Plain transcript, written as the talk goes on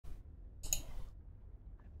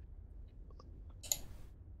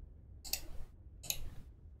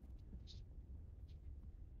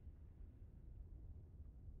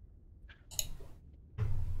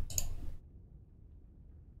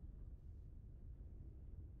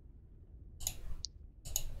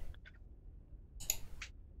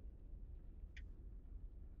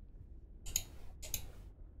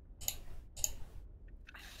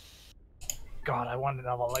God, I want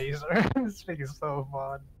another laser. This thing is so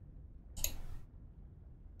fun.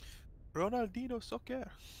 Ronaldinho Soccer.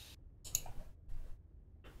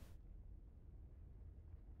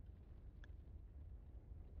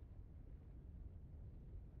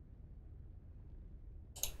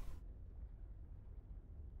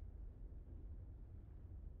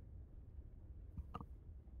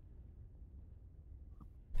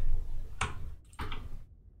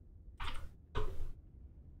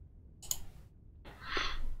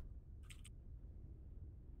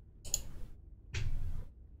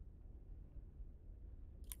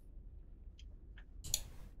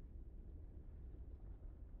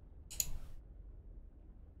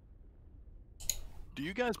 Do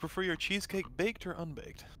you guys prefer your cheesecake baked or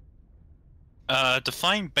unbaked?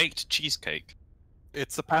 Define baked cheesecake.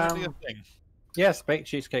 It's apparently a thing. Yes, baked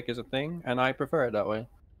cheesecake is a thing, and I prefer it that way.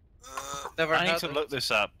 Never I need had to it. look this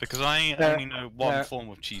up because I There- only know one there- form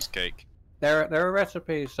of cheesecake. There are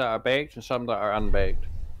recipes that are baked and some that are unbaked.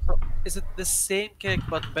 Is it the same cake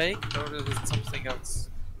but baked, or is it something else?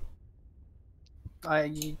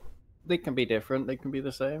 They can be different. They can be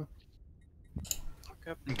the same.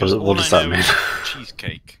 Because What all does I that know mean? is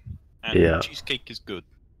cheesecake, and Yeah. cheesecake is good.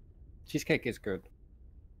 Cheesecake is good.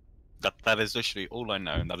 That is literally all I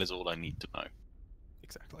know, and that is all I need to know.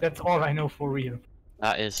 Exactly. That's all I know for real.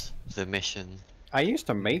 That is the mission. I used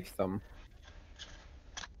to make them.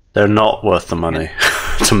 They're not worth the money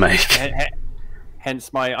to make.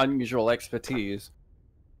 Hence my unusual expertise.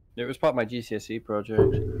 It was part of my GCSE project.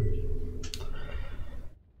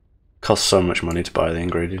 Costs so much money to buy the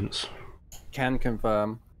ingredients. Can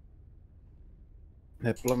confirm.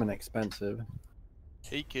 They're blooming expensive.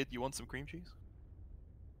 Hey kid, you want some cream cheese?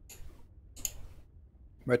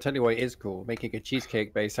 But I tell you what is cool, making a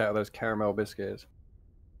cheesecake base out of those caramel biscuits.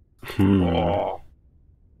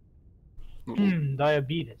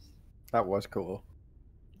 Diabetes. That was cool.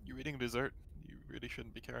 You're eating dessert. You really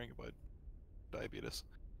shouldn't be caring about diabetes.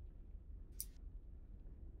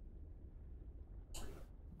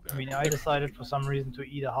 I mean, I decided for some reason to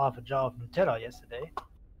eat a half a jar of Nutella yesterday.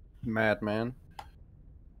 Madman.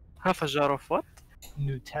 Half a jar of what?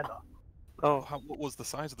 Nutella. Oh, What was the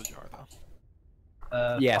size of the jar,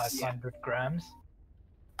 though? Yes. 500 grams.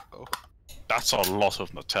 That's a lot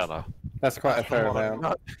of Nutella. That's quite a fair lot of amount.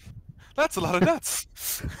 nut. That's a lot of nuts!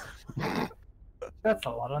 That's a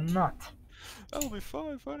lot of nut. That'll be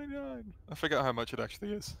 $5.49. I forgot how much it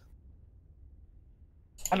actually is.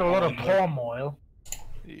 And a lot of palm oil.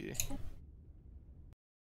 Yeah.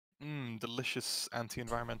 Delicious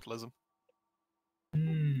anti-environmentalism.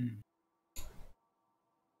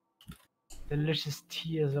 Delicious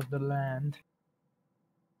tears of the land.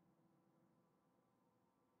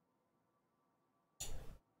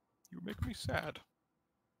 You make me sad.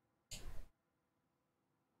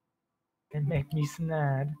 They make me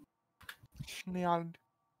snad. Schnad.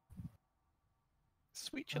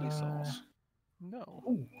 Sweet chili sauce. No.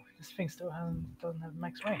 Ooh, this thing still doesn't have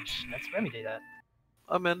max range. Let's remedy that.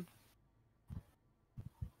 I'm in.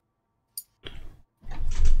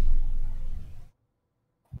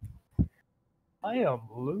 I am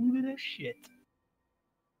loaded as shit.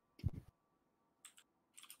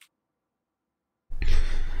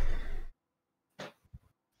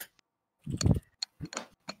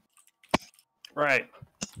 Right.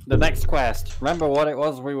 The next quest. Remember what it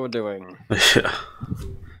was we were doing. Yeah.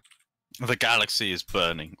 The galaxy is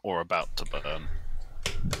burning, or about to burn.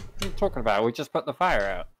 What are you talking about? We just put the fire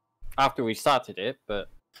out. After we started it, but...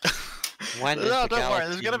 When is No, the don't worry,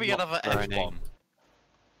 there's galaxy gonna be not another burning? F1.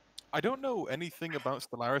 I don't know anything about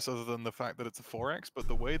Stellaris other than the fact that it's a 4X, but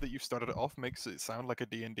the way that you've started it off makes it sound like a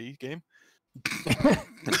D&D game.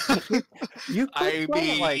 You could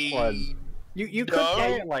play it like one. You could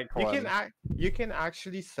play it like You one. you can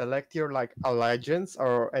actually select your like allegiance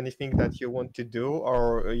or anything that you want to do,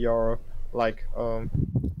 or your like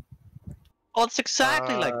Oh, it's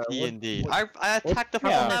exactly like what- D&D. what- I attacked the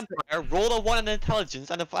yeah. Fallen Empire, rolled a 1 in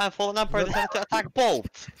intelligence, and the Fallen Empire decided to attack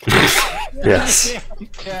both. Yes.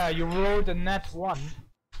 Yeah, you rolled a nat 1.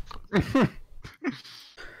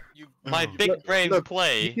 My big brain look,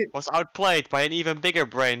 play you can- was outplayed by an even bigger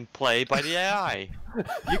brain play by the AI.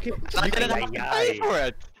 you can I you can, didn't have to pay for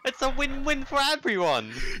it. It's a win-win for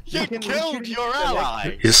everyone. You can killed literally your select-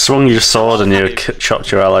 ally! You swung your sword and you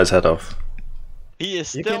chopped your ally's head off. He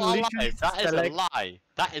is You still can alive. literally That is select- a lie.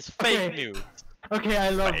 That is fake Okay. news. Okay, I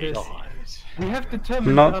love Fake this. lies. We have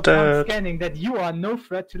determined Not upon dead. scanning that you are no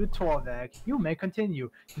threat to the Torvag. You may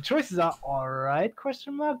continue. The choices are alright,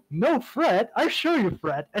 question mark? No threat? I show you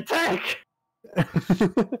threat. Attack!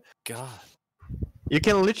 God. you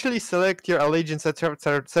can literally select your allegiance,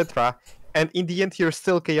 etc., and in the end, you're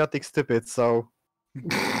still chaotic stupid. So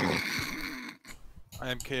I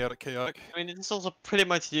am chaotic. I mean, it's also pretty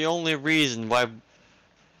much the only reason why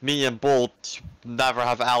me and Bolt never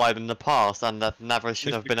have allied in the past, and that never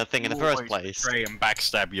should have been a thing in the first place. Betray and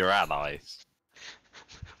backstab your allies.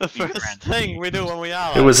 The first thing we do when we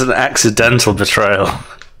ally. It was an accidental betrayal.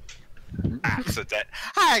 Accident.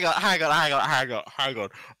 Hang on.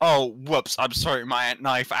 Oh, whoops! I'm sorry, my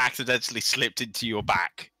knife accidentally slipped into your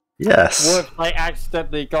back. Yes. What if I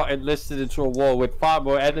accidentally got enlisted into a war with far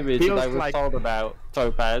more enemies than I was told about,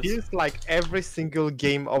 Topaz? feels like every single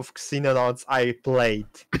game of Xenonauts I played.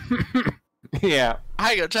 Yeah.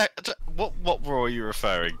 Hang on, what war are you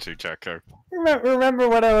referring to, Jacko? Remember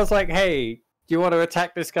when I was like, hey, do you want to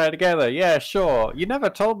attack this guy together? Yeah, sure. You never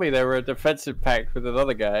told me they were a defensive pact with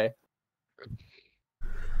another guy.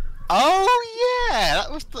 Oh yeah,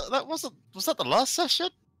 was that the last session?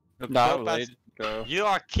 No, Topaz, you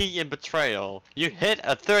are key in betrayal. You hit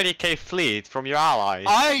a 30k fleet from your allies.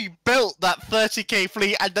 I built that 30k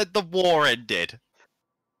fleet and then the war ended.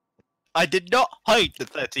 I did not hide the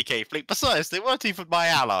 30k fleet. Besides, they weren't even my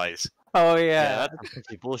allies. Oh Yeah, yeah. that's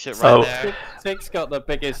pretty bullshit right Oh. there. Six got the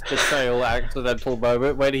biggest betrayal accidental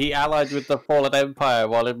moment when he allied with the Fallen Empire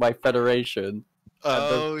while in my Federation.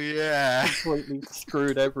 Oh yeah. Completely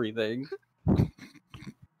screwed everything.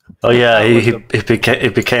 Oh yeah, That he was he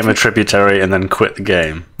became a tributary and then quit the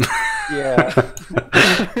game. Yeah.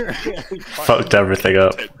 Fucked everything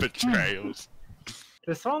up. Betrayals.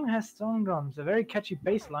 The song has stone drums, a very catchy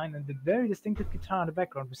bass line, and a very distinctive guitar in the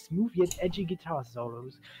background with smooth yet edgy guitar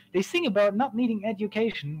solos. They sing about not needing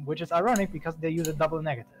education, which is ironic because they use a double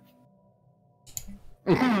negative.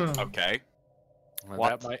 Okay. Well,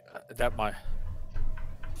 What? that might.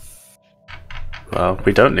 Well,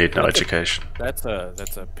 we don't need no education. That's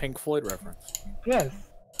a Pink Floyd reference. Yes.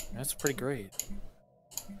 That's pretty great.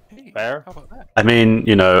 Hey, Fair. how about that? I mean,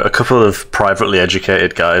 you know, a couple of privately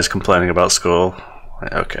educated guys complaining about school.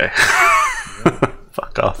 Okay.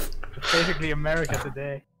 Fuck off. It's basically America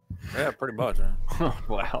today. Yeah, pretty much. Huh?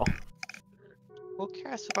 Wow. Who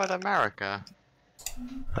cares about America?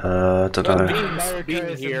 Don't know. America being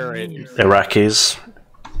is a here meme. in- Iraqis,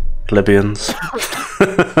 Libyans,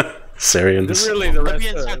 Syrians. Really, the rest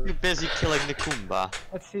Libyans are of too busy killing Nikumba.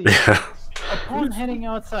 Let's see. Yeah. Upon heading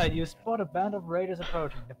outside, you spot a band of raiders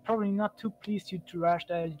approaching. They're probably not too pleased you trashed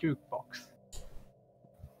their jukebox.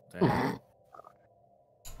 Damn.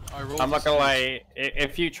 I rolled I'm not to gonna see- lie,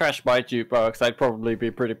 if you trash my jukebox, I'd probably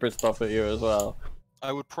be pretty pissed off at you as well.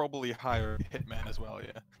 I would probably hire a hitman as well.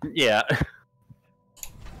 Yeah. Yeah.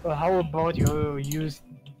 Well, how about you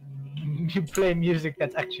you play music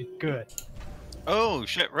that's actually good? Oh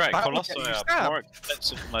shit! Right, That would Colossi get you are stabbed. more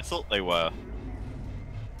expensive than I thought they were.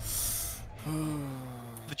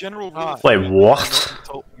 The general rule. of Wait, thumb is what? not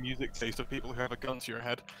insult the music taste of people who have a gun to your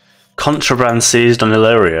head. Contraband seized on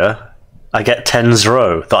Illyria. I get 10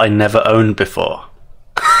 Zro that I never owned before.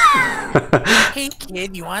 Hey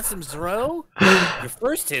kid, you want some Zro? Your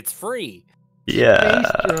first hit's free. Yeah.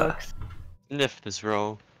 Space drugs. Sniff this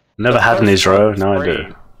row. Never had any Zro, now I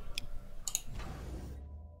do.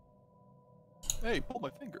 Hey, pull my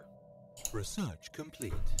finger. Research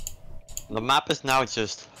complete. The map is now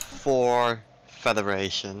just 4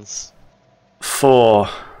 federations. 4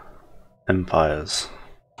 empires.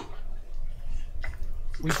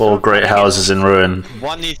 We 4 saw great houses in ruin.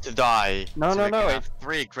 One needs to die. No, so no, we no, can have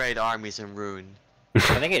 3 great armies in ruin. I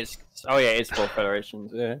think it's. Oh yeah, it's 4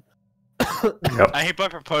 federations. Yeah. I hereby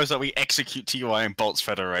propose that we execute TUI and Bolt's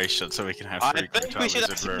Federation so we can have I 3 think we should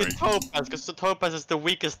armies in ruin. execute Topaz because the Topaz is the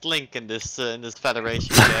weakest link in this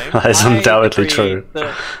federation game. That is I undoubtedly agree true.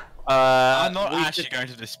 that, I'm not we actually should- going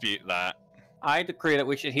to dispute that. I decree that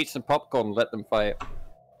we should heat some popcorn and let them fight.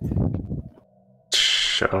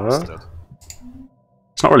 Sure.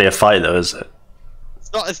 It's not really a fight though, is it?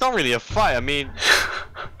 It's not really a fight. I mean,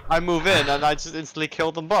 I move in and I just instantly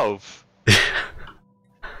kill them both.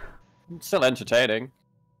 It's still entertaining.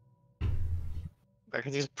 I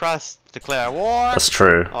can just press declare war. That's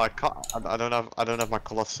true. Oh, I can't. I don't have my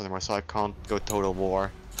Colossus anymore, so I can't go total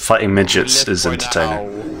war. Fighting midgets We live is for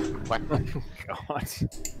entertaining. now. God.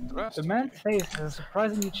 The man's face has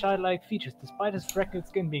surprisingly childlike features, despite his freckled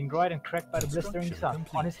skin being dried and cracked by the blistering sun.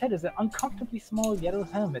 On his head is an uncomfortably small yellow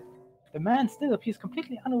helmet. The man still appears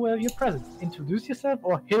completely unaware of your presence. Introduce yourself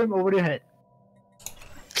or hit him over the head.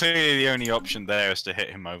 Clearly the only option there is to hit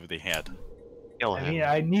him over the head. Kill I him. mean,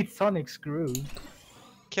 I need sonic screws.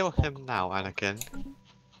 Kill him now, Anakin.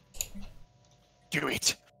 Do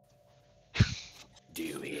it.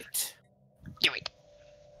 Do it. Do it.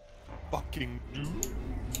 Fucking do.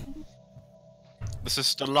 This is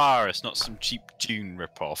Stellaris, not some cheap Dune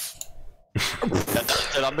ripoff.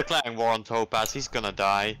 I'm declaring war on Topaz. He's gonna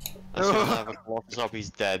die. As soon as I have a Colossus up, he's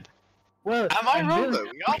dead. Well, Am I I'm wrong building-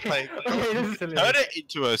 though? We are playing. Okay, this is hilarious. Turn it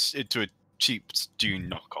into a cheap Dune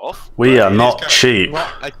knockoff. We but are it is not kind of- cheap.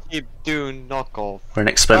 Not a cheap Dune knockoff. We're an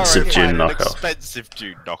expensive Alright, Dune fine, an knockoff. expensive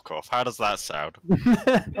Dune knockoff. How does that sound?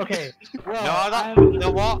 Okay. Well, No, you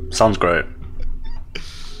know what? Sounds great.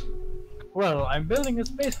 I'm building a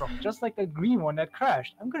space rocket, just like that green one that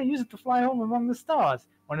crashed. I'm gonna use it to fly home among the stars.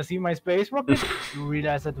 Wanna see my space rocket? You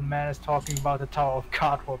realize that the man is talking about a tower of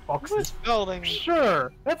cardboard boxes. Building.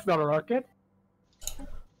 Sure, that's not a rocket.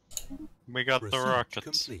 We got the Research rockets.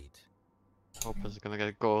 complete. Topaz is gonna get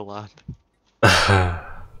a goal land.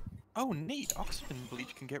 Oh, neat. Oxygen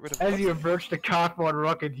bleach can get rid of. As you approach the cardboard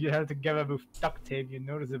rocket, you have together with duct tape. You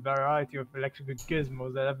notice a variety of electrical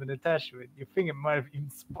gizmos that have been attached to it. You think it might have even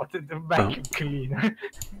spotted the vacuum cleaner.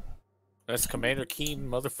 That's Commander Keen,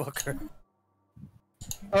 motherfucker.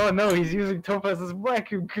 Oh no, he's using Topaz's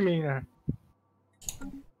vacuum cleaner.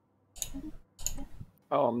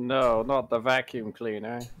 Oh no, not the vacuum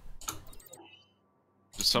cleaner.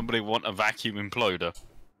 Does somebody want a vacuum imploder?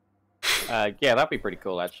 Yeah, that'd be pretty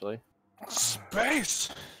cool, actually. Space.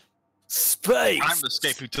 Space! I'm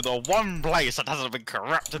escaping to the one place that hasn't been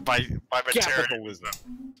corrupted by materialism.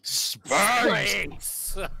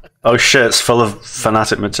 Space! Oh shit, it's full of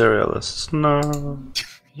fanatic materialists. No.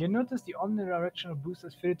 You notice the omnidirectional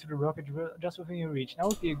boosters fitted to the rocket just within your reach. Now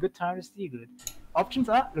would be a good time to steal it. Options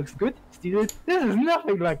are, looks good, steal it. This is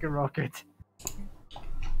nothing like a rocket.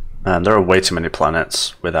 Man, there are way too many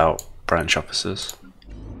planets without branch officers.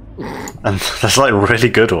 And there's like really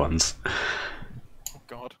good ones. Oh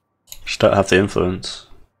god. Just don't have the influence.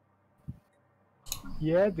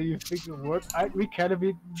 Yeah, do you think it works? I'd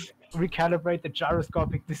recalibrate the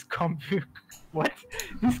gyroscopic what?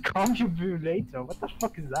 Discombulator? What the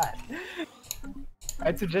fuck is that?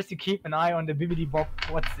 I'd suggest you keep an eye on the bibbidi bob.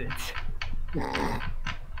 What's it?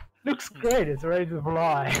 Looks great, it's ready to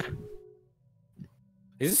fly.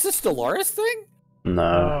 Is this a Stellaris thing?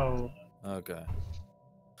 No. Oh. Okay.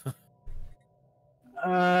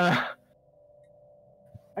 I'm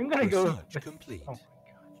gonna go. Research complete. Oh.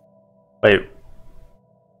 Wait.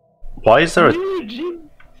 Why is there a Luigi?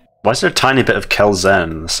 a tiny bit of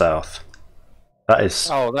Kelzen in the south? That is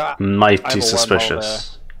Oh, that. I have a mighty wormhole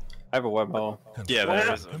suspicious. I have a wormhole. Yeah,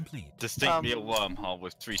 there is Complete. distinctly a wormhole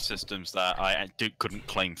with 3 systems that I couldn't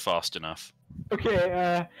claim fast enough.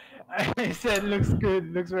 Okay, I said looks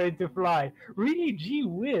good, looks ready to fly. Really, gee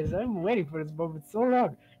whiz, I'm waiting for this moment so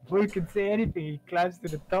long. Before you can say anything, he climbs to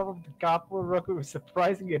the top of the cardboard rocket with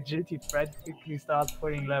surprising agility, frantically starts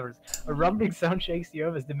pulling levers. A rumbling sound shakes the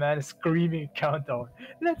earth as the man is screaming a countdown.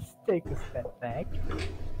 Let's take a step back.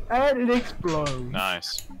 And it explodes.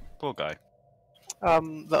 Nice. Poor guy.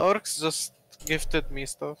 The orcs just gifted me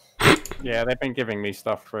stuff. Yeah, they've been giving me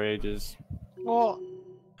stuff for ages. Well,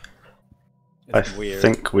 I It's weird.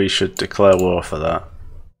 think we should declare war for that.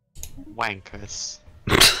 Wankers.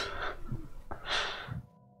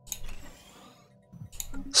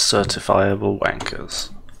 Certifiable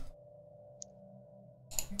wankers.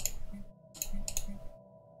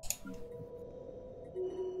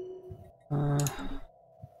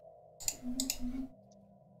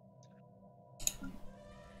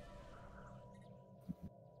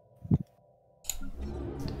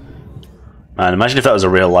 Man, imagine if that was a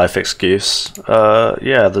real life excuse.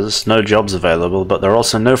 Yeah, there's no jobs available, but there are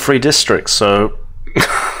also no free districts, so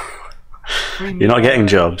you're not getting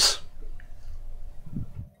jobs.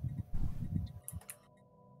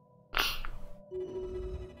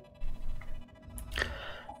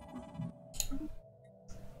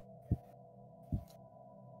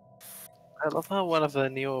 I love how one of the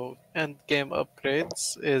new end game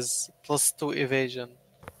upgrades is +2 evasion,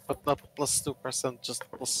 but not +2%, just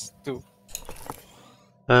 +2.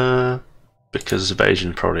 Because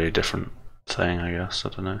evasion probably a different thing, I guess. I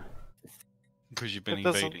don't know. Because you've been It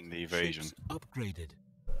doesn't- evading the evasion. Ships upgraded.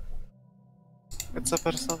 It's a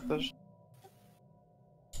percentage.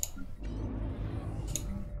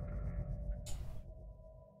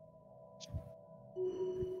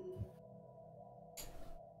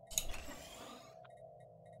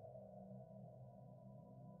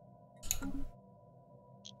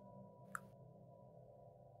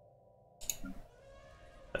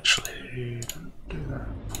 Actually, don't do that.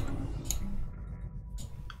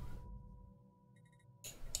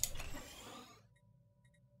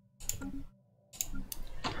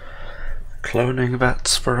 Cloning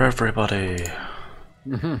vets for everybody.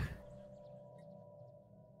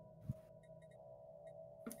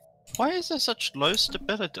 Why is there such low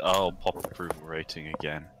stability? Oh, pop approval rating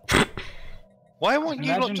again. Why won't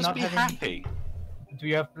you Imagine not just not be having- happy? Do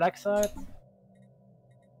you have black sites?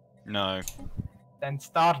 No. Then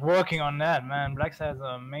start working on that, man. Black sites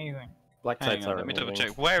are amazing. Black Hang sites on, are let me double amazing.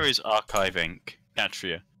 check. Where is Archive Inc?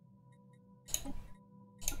 Catria.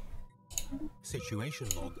 Situation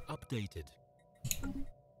log updated.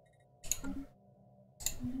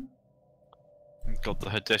 God, the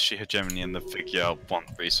Hadeshi hegemony and the Figure want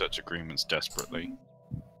research agreements desperately.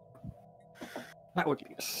 That would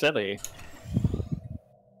be silly.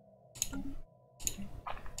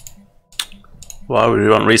 Why would we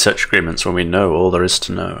want research agreements when we know all there is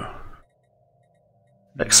to know?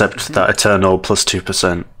 Except that eternal plus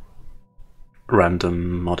 2%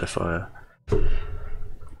 random modifier.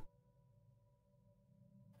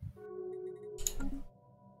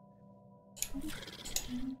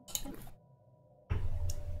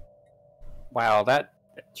 Wow, that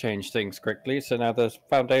changed things quickly. So now the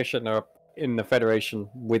Foundation are in the Federation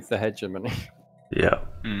with the hegemony. Yeah.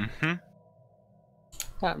 Mm-hmm.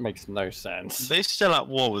 That makes no sense. They're still at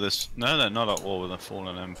war with us. No, they're not at war with the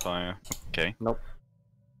Fallen Empire. Okay. Nope.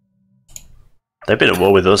 They've been at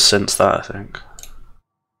war with us since that, I think.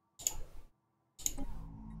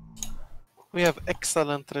 We have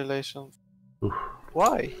excellent relations. Oof.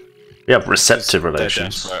 Why? We have receptive They're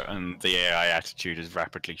relations. desperate, and the AI attitude is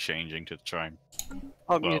rapidly changing to try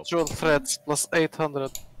and... Mutual threats plus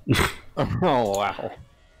 800. Oh wow.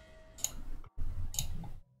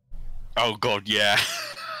 Oh god, yeah.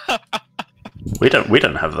 We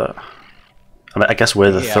don't have that. I mean, I guess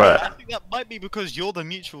we're the I threat. think that might be because you're the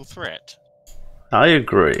mutual threat. I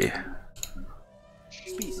agree.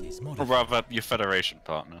 Species Or modified. rather, your Federation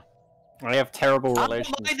partner. I have terrible How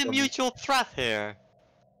relations. am I the with- mutual threat here?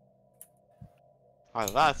 Oh,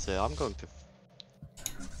 that's it. I'm going to.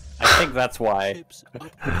 I think that's why. Ships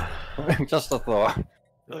upgraded. Just a thought.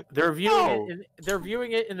 They're viewing they're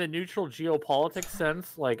viewing it in the neutral geopolitics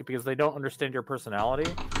sense, like because they don't understand your personality,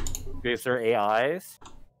 because they're AIs,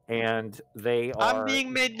 and they are. I'm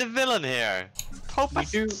being made the villain here.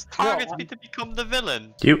 Popus targets me to become the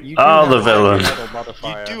villain. You do are have the a villain. high metal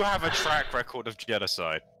modifier. You do have a track record of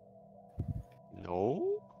genocide.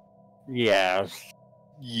 No. Yes.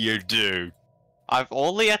 You do. I've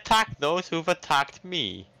only attacked those who've attacked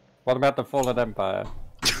me. What about the Fallen Empire?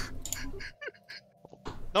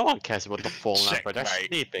 No one cares about the Fallen Empire. They're Checkmate.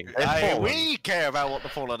 sleeping. We care about what the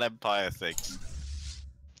Fallen Empire thinks.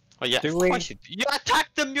 Oh yeah, Do of we? course you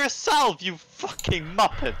attacked them yourself, you fucking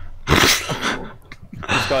muppet.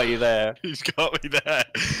 Who's got you there? Who's got me there?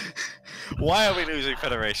 Why are we losing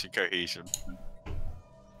Federation cohesion?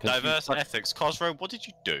 Diverse ethics. Cosro, what did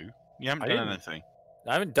you do? You haven't I done didn't. anything.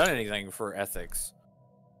 I haven't done anything for ethics.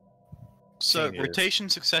 So, Changes. rotation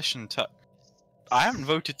succession. I haven't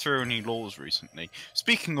voted through any laws recently.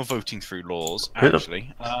 Speaking of voting through laws, Who the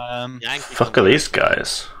actually, Yankee Fuck are these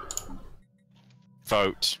guys?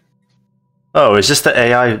 vote. Oh, is this the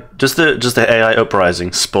AI? Does the AI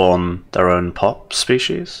uprising spawn their own pop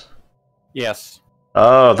species? Yes.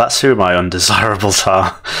 Oh, that's who my undesirables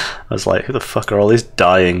are. I was like, who the fuck are all these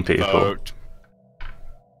dying people? Vote.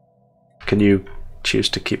 Can you choose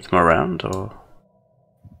to keep them around, or?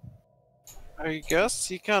 I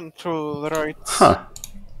guess you can through the right. Huh.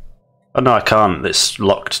 Oh no, I can't. It's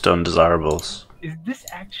locked to undesirables. Is this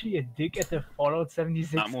actually a dig at the Fallout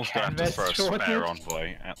 76 Animals going to have to canvas throw a shortage? spare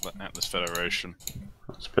envoy at this Federation.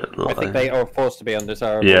 That's a bit I think they are forced to be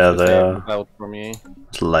undesirable. Yeah, because they have are. rebelled from you.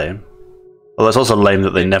 It's lame. Well, it's also lame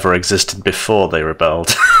that they never existed before they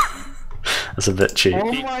rebelled. That's a bit cheap.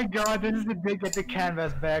 Oh my god, this is the dig at the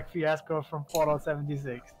canvas bag fiasco from Fallout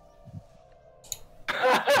 76.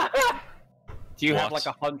 Do you have What?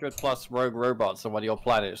 like 100+ rogue robots on one of your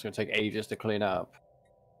planets? It's going to take ages to clean up.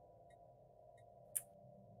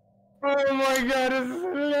 Oh my god, this is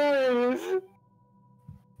hilarious!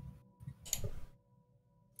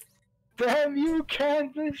 Damn you,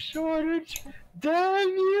 canvas shortage! Damn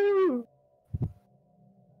you!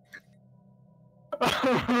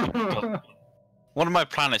 One of my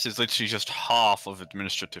planets is literally just half of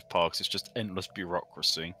administrative parks. It's just endless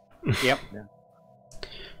bureaucracy. Yep.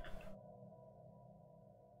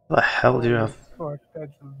 What the hell do you have? Fuck,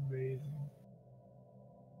 that's amazing.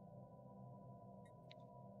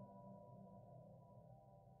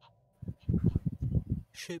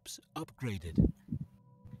 Ships upgraded.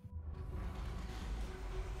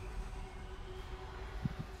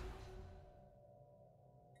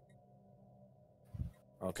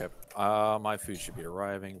 Okay. My food should be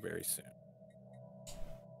arriving very soon.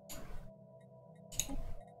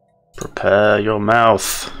 Prepare your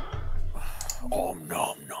mouth. Nom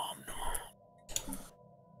nom nom nom.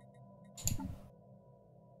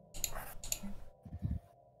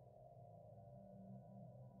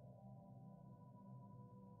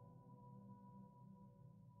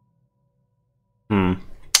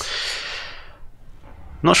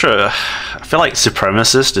 Not sure. I feel like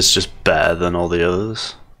Supremacist is just better than all the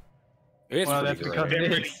others. It's Well, pretty that's good. because It it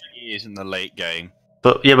really is. is in the late game.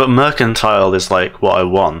 But yeah, but Mercantile is like what I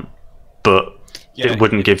want, but it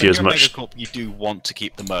wouldn't give you as much. Megacorp, you do want to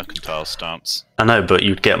keep the mercantile stance. I know, but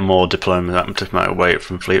you'd get more diplomatic amount of weight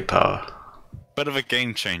from fleet power. Bit of a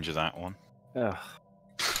game changer, that one. Ugh.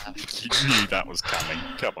 You knew that was coming.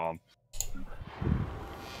 Come on.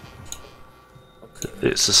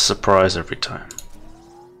 It's a surprise every time.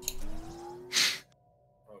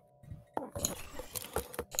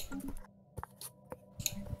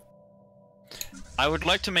 I would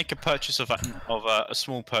like to make a purchase of a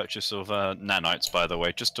small purchase of nanites, by the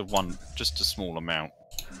way, just a small amount.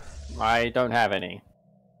 I don't have any.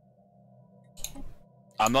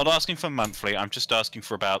 I'm not asking for monthly. I'm just asking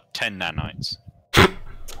for about 10 nanites.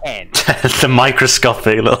 10? The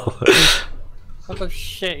microscopic little. What the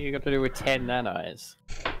shit you got to do with 10 nanites?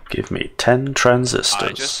 Give me 10 transistors.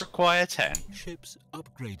 I just require 10. Ships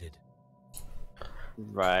upgraded.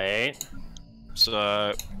 Right.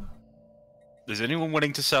 So, is anyone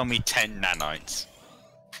willing to sell me 10 nanites?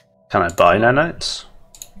 Can I buy nanites?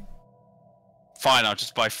 Fine, I'll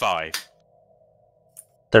just buy 5.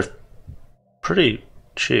 They're pretty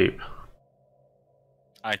cheap.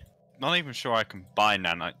 I'm not even sure I can buy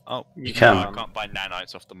nanites. Oh, You can. No, I can't buy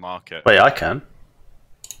nanites off the market. Wait, I can.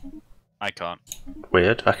 I can't.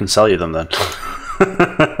 Weird. I can sell you them then.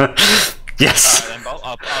 Yes.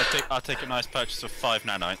 Alright, then, I'll take a nice purchase of 5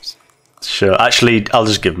 nanites. Sure. Actually, I'll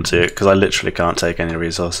just give them to you because I literally can't take any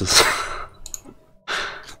resources.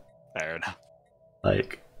 Fair enough.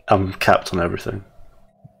 Like, I'm capped on everything.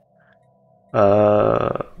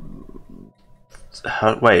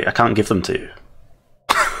 Wait, I can't give them to you.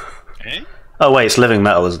 Eh? Oh wait, it's living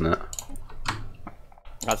metal, isn't it?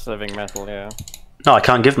 That's living metal, yeah. No, I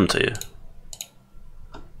can't give them to you.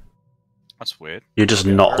 That's weird. You're just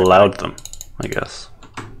not allowed them, I guess.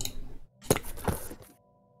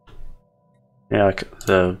 Yeah,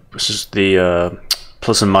 it's just the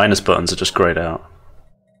plus and minus buttons are just grayed out.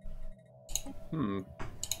 Hmm.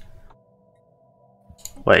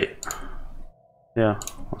 Wait. Yeah,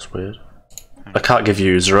 that's weird. I can't give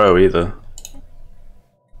you 0 either.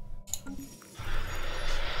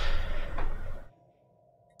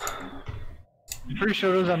 I'm pretty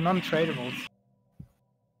sure those are non-tradables.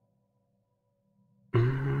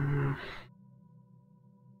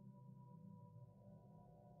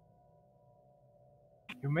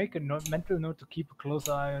 You make a mental note to keep a close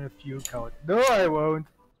eye on a fuel count. No, I won't.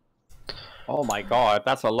 Oh my god,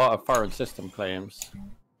 that's a lot of foreign system claims.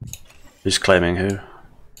 Who's claiming who?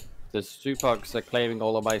 The Stupugs are claiming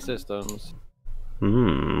all of my systems.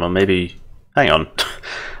 Well maybe... Hang on.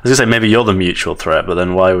 I was gonna say maybe you're the mutual threat, but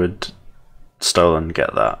then why would Stolen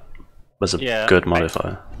get that? As a good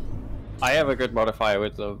modifier. I have a good modifier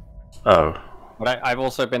with them. Oh. But I've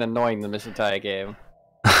also been annoying them this entire game.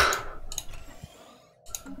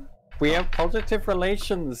 We have positive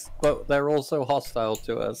relations, but they're also hostile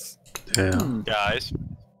to us. Yeah. Guys.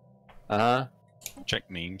 Uh-huh. Check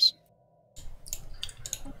memes.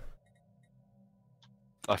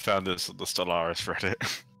 I found this on the Stellaris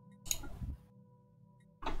Reddit.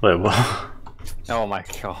 Wait, what? Oh my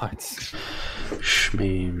god.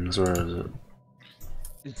 Shmemes, where is it?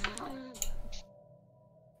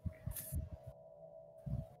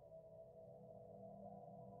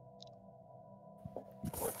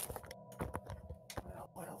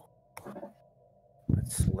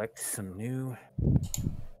 Let's select some new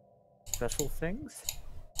special things.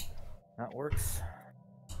 That works.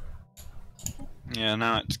 Yeah,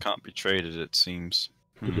 now it can't be traded, it seems.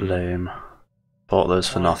 Lame. Bought those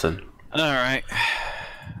for nothing. Alright.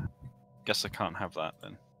 Guess I can't have that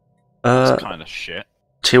then. That's kind of shit.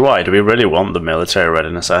 TY, do we really want the Military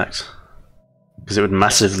Readiness Act? Because it would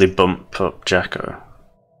massively bump up Jacko.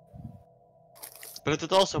 But it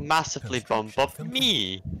would also massively bump up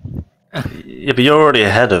me. Yeah, but you're already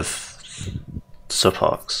ahead of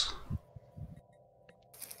Subhawks.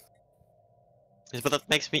 Yes, but that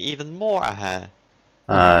makes me even more ahead.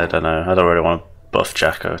 I don't know. I don't really want to buff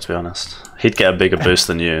Jacko, to be honest. He'd get a bigger boost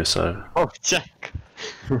than you, so... Oh, Jack.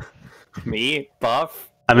 Me? Buff?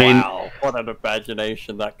 I mean... Wow, what an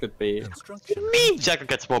imagination that could be. Me, Jack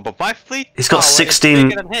gets more, but my fleet He's got power 16 is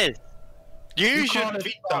bigger than his. Use your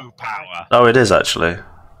veto power! Oh, it is, actually.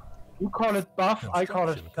 You call it buff, I call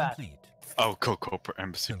it fat. Oh, cool, corporate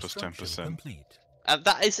embassy plus 10%. And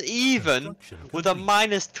that is even with a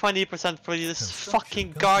minus 20% for this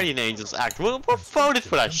fucking Guardian Angels Act. Who voted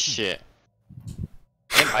for that shit?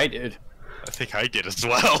 I think I did. I think I did as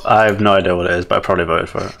well. I have no idea what it is, but I probably voted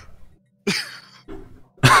for it.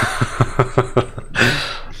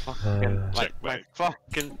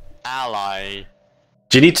 ally.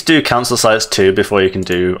 Do you need to do council sites too before you can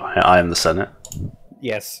do I am the Senate?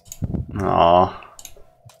 Yes. Aww.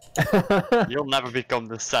 You'll never become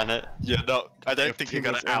the Senate. You're not. I don't think you're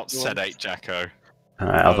gonna out-Senate Jacko.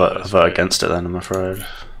 Alright, I'll vote against it then, I'm afraid.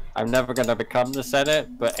 I'm never gonna become the Senate,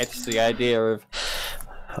 but it's the idea of...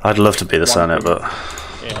 I'd love to be the Senate, but...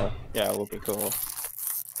 Yeah, it would be cool.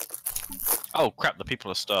 Oh crap, the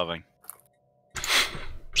people are starving.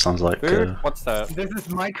 Sounds like... What's that? This is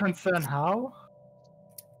my concern, how?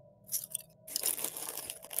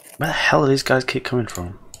 Where the hell do these guys keep coming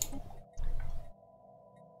from?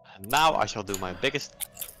 And now I shall do my biggest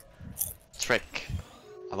trick.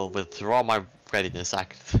 I will withdraw my readiness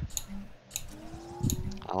act.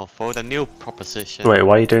 I will vote a new proposition. Wait,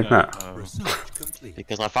 why are you doing that?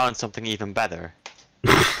 Because I found something even better.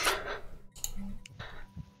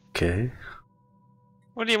 Okay.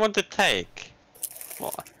 What do you want to take?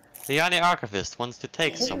 What? The Archivist wants to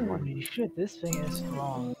take someone. Holy shit, this thing is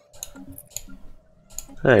strong.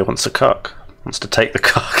 Hey, he wants a cock. Wants to take the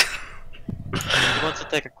cock. He wants to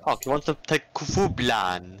take a cock. He wants to take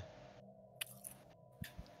Kufublan.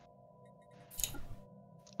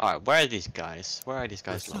 Alright, where are these guys? Where are these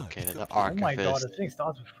guys located? The Archivist. Oh my god, this thing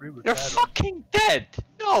starts with 3 with You're fucking dead!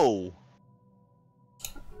 No!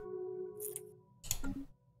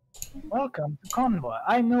 Welcome to Convoy.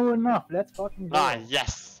 I know enough. Let's fucking go. Ah,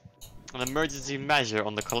 yes! An emergency measure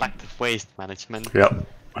on the collective waste management. Yep.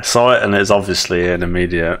 I saw it and it's obviously an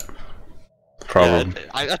immediate problem. Yeah,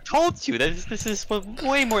 I told you that this is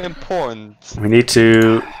way more important. We need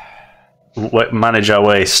to manage our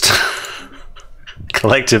waste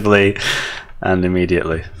collectively and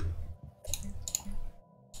immediately.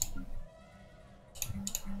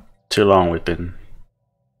 Too long we've been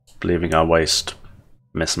leaving our waste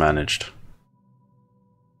mismanaged.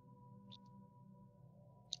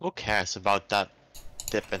 Who cares about that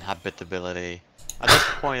dip in habitability? At this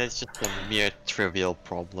point, it's just a mere trivial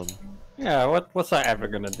problem. Yeah, what's that ever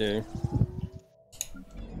gonna do?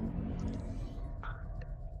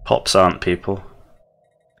 Pops aren't people.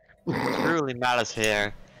 What truly matters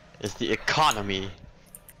here is the economy.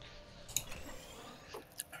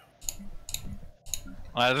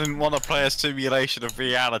 I didn't want to play a simulation of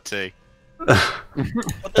reality.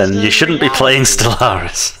 Then you shouldn't be playing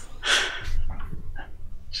Stellaris.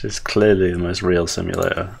 Which is clearly the most real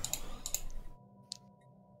simulator.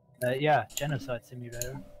 Yeah, Genocide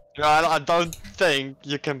Simulator. I don't think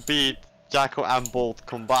you can beat Jacko and Bolt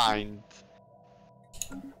combined.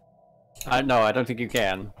 No, I don't think you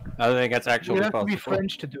can. I don't think that's actually You have to possible. be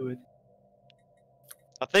French to do it.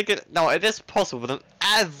 I think it is possible, but then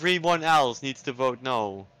everyone else needs to vote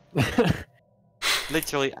no.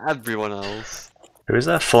 Literally everyone else. Who is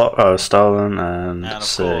that? Oh, Stalin and And of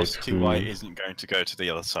Sig. course, T-White isn't going to go to the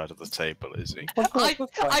other side of the table, is he?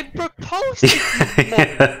 I proposed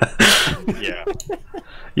it! Yeah.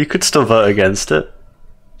 You could still vote against it.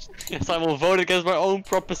 Yes, I will vote against my own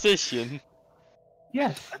proposition.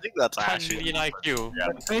 Yes. I think that's 10 actually million IQ. Yeah,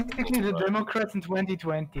 But basically the Democrats in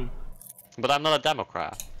 2020. But I'm not a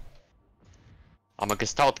Democrat. I'm a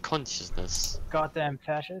Gestalt consciousness. Goddamn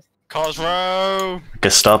fascist. Cosro!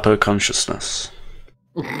 Gestapo consciousness.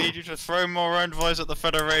 I need you to throw more envoys at the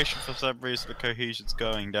Federation. For some reason the cohesion's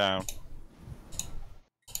going down.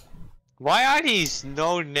 Why are these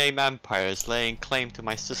no-name empires laying claim to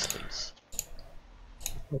my systems?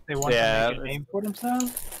 If they want to make a name for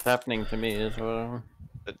themselves? It's happening to me as well.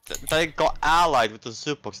 They got allied with the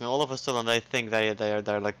Zupoks, and all of a sudden they think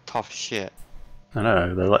they're like tough shit. I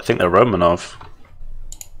know, they think they're Romanov.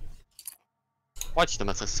 Watch them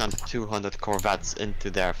as I send 200 corvettes into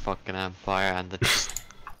their fucking empire and it just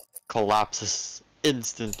collapses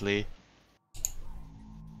instantly.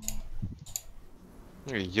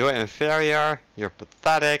 You're inferior, you're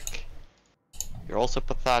pathetic, you're also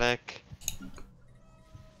pathetic,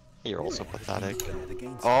 you're also pathetic.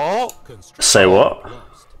 Oh! Say what?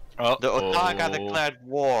 The Otaga declared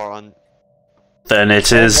war on... Then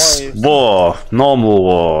it is war. Normal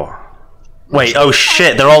war. Wait, oh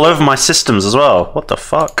shit, they're all over my systems as well. What the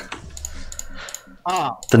fuck?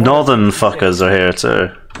 The northern fuckers are here too.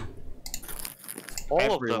 All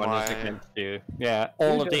Everyone of them is are... against you. Yeah,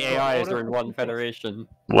 all of the AIs are in one federation.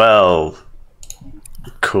 Well,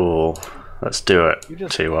 cool. Let's do it, You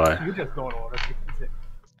just TY. go to order 66.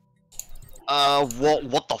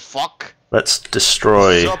 what the fuck? Let's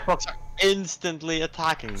destroy... Zupoks are instantly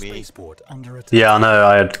attacking me. Spaceport under attack. Yeah, I know,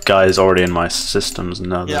 I had guys already in my systems and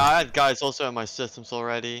now Yeah, I had guys also in my systems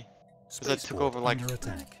already. Because I took Spaceport over like... under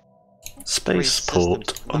attack. Spaceport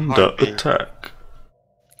systems in a under heartbeat. attack.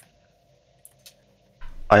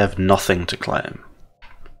 I have nothing to claim.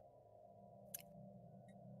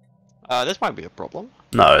 This might be a problem.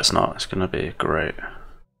 No, it's not. It's gonna be great.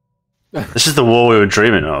 This is the war we were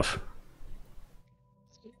dreaming of.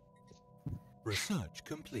 Research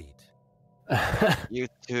complete. You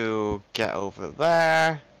two get over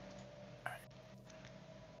there.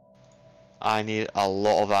 I need a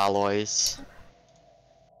lot of alloys.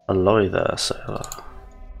 Alloy there, sailor.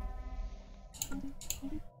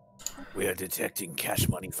 We are detecting Cash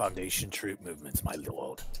Money Foundation troop movements, my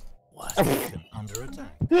lord. What? Under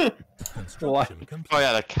attack. What? Construction complete. Oh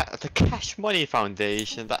yeah, the Cash Money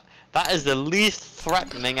Foundation. That is the least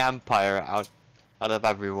threatening empire out of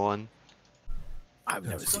everyone. I've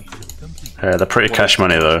never seen it. Construction complete. Yeah, they're pretty cash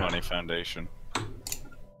money though. Money Foundation.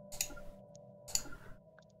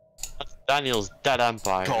 That's Daniel's dead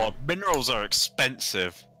empire. God, minerals are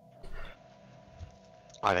expensive.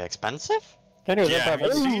 Are they expensive? Can you Yeah, have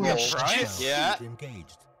you seen the Ooh. price? Yeah.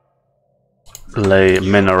 Engaged. Les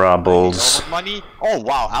Minerables. Money? Oh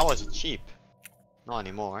wow, alloys are cheap. Not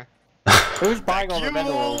anymore. Who's buying all the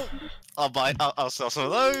minerals? I'll sell some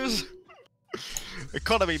of those.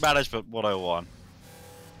 Economy Management 101.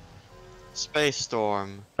 Space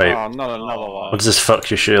Storm. Wait, Oh, not another one. what does this fuck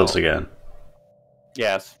your shields again?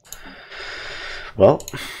 Yes. Well,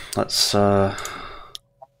 let's Oh,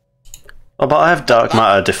 but I have dark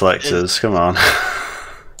matter deflectors, come on.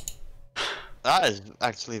 That is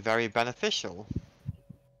actually very beneficial.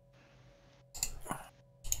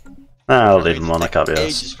 I'll leave them on, I can't be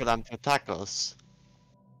Ages asked. for them to attack us.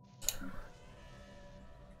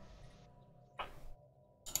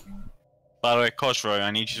 By the way, Cosroy, I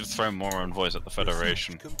need you to throw more envoys at the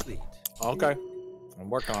Federation. Research complete. Okay, I'm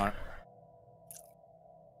working on it.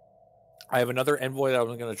 I have another envoy that I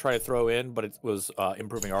was going to try to throw in, but it was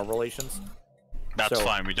improving our relations. That's So-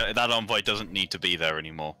 fine. That envoy doesn't need to be there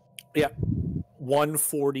anymore. Yeah,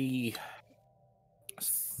 140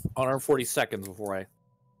 seconds before I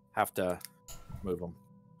have to move them.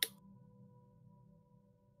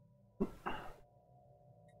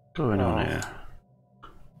 Going on here.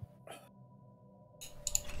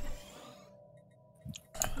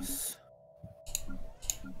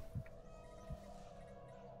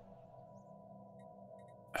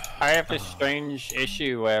 I have this strange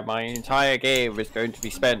issue where my entire game is going to be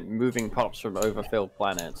spent moving pops from overfilled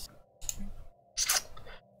planets.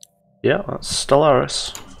 Yeah, that's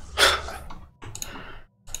Stellaris.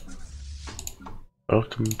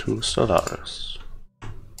 Welcome to Stellaris. I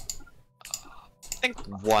think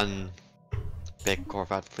one big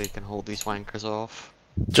Corvette fleet can hold these wankers off.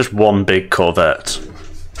 Just one big Corvette.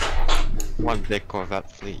 One big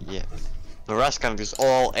Corvette fleet, yeah. The rest can just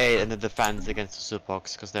all aid in the defense against the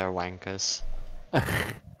Subox because they're wankers.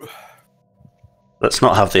 Let's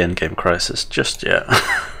not have the endgame crisis just yet.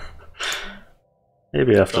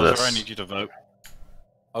 Maybe after Cosroy, I this. need you to vote.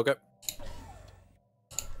 Okay.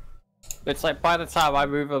 It's like by the time I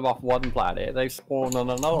move them off one planet, they spawn on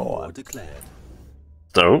another War one. declared.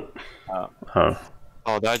 So? Oh.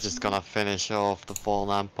 Oh, they're just gonna finish off the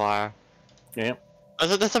Fallen Empire. Yeah.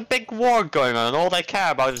 There's a big war going on and all they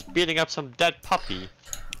care about is beating up some dead puppy.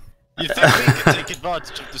 You think they can take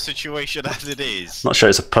advantage of the situation as it is? Not sure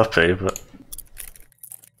it's a puppy, but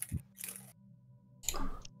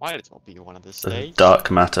Might as well be one of this a stage. dark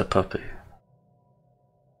matter puppy.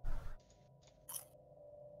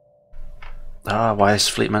 Ah, why is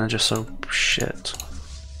Fleet Manager so shit?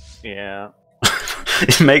 Yeah.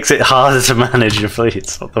 It makes it harder to manage your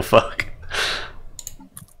fleets. What the fuck?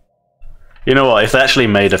 You know what? If they actually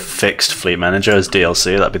made a fixed Fleet Manager as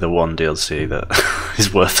DLC, that'd be the one DLC that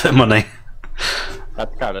is worth their money.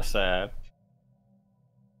 That's kind of sad.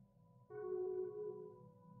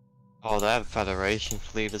 Oh, they have a Federation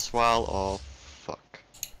fleet as well. Oh, fuck.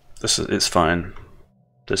 It's fine.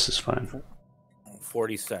 This is fine.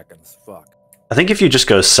 40 seconds. Fuck. I think if you just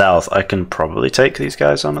go south, I can probably take these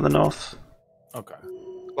guys on in the north. Okay.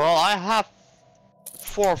 Well, I have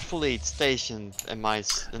 4 fleets stationed in my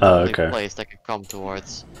only place that could come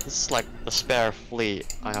towards. This is like a spare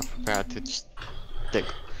fleet I have prepared to just dig.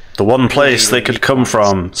 The one place they could come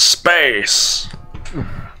from, space!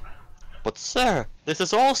 But sir, this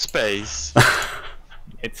is all space.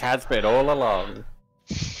 It has been all along.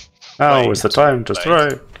 Now is the time to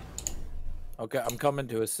throw. Okay, I'm coming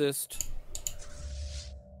to assist.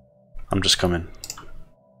 I'm just coming.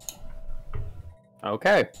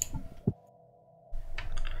 Okay.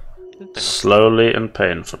 Slowly and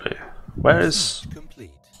painfully. Where is...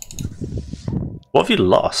 Complete. What have you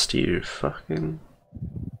lost, you fucking...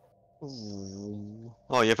 Ooh.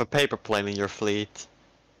 Oh, you have a paper plane in your fleet.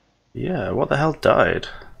 Yeah, what the hell died?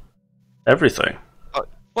 Everything. Oh,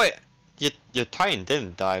 wait, your Titan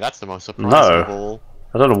didn't die. That's the most surprising No. of all.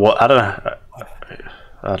 I don't know what... I don't know...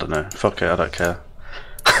 I don't know. Fuck it, I don't care.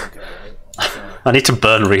 Okay. I need to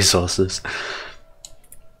burn resources.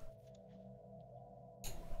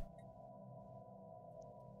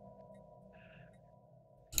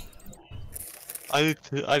 I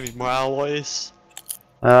need more alloys.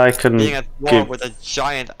 I can Being at war give. with a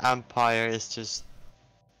giant empire is just...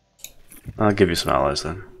 I'll give you some allies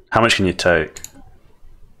then. How much can you take?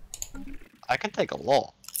 I can take a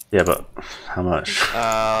lot. Yeah, but how much?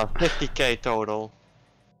 50k total.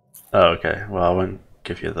 Oh, okay. Well, I won't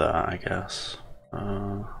give you that, I guess.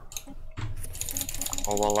 Oh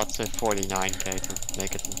well, let's say 49k to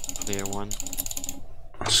make it a clear one.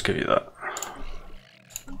 I'll just give you that.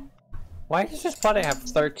 Why does this planet have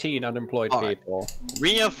 13 unemployed people?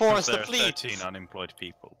 Reinforce the There are fleet! 13 unemployed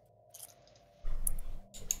people.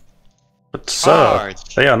 But sir,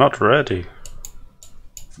 Charge. they are not ready.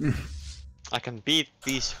 I can beat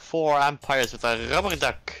these 4 empires with a rubber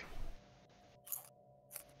duck.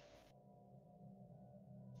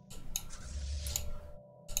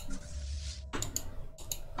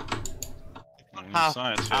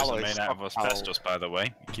 Science fuels are made out of asbestos, by the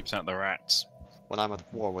way. It keeps out the rats. When I'm at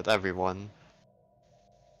war with everyone.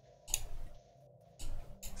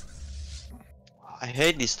 I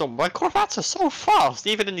hate these storms. My Corvettes are so fast,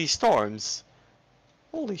 even in these storms.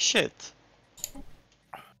 Holy shit.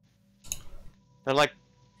 They're like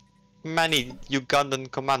many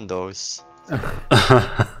Ugandan commandos.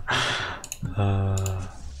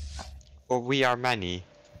 Or we are many.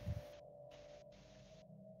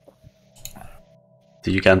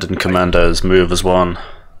 The Ugandan commandos move as one.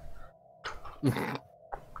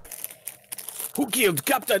 Who killed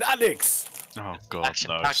Captain Alex? Oh god, Action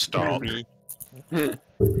no, packed stop. movie.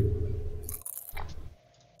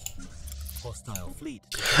 Hostile fleet.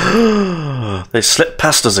 They slipped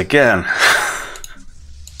past us again.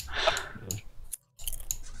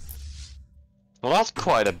 Well, that's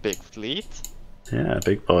quite a big fleet. Yeah,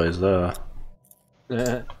 big boys there.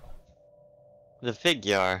 The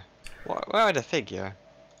figure. Where are the figure?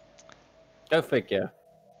 Go figure.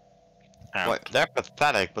 Wait, they're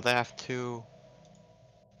pathetic, but they have 2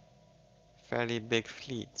 fairly big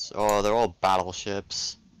fleets. Oh, they're all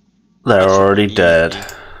battleships. They're That should already be dead. easy.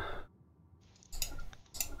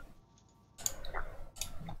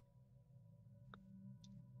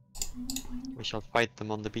 We shall fight them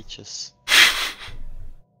on the beaches.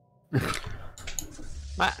 Man,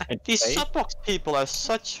 these Subbox people are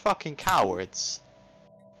such fucking cowards.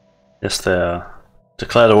 Yes, they are.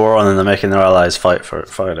 Declare the war and then they're making their allies fight for it.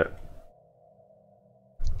 Fight it.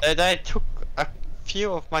 They took a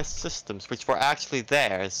few of my systems, which were actually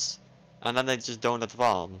theirs, and then they just don't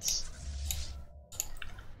advance.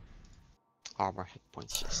 Armor hit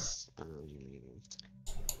points, yes.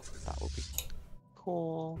 That would be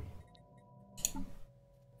cool.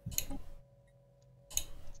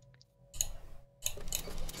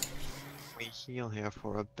 We heal here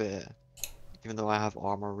for a bit, even though I have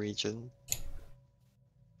armor regen.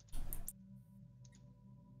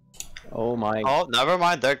 Oh my. Oh, never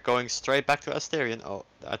mind. They're going straight back to Asterion. Oh,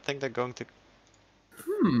 I think they're going to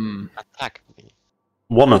attack me.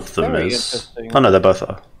 One of them Very is. interesting. Oh no, they both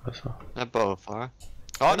are. Both are. They both are.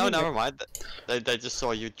 Oh no, never mind. They just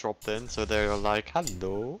saw you dropped in, so they were like,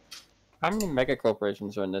 "Hello." How many mega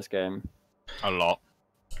corporations are in this game? A lot.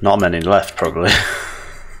 Not many left, probably.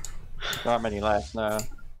 Not many left, no.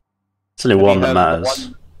 It's only Have one you that heard of the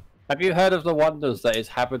matters. Have you heard of the wonders that is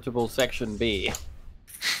habitable section B?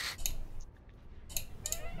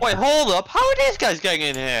 Wait, hold up! How are these guys getting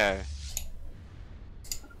in here?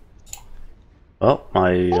 Well,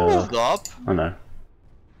 my. Hold up! I know.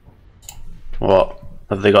 What?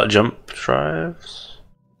 Have they got jump drives?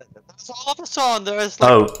 So all of a sudden, there is like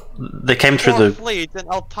Oh, they came through 4 the. fleets in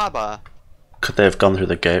Altaba. Could they have gone through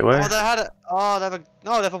the gateway? Oh, they had a. Oh, they have a.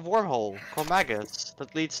 No, they have a wormhole called Magus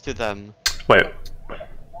that leads to them. Wait.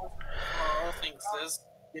 All things is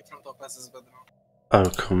different Topaz's bedroom. Oh,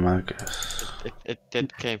 Comagus. It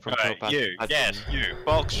did came from Right, Topaz. you, yes, you.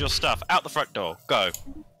 Box your stuff out the front door. Go.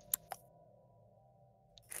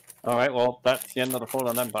 Alright, well, that's the end of the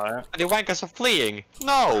Fallen Empire. And the wankers are fleeing.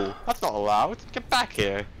 No, that's not allowed. Get back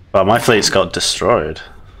here. Well, my fleet's got destroyed.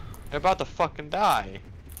 They're about to fucking die.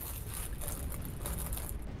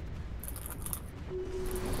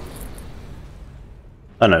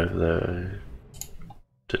 Oh no, they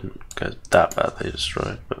didn't go that badly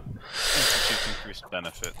destroyed, but. Increased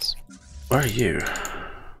benefits. Where are you?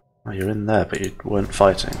 Oh, you're in there, but you weren't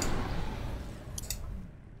fighting.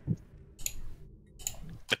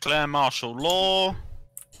 Declare martial law.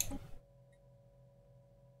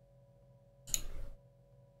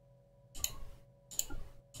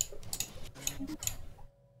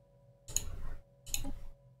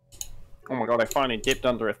 Oh my god, I finally dipped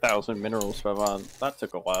under 1,000 minerals per month. That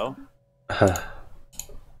took a while.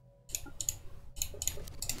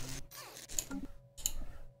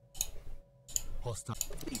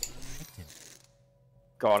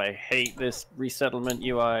 God, I hate this resettlement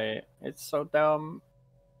UI. It's so dumb.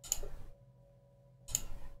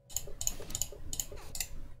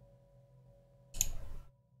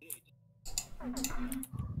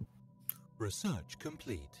 Research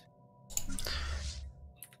complete.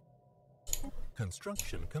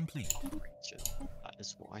 Construction complete. That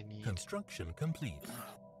is what I need. Construction complete.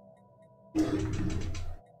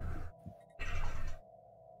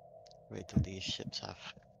 Wait till these ships have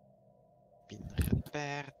been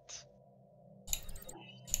repaired.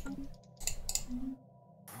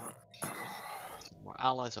 More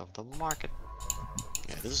allies of the market.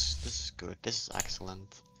 Yeah, this is good. This is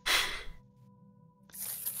excellent.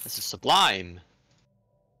 This is sublime.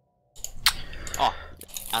 Oh,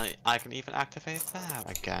 and I can even activate that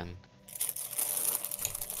again.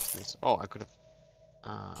 Oh, I could have.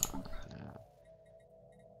 No.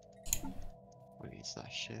 What is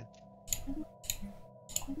that shit?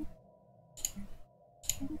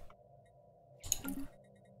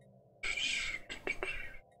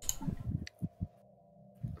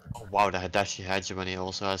 Oh wow, the Hadashi hegemony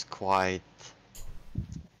also has quite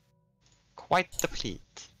the fleet.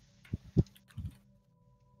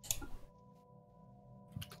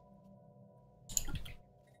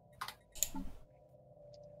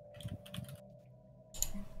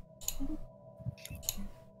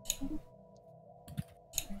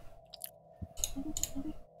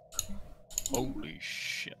 Holy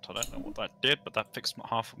shit, I don't know what that did, but that fixed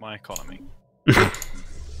half of my economy.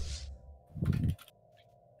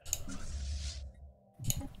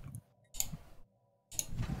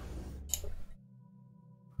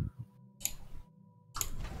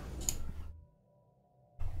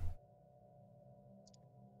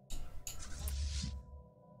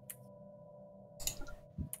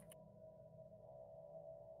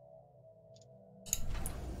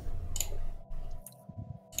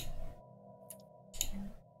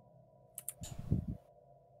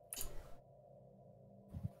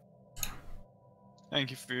 Thank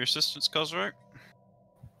you for your assistance, Cosro.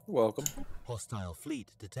 Welcome. Hostile fleet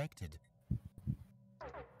detected.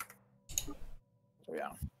 So yeah,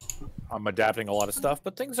 I'm adapting a lot of stuff,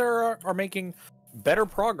 but things are making better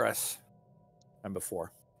progress than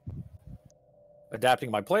before. Adapting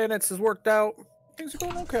my planets has worked out. Things are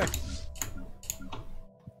going okay.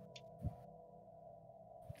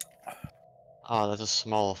 Oh, there's a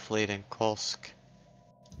small fleet in Kursk.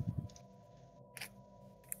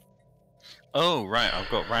 Oh, right, I've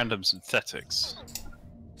got random synthetics.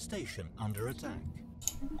 Station under attack.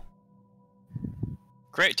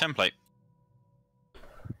 Great template.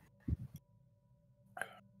 I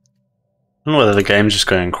don't know whether the game's just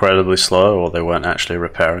going incredibly slow or they weren't actually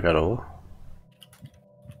repairing at all.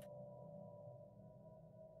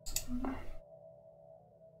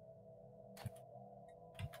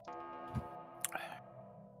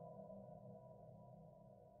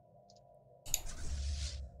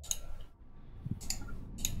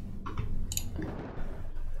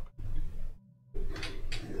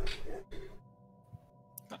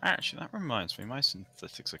 Actually, that reminds me, my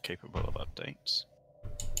synthetics are capable of updates.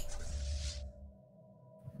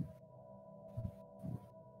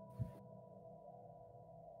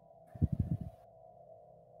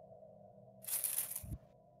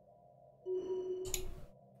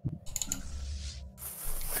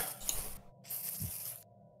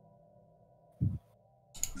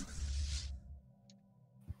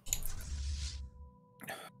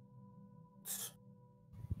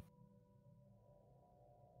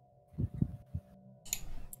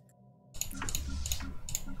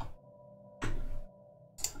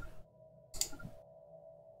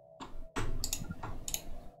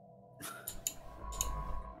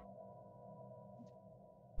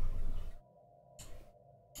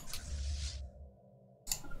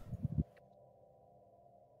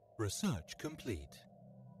 Research complete.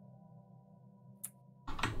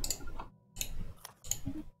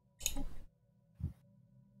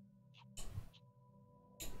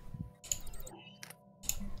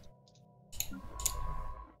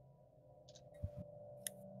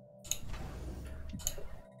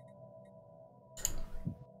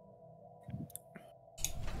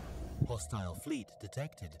 Hostile fleet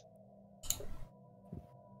detected.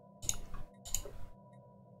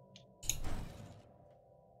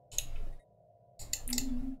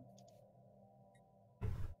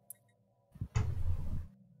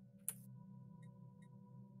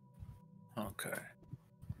 Okay.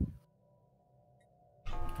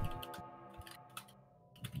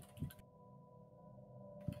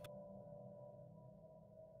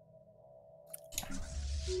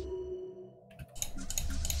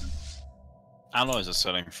 Alloys are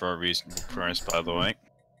selling for a reasonable price, by the way.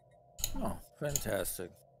 Oh,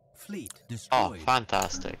 fantastic. Fleet Oh, destroyed.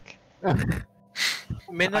 fantastic.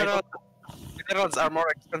 Minerals are more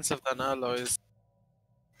expensive than alloys.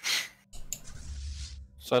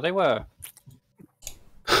 So they were.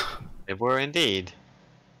 They were indeed.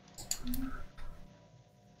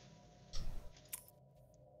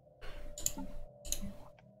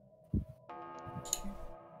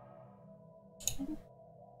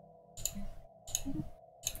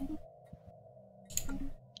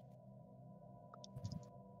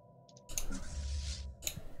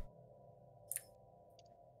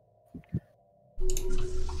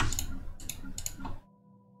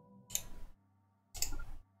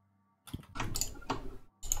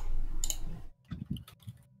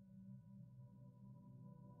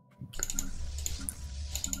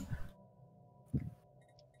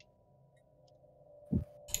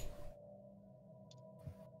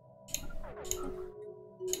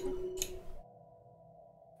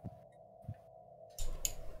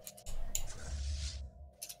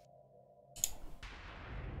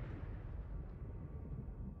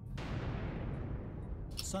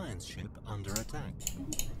 Science ship under attack.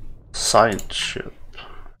 Science ship.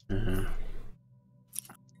 Yeah.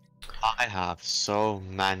 I have so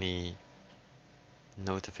many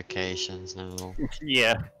notifications now.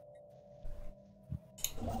 Yeah.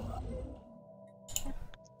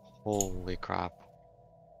 Holy crap.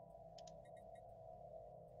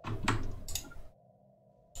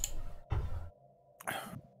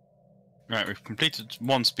 Right, we've completed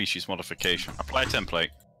one species modification. Apply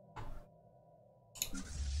template.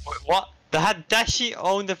 Wait, what? Does she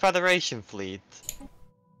own the Federation fleet?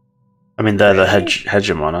 I mean, they're the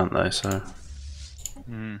hegemon, aren't they? So.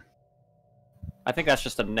 Hmm. I think that's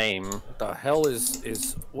just a name. What the hell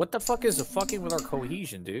is what the fuck is fucking with our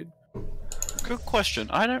cohesion, dude? Good question.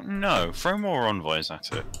 I don't know. Throw more envoys at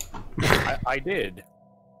it. I did.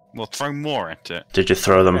 Well, throw more at it. Did you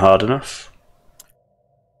throw them hard enough?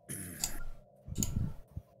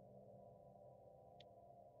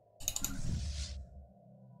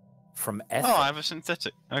 From Oh, I have a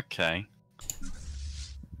synthetic. Okay.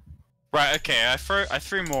 Right. Okay. I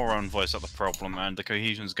threw more envoys at the problem, and the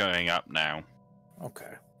cohesion's going up now.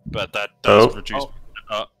 Okay. But that does reduce. Oh.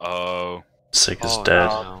 Uh-oh. Sig is dead.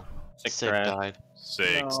 No. Sig died.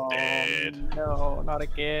 Sig's dead. No, not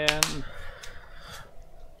again.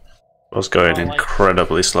 I was going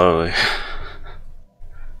incredibly slowly.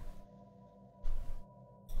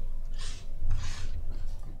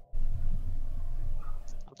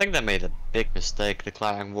 I think they made a big mistake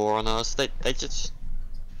declaring war on us. They just...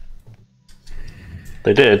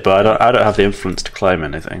 They did, but I don't have the influence to claim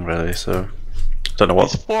anything really, so don't know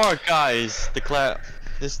what. These 4 guys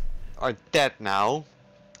are dead now.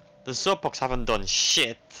 The Soapbox haven't done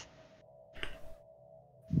shit.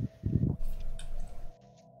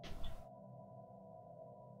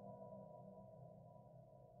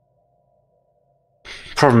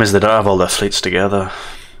 Problem is they don't have all their fleets together.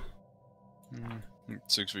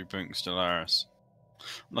 6 rebooting Stellaris.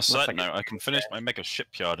 On a side note, I can finish my mega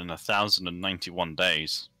shipyard in 1,091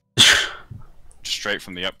 days. Straight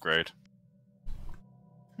from the upgrade.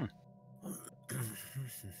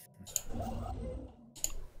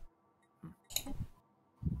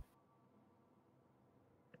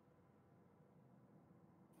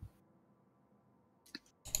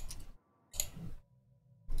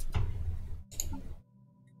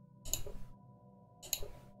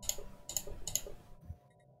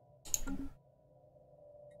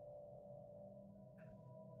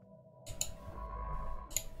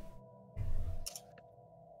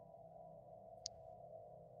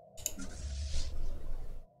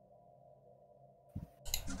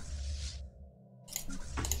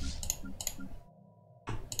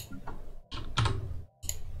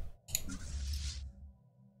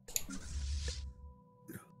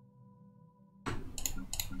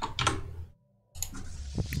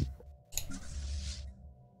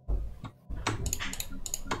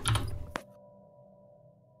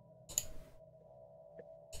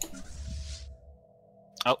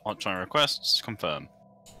 Oh, hotline requests, confirm.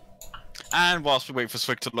 And whilst we wait for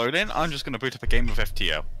Swig to load in, I'm just going to boot up a game of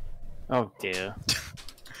FTL. Oh dear.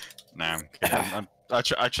 Nah, I'm kidding.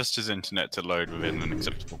 I trust his internet to load within an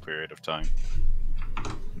acceptable period of time.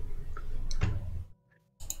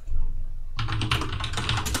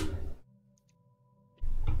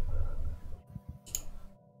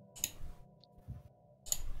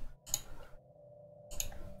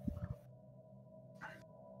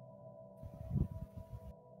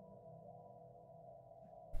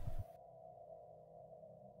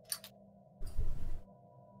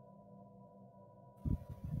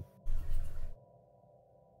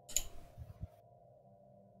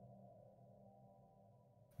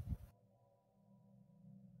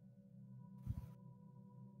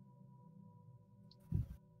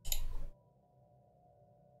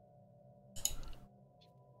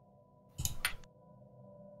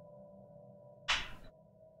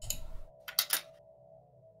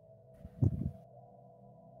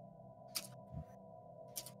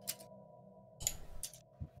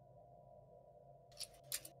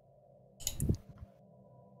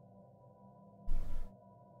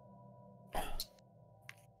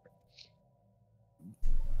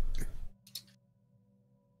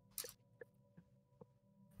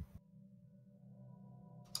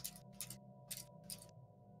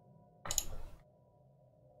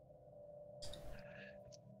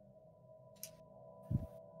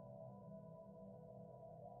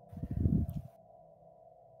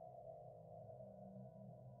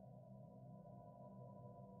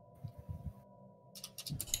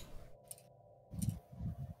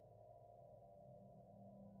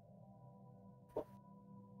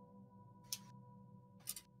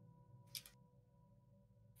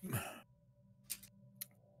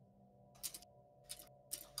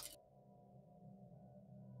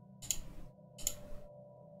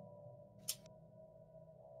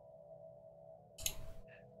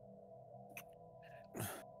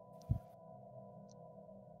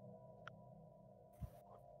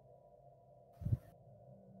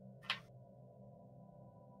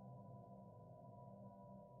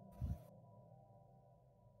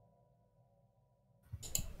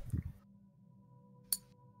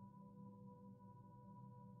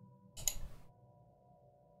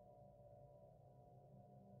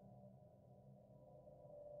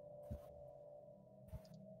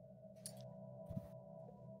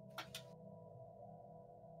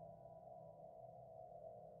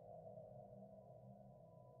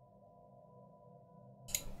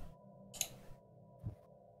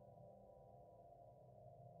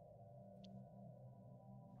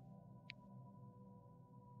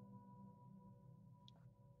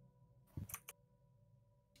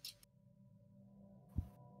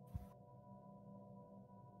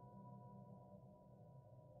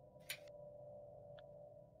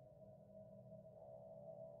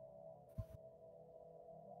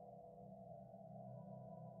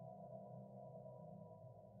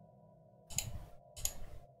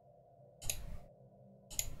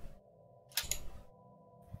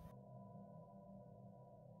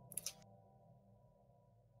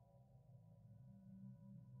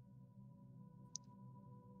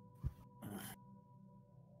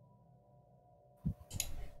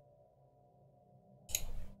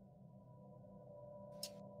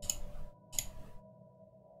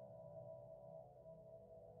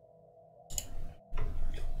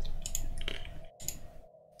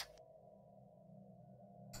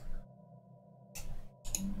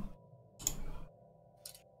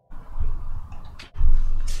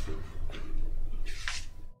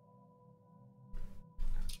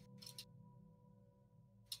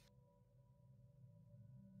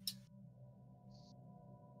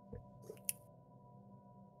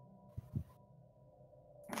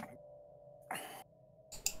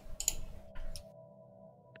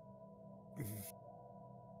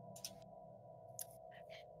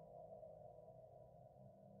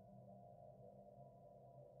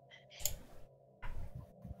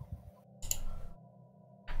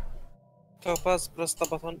 Topaz, press the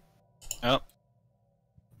button. Oh.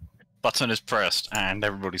 Button is pressed, and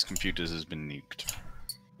everybody's computers has been nuked.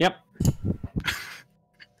 Yep.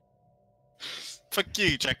 Fuck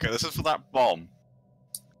you, Checker. This is for that bomb.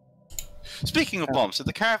 Speaking of bombs, did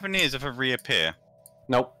the Caravaneers ever reappear?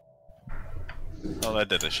 Nope. Oh, they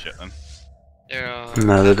did a shit then.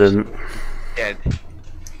 No, they didn't. Dead.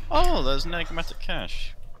 Oh, there's an enigmatic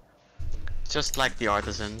cache. Just like the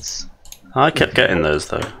artisans. I kept getting those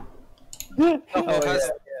though. Know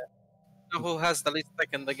who has the least tech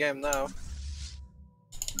in the game now?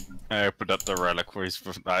 I opened up the reliquaries,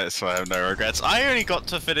 so I have no regrets. I only got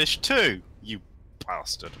to finish 2, you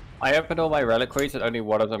bastard. I opened all my reliquaries and only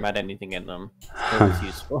one of them had anything in them. It was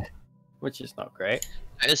useful. Which is not great.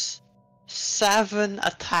 There's 7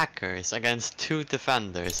 attackers against 2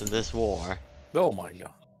 defenders in this war. Oh my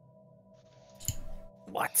god.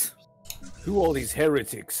 What? Who are all these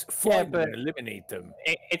heretics? Find them and eliminate them.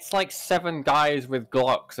 It's like 7 guys with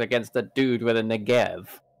Glocks against a dude with a Negev.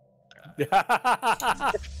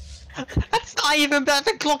 That's not even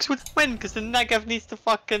better. The Glocks would win because the Negev needs to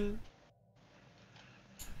fucking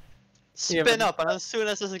spin up, and as soon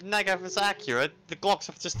as this Negev is accurate, the Glocks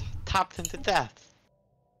have just tapped him to death.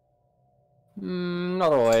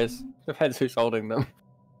 Not always. Depends who's holding them.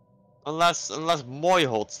 Unless Moy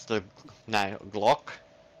holds the Glock.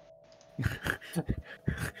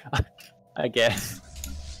 I guess.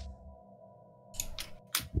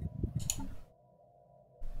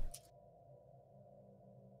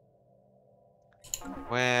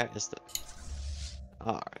 Where is the...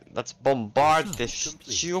 Alright, let's bombard this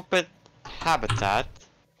stupid habitat.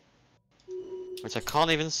 Which I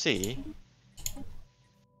can't even see.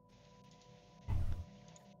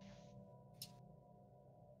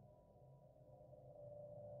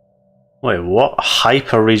 Wait, what?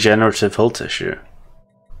 Hyper regenerative hull tissue?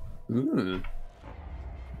 Ooh.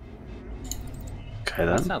 Okay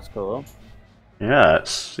then. That sounds cool. Yeah,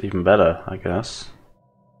 it's even better, I guess.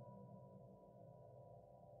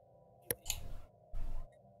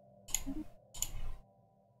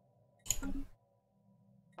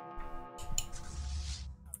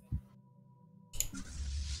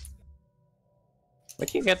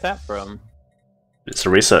 Where'd you get that from? It's a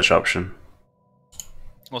research option.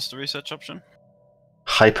 What's the research option?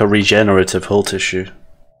 Hyper regenerative hull tissue.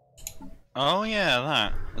 Oh yeah,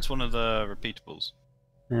 that. That's one of the repeatables.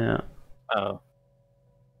 Yeah. Oh.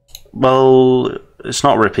 Well, it's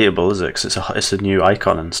not repeatable, is it? 'Cause it's a new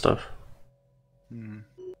icon and stuff. New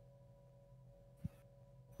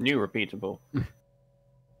repeatable.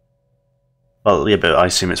 Well, yeah, but I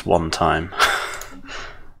assume it's one time.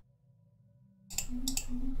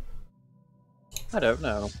 I don't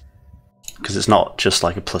know. Because it's not just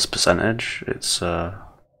like a plus percentage. It's it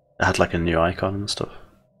had like a new icon and stuff.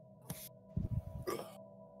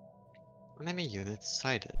 Enemy unit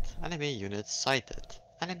sighted. Enemy unit sighted.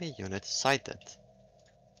 Enemy unit sighted.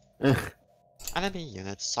 Enemy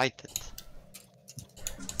unit sighted.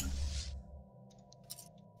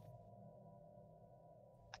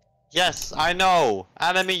 Yes, I know!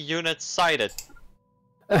 Enemy unit sighted!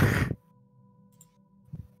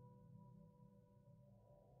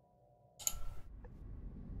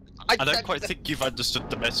 I don't quite think you've understood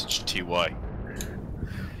the message, TY.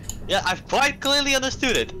 Yeah, I've quite clearly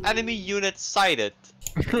understood it. Enemy unit sighted.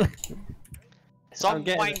 Some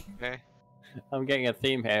wanker. I'm getting a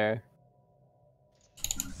theme here.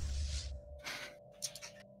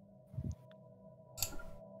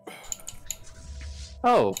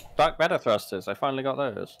 Oh, dark matter thrusters. I finally got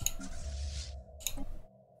those.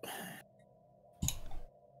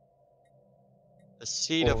 The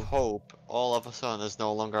seed of hope all of a sudden is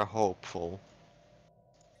no longer hopeful.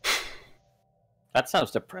 That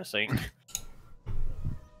sounds depressing.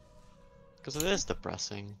 Because it is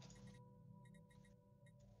depressing.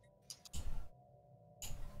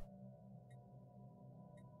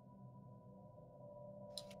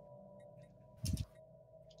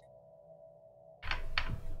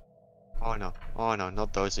 Oh no,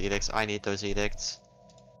 not those edicts. I need those edicts.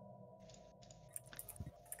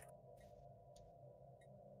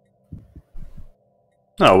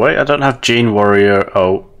 No, wait, I don't have Gene Warrior.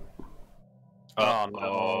 Oh. Oh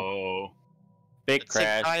no. Big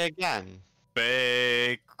crash. Guy again.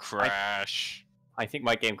 Big crash. I think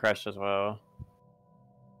my game crashed as well.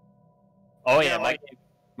 Oh yeah,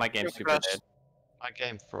 my game's super dead. My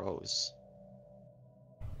game froze.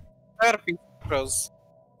 Froze.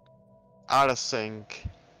 Out of sync.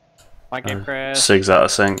 My game crashed. Sig's out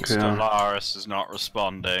of sync. Yeah. Stellaris is not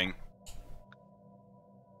responding.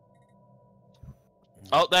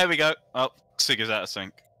 Oh, there we go. Oh, Sig is out of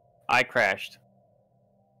sync. I crashed.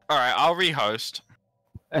 Alright, I'll rehost.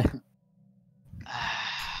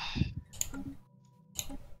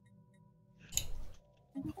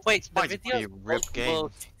 Wait, the Might be videos rip will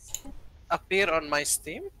games. appear on my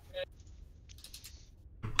Steam?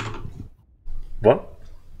 What?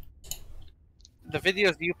 The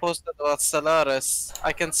videos you posted about Stellaris,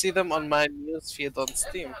 I can see them on my newsfeed on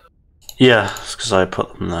Steam. Yeah, it's because I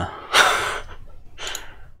put them there.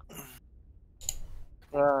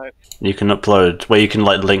 Right. You can upload, where you can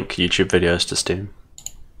like link YouTube videos to Steam.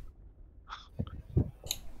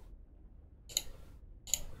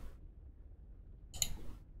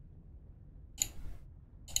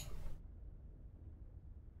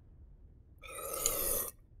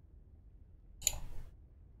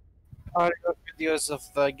 Are your videos of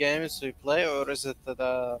the games we play, or is it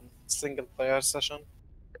the single player session?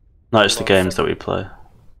 No, it's the games that we play.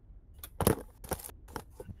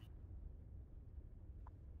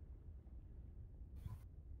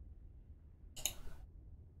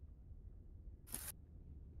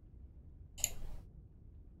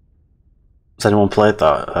 Has anyone played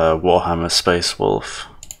that Warhammer Space Wolf?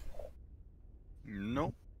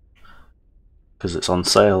 No. Because it's on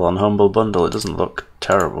sale on Humble Bundle. It doesn't look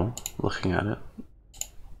terrible looking at it.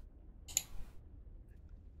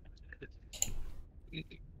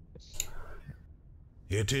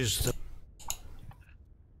 It is the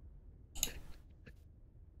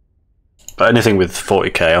But anything with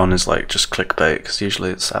 40k on is like just clickbait, because usually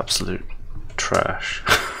it's absolute trash.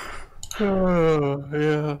 Oh,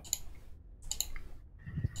 yeah.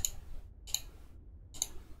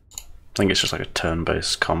 I think it's just like a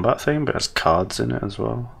turn-based combat thing, but it has cards in it as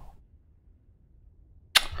well.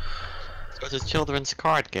 So it's a children's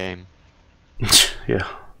card game. Yeah.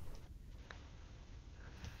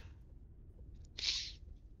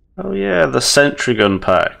 Oh yeah, the Sentry Gun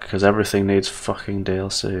pack, because everything needs fucking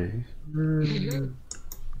DLC.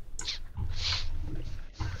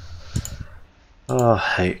 Oh, I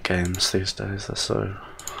hate games these days, they're so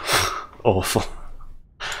awful.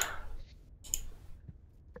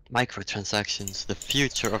 Microtransactions, the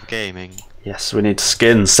future of gaming. Yes, we need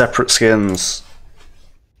skins, separate skins.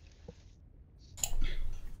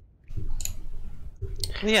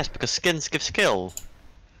 Yes, because skins give skill.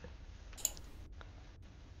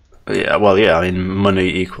 Yeah, well, yeah, I mean, money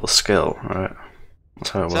equals skill, right? That's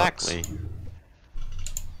how it Exactly. works.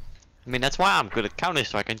 I mean, that's why I'm good at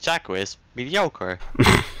Counter-Strike and Jacko is mediocre.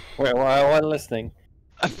 Wait, I wasn't listening.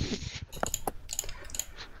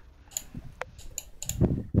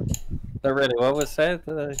 So really, what was said?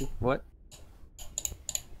 What?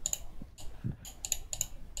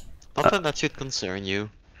 Nothing that should concern you.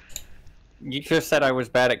 You just said I was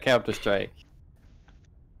bad at Counter-Strike.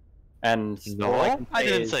 And No, I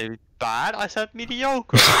didn't say bad, I said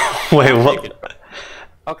mediocre. Wait, what?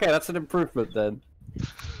 Okay, that's an improvement then.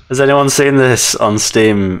 Has anyone seen this on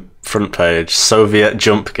Steam front page? Soviet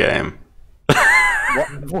jump game.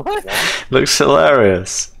 What? Looks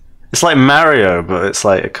hilarious. It's like Mario, but it's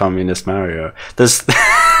like a communist Mario. There's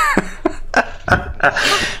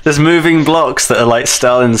there's moving blocks that are like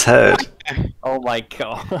Stalin's head. Oh my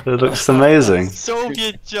god. It looks amazing.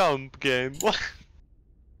 Soviet jump game. What?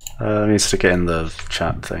 Let me stick it in the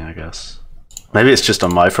chat thing, I guess. Maybe it's just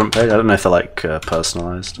on my front page. I don't know if they're like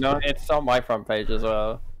personalized. No, it's on my front page as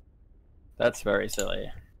well. That's very silly.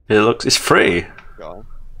 It's free.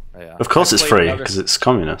 Yeah. Of course it's free, because it's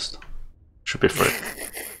communist. Should be free.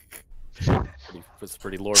 It's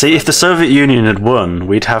pretty Lord See, if the Soviet Union had won,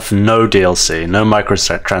 we'd have no DLC, no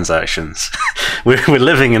microtransactions. We're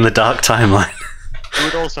living in the dark timeline. We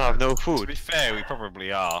would also have no food. To be fair, we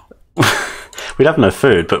probably are. We'd have no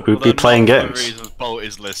food, but we'd be playing not for games. the reasons Bolt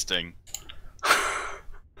is listing.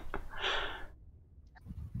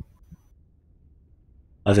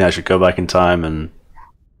 I think I should go back in time and...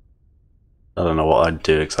 I don't know what I'd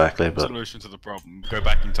do exactly, but... Solution to the problem. Go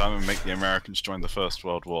back in time and make the Americans join the First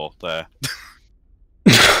World War. There.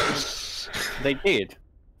 They did.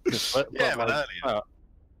 Yeah, but earlier.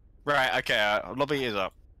 Right, okay, lobby is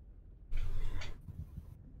up.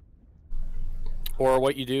 Or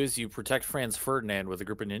what you do is you protect Franz Ferdinand with a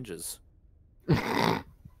group of ninjas.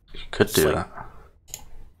 Could do that.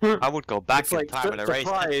 I would go back It's in like, time and erase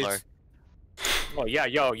surprise. Hitler. Oh yeah,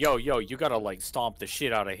 yo, you gotta like stomp the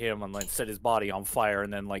shit out of him and like set his body on fire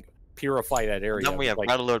and then like purify that area. Then we have like,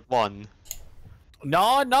 Red Alert 1.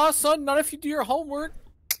 No, son, not if you do your homework.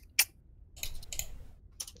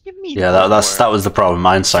 You mean Yeah, that was the problem.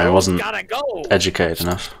 Einstein wasn't Gotta go. educated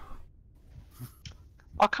enough.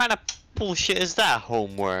 What kind of bullshit is that,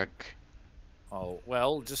 homework? Oh,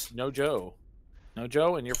 well, just no Joe. No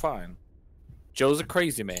Joe and you're fine. Joe's a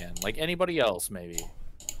crazy man, like anybody else, maybe.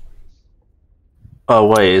 Oh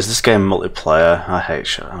wait, is this game multiplayer? I hate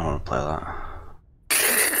shit. I don't want to play that.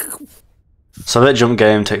 Soviet jump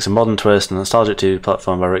game takes a modern twist and a nostalgic 2D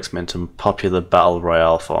platform by Rick's into popular battle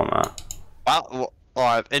royale format. Oh,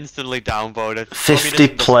 I've instantly downvoted.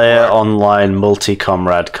 50-player online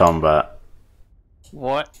multi-comrade combat.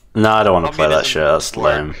 What? No, I don't want to play that shit. That's work.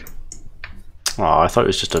 lame. Oh, I thought it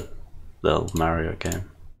was just a little Mario game.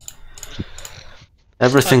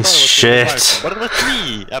 Everything's shit. What about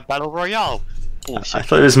me? A battle royale. Bullshit. I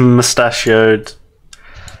thought it was mustachioed.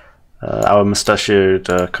 Our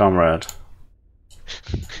mustachioed comrade.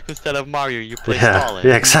 Instead of Mario, you play Yeah, Stalin.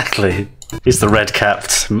 yeah, exactly. He's the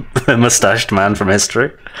red-capped, mustached man from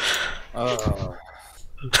history.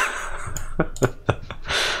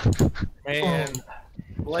 Man,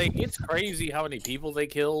 like, it's crazy how many people they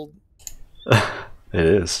killed. It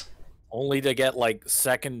is. Only to get, like,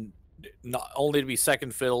 only to be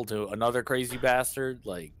second fiddle to another crazy bastard.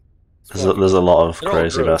 Like, There's a lot of they're all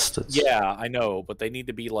crazy gross. bastards. Yeah, I know, but they need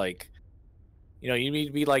to be like, you need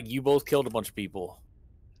to be like, you both killed a bunch of people.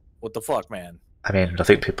 What the fuck, man? I mean, I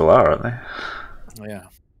think people are, aren't they? Yeah.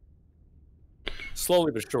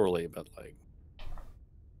 Slowly but surely, but like.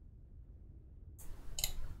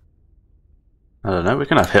 I don't know, we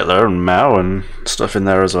can have Hitler and Mao and stuff in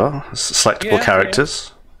there as well. Selectable Yeah,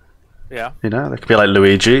 characters. Yeah. You know, they could be like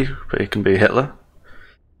Luigi, but he can be Hitler.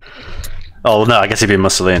 Oh, no, I guess he'd be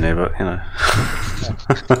Mussolini, but, you know.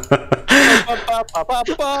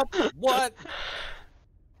 What?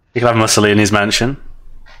 You can have Mussolini's mansion.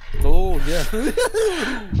 Oh, yeah.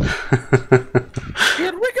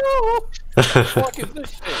 Here we go! Fuck is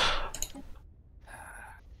this shit?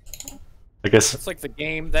 I guess That's like the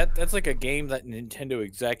game that's like a game that Nintendo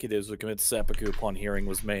executives would commit seppuku upon hearing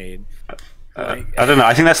was made. I don't know.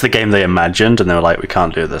 I think that's the game they imagined, and they were like, "We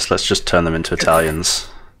can't do this. Let's just turn them into Italians.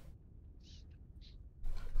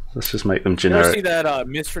 Let's just make them You ever see generic." that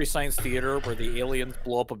Mystery Science Theater where the aliens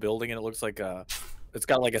blow up a building and it looks like it's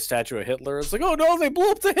got like a statue of Hitler? It's like, oh no, they blew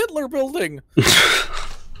up the Hitler building,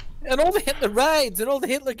 and all the Hitler rides and all the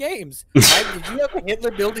Hitler games. Did you have a Hitler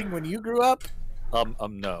building when you grew up?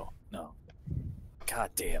 No.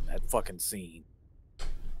 God damn that fucking scene.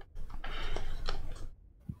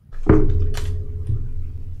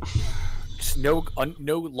 Just no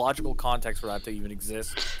logical context for that to even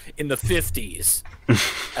exist in the 50s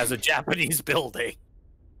as a Japanese building.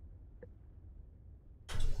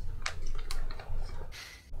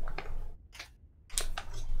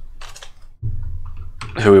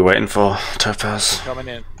 Who are we waiting for? Topaz. Coming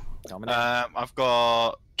in. I've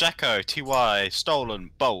got Jacko, TY, Stolen,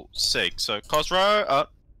 Bolt, Sig. So Cosro,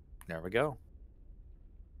 There we go.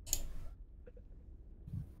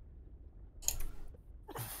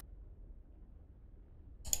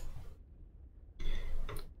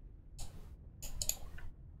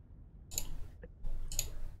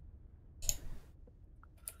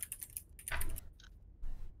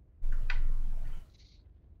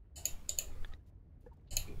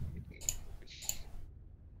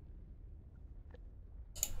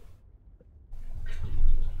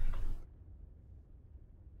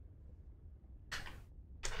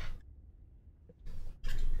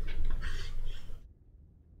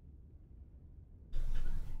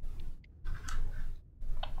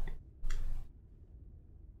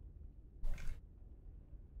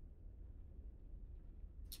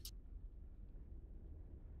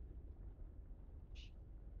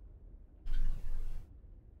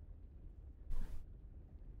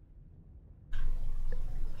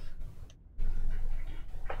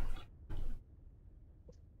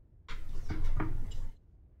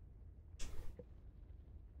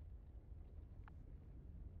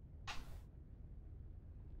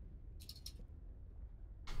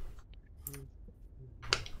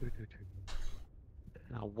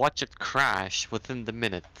 Now watch it crash within the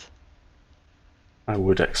minute. I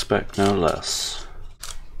would expect no less.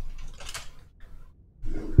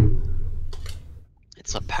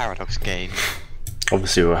 It's a paradox game.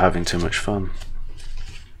 Obviously, we're having too much fun.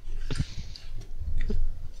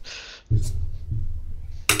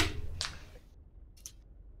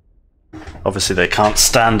 Obviously, they can't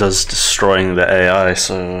stand us destroying the AI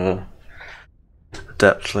so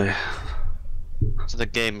adeptly. So the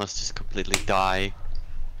game must just completely die.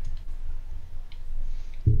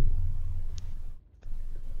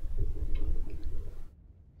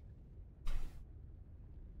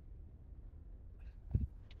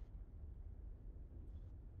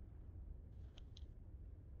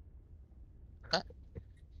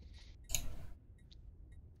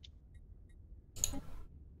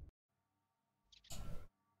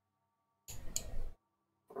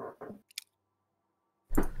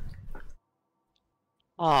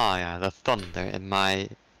 Oh yeah, the thunder in my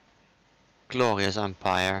glorious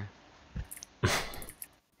empire.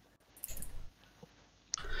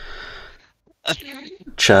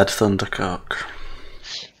 Chad Thundercock.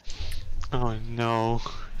 Oh no.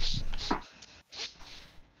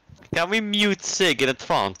 Can we mute Sig in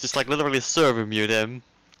advance? Just like literally server mute him.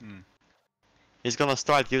 He's gonna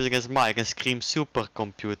start using his mic and scream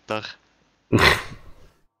supercomputer.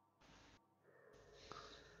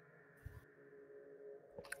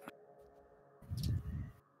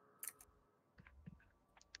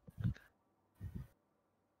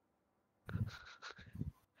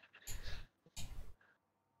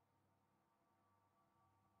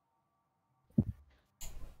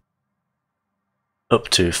 Up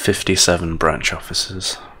to 57 branch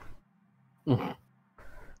offices.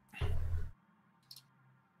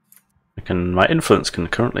 My influence can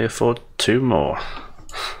currently afford 2 more.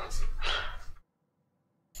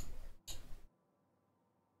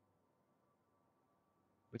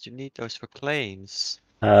 Would you need those for claims?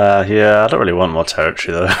 Yeah, I don't really want more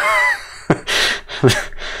territory though.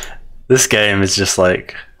 This game is just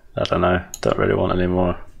like, I don't know, don't really want any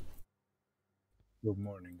more. Good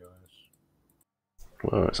morning, guys.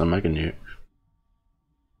 Whoa, it's a mega nuke.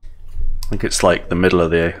 I think it's like the middle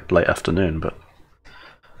of the late afternoon, but...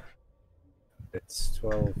 It's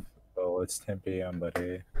 12, well, it's 10 p.m., but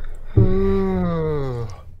hey.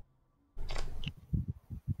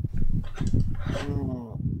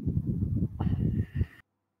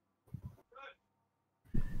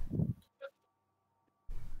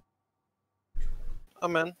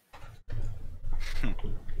 I'm in.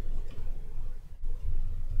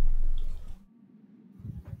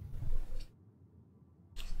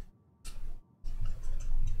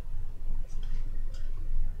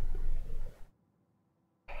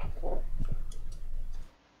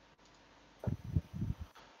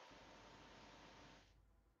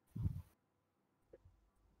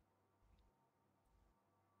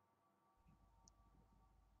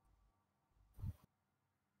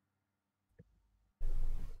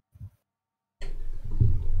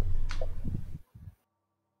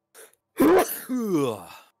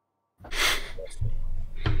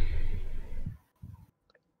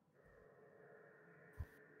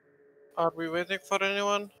 Are we waiting for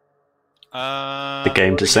anyone? The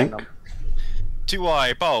game to sync?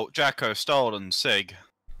 2i, Bolt, Jacko, Stolen, Sig.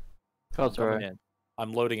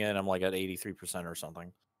 I'm loading in, I'm like at 83% or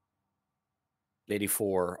something.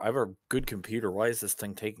 84. I have a good computer. Why is this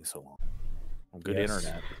thing taking so long? Good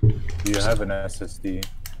internet. Do you have an SSD?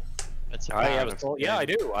 I have a yeah, I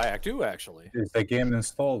do. I do actually. Is the game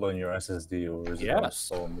installed on your SSD or is it Yes.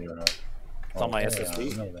 installed on your? It's on my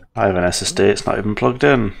SSD. I have an SSD, it's not even plugged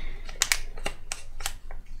in.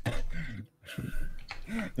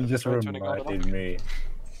 You just reminded me.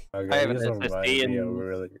 I have an SSD and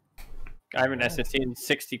I have an SSD and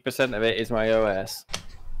 60% of it is my OS.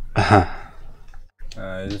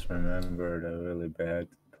 I just remembered a really bad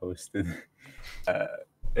posted.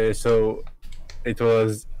 So it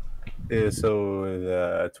was. So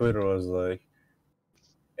the Twitter was like,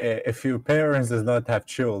 if your parents does not have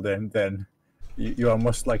children, then you are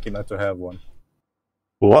most likely not to have one.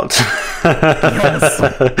 What?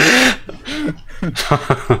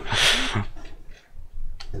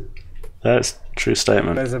 That's a true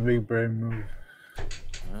statement. That's a big brain move.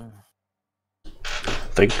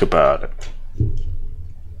 Think about it.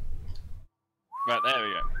 Right, there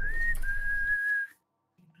we go.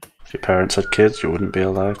 If your parents had kids, you wouldn't be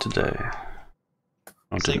alive today.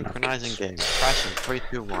 Synchronizing game. Crashing 3,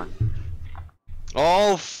 2, 1.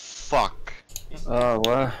 Oh fuck. Oh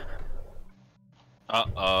what?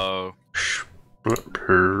 Uh-oh.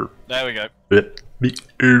 There we go.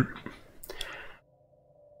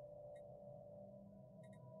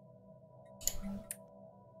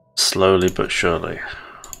 Slowly but surely,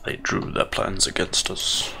 they drew their plans against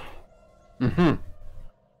us.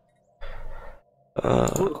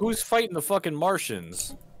 Who's fighting the fucking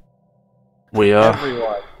Martians? We are.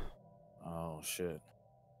 Everyone. Oh shit.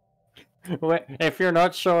 If you're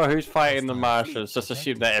not sure who's fighting the Martians, just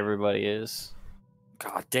assume that everybody is.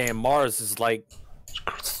 God damn, Mars is like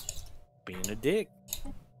being a dick.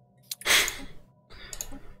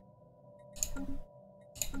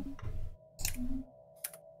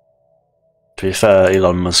 To be fair,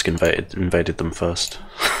 Elon Musk invaded them first.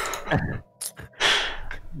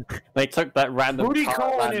 They took that random. Booty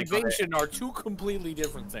call and invasion are two completely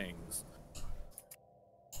different things.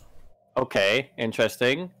 Okay,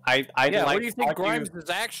 interesting. Yeah, like where do you think argue, Grimes is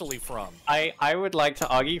actually from? I would like to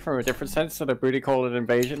argue from a different sense that a booty call and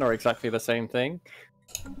invasion are exactly the same thing.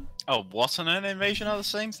 Oh, what and an invasion are the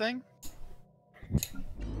same thing?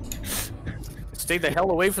 Stay the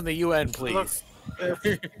hell away from the UN, please.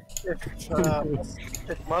 It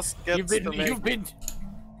must get you've been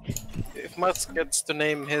if Musk gets to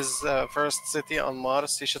name his first city on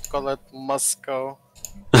Mars, he should call it Moscow.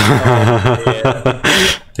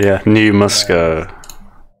 Yeah, New Moscow.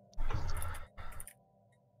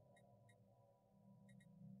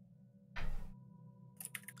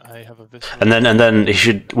 I have a visceral. And then he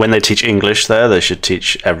should, when they teach English there, they should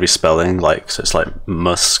teach every spelling, like, so it's like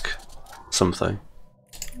Musk something.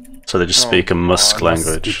 So they just speak a Musk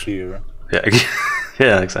language. Yeah,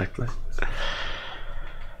 yeah, exactly.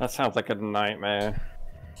 That sounds like a nightmare.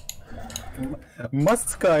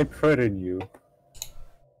 Must I threaten you?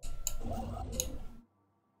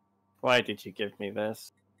 Why did you give me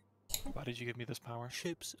this? Why did you give me this power?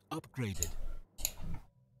 Ships upgraded.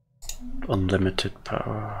 Unlimited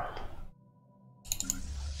power.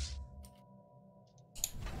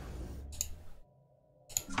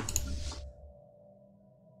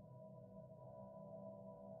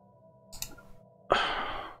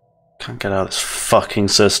 Can't get out of this fucking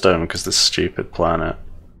system because this stupid planet.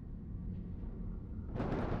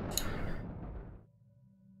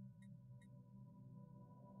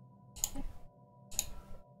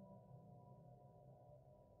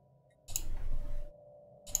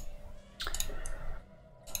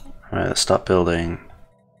 Alright, let's start building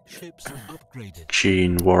Ships upgraded.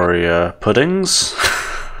 Gene Warrior puddings.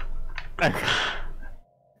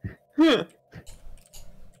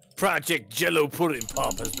 Project Jello Pudding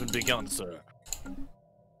Pop has been begun, sir.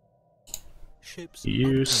 Ships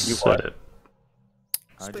You said it.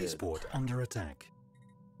 Spaceport under attack.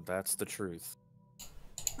 That's the truth.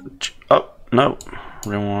 Oh, no.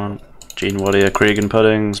 Wrong one. Gene Warrior Kriegen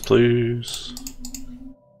puddings, please.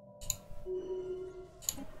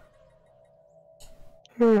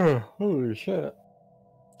 Holy shit.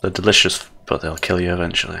 They're delicious, but they'll kill you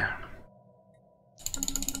eventually.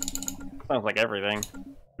 Sounds like everything.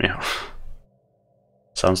 Yeah.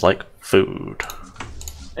 Sounds like food.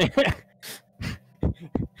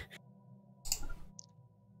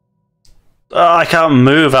 Oh, I can't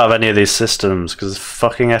move out of any of these systems because of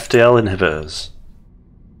fucking FTL inhibitors.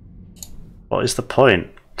 What is the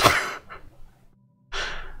point?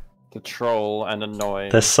 To troll and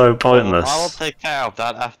annoy. They're so pointless. I will take care of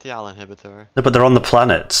that FTL inhibitor. No, but they're on the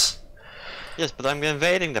planets. Yes, but I'm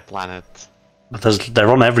invading the planet. But they're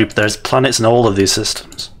on there's planets in all of these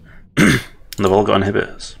systems. And they've all got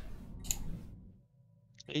inhibitors.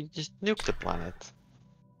 You just nuke the planet.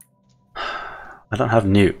 I don't have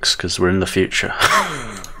nukes because we're in the future.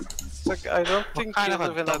 Like, I don't think you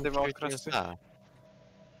live in a democracy.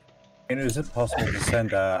 And is it possible to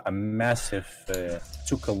send a massive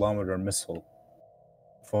 2-kilometer missile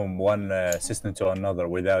from one system to another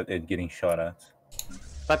without it getting shot at?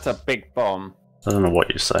 That's a big bomb. I don't know what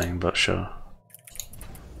you're saying, but sure.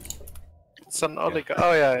 It's an oligarch.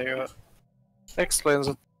 Oh yeah, you explains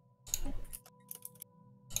it.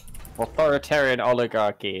 Authoritarian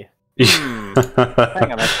oligarchy.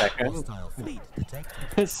 Hang on a second.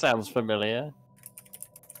 This sounds familiar.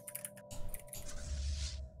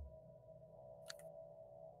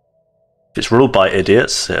 If it's ruled by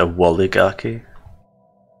idiots, it's a oligarchy.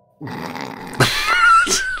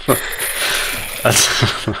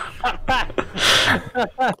 That's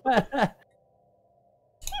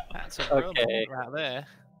a real Okay. right there.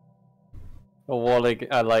 A Wally,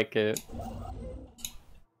 I like it.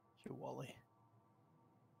 You Wally.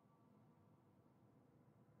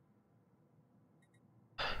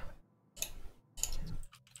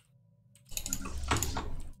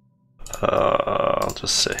 I'll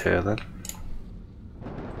just sit here then.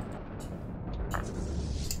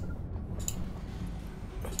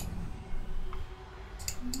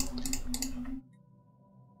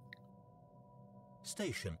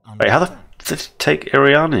 Station Wait, how the did it take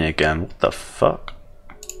Iriani again? What the fuck?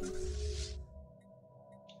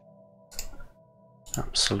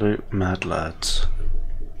 Absolute mad lads.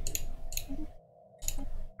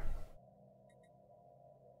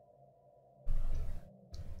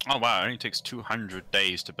 Oh wow, it only takes 200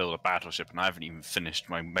 days to build a battleship, and I haven't even finished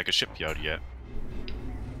my mega shipyard yet.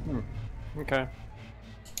 Okay.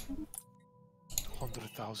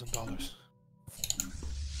 $100,000.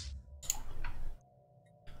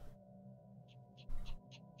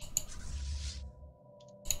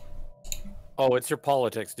 Oh, it's your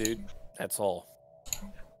politics, dude. That's all.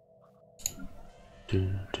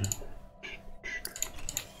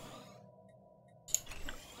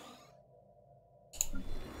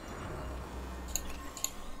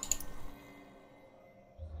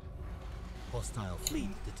 Hostile fleet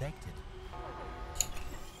detected.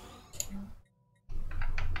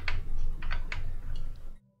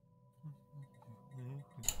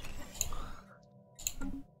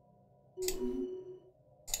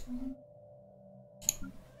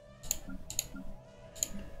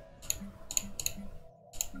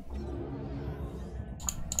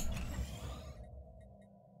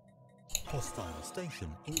 Station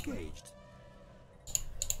engaged.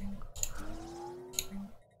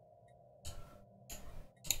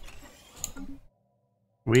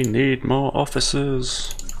 We need more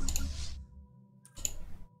officers.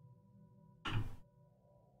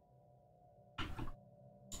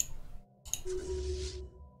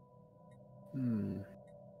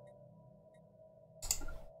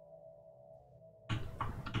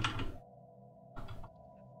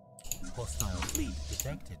 Hostile fleet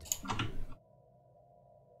detected.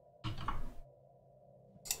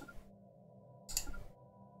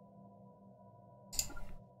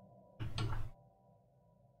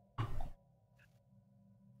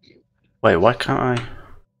 Wait, why can't I?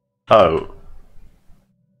 Oh.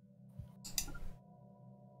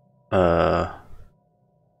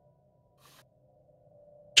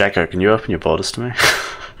 Jacko, can you open your borders to me?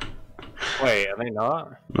 Wait, are they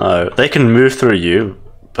not? No, they can move through you,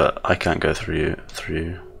 but I can't go through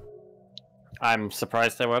you. I'm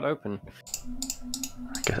surprised they weren't open.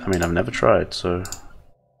 I mean, I've never tried, so...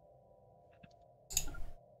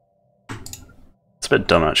 It's a bit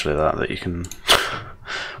dumb, actually, that you can...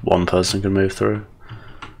 one person can move through.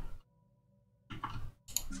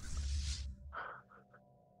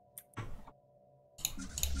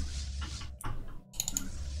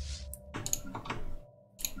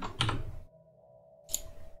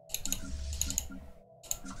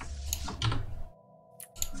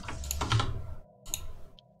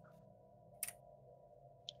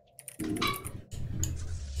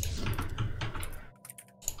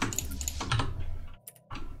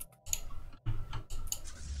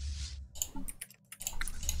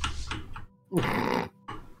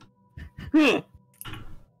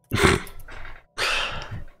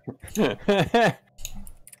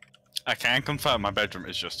 I can confirm my bedroom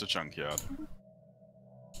is just a junkyard.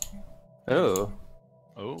 Oh.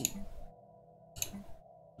 Oh.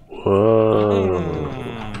 Whoa.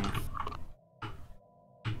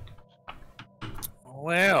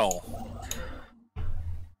 Well,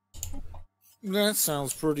 that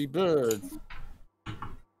sounds pretty good.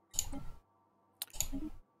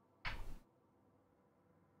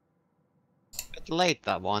 Bit late,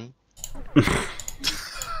 that one.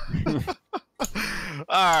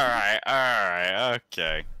 Alright,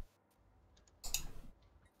 okay.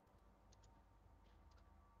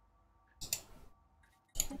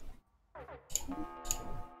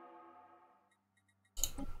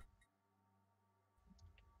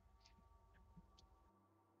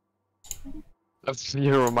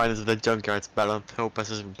 You remind us of the junkyard's battle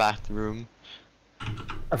Topaz's bathroom.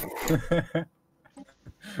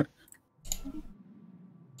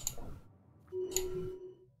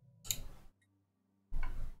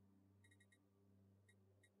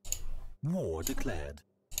 War declared.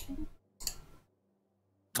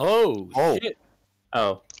 Oh, Oh. shit.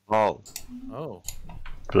 Oh. Oh. Oh.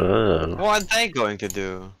 What are they going to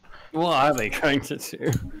do? What are they going to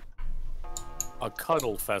do? A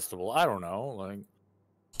cuddle festival. I don't know. Like.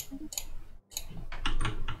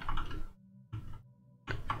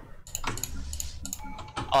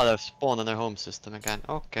 Oh, they've spawned in their home system again.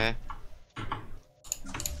 Okay.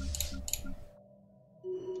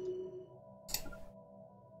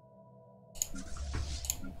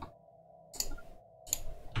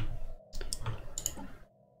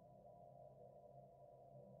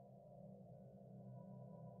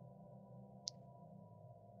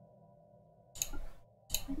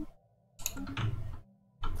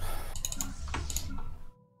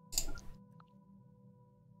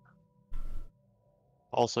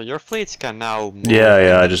 Also, your fleets can now move.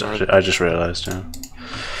 Yeah, I just realized, yeah.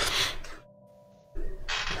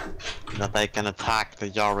 That they can attack the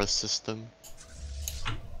Yaris system.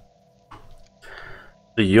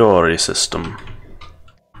 The Yori system.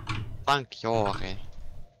 Thank Yori.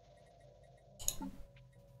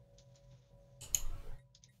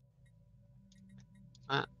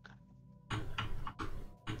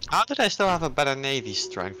 How did I still have a better navy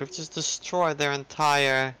strength? We've just destroyed their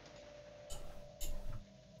entire...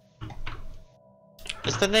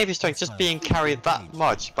 Is the navy strength just being carried that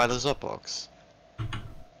much by the Zuboks?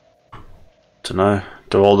 Dunno.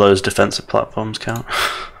 Do all those defensive platforms count?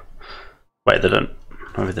 Wait, they don't.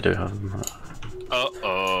 Maybe they do have them.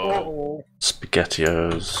 Uh-oh.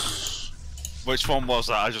 Spaghettios. Which one was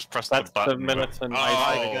that? I just pressed the button. The militant.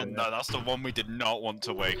 Oh, no, that's the one we did not want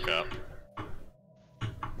to wake up.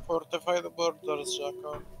 Fortify the borders,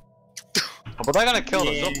 Jacko. Oh, but they're gonna kill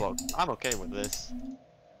the Zuboks. I'm okay with this.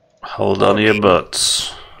 Hold on to your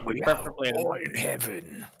butts. Preferably a war in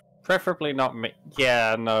heaven. Preferably not me.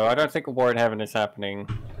 Yeah, no, I don't think a war in heaven is happening.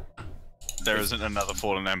 There isn't another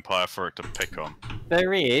fallen empire for it to pick on.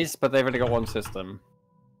 There is, but they've only got one system.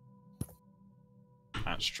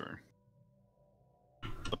 That's true.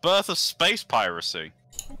 The birth of space piracy.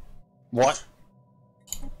 What?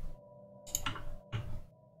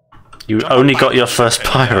 You only got your first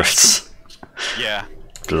pirates. Yeah.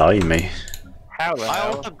 Blimey. How the I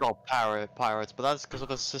hell? also got pirates, but that's because of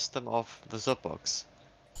the system of the Zipbooks.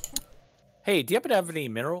 Hey, do you happen to have any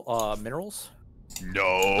minerals?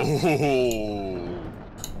 No.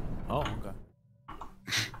 Oh, okay.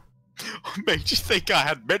 Made you think I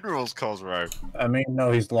had minerals, Cosro? I mean,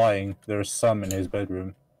 no, he's lying. There's some in his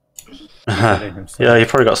bedroom. Yeah, you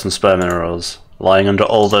probably got some spare minerals lying under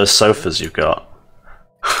all those sofas you've got.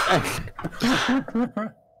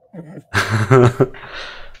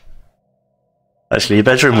 Actually, your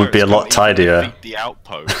bedroom would be a lot tidier. The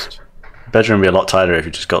outpost. Bedroom would be a lot tidier if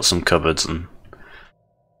you just got some cupboards and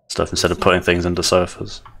stuff instead of putting things under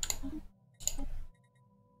sofas.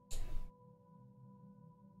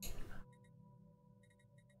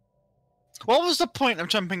 What was the point of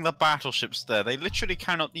jumping the battleships there? They literally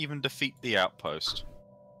cannot even defeat the outpost.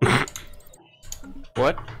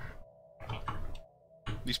 What?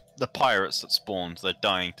 The pirates that spawned, they're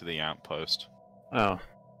dying to the outpost. Oh.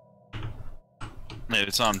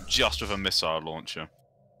 It's just with a missile launcher.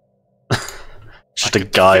 Just a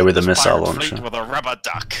guy with a missile launcher. With a rubber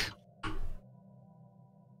duck. And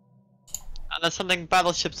they're sending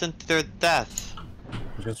battleships into their death.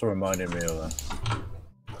 It just reminded me of that.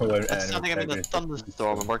 That's sending them in a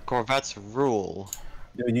thunderstorm where corvettes rule.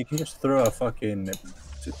 Dude, you can just throw a fucking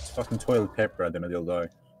toilet paper at them and they'll die.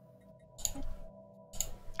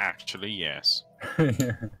 Actually, yes.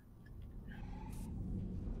 Yeah.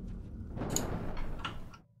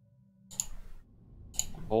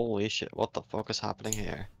 Holy shit, what the fuck is happening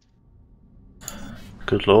here?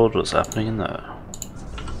 Good lord, what's happening in there?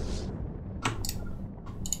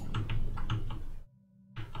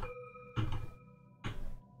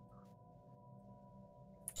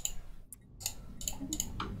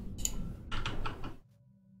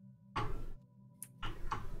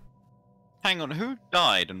 Hang on, who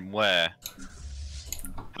died and where?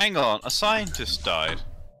 Hang on, a scientist died.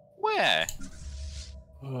 Where?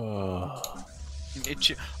 Oh!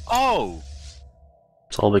 It's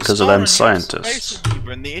all because of them scientists. Space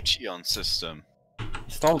amoeba in the Ichion system.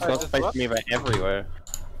 Storm's got space amoeba everywhere.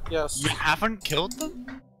 Yes. You haven't killed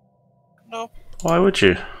them? No. Why would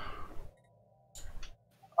you?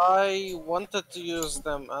 I wanted to use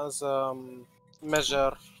them as a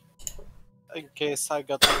measure in case I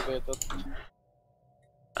got invaded.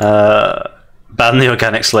 Ban the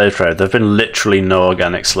organic slave trade. There have been literally no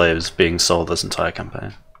organic slaves being sold this entire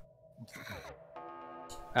campaign.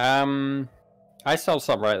 I sold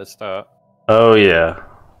some right at the start. Oh yeah.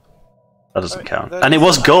 That doesn't count. And it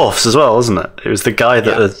was Gorf's as well, wasn't it? It was the guy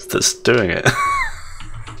that that's doing it.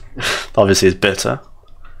 Obviously he's bitter.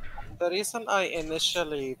 The reason I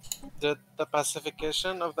initially did the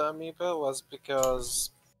pacification of the amoeba was because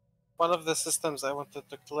one of the systems I wanted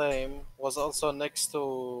to claim was also next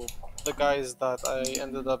to the guys that I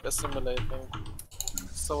ended up assimilating.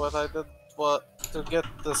 So what I did to get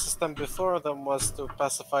the system before them was to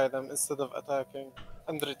pacify them instead of attacking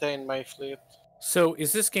and retain my fleet. So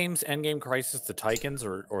is this game's endgame crisis the Tychons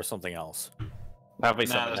or something else? Probably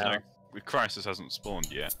something else. Crisis hasn't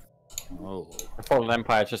spawned yet. Oh. The Fallen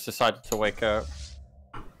Empire just decided to wake up.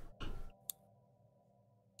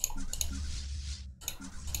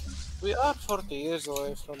 We are 40 years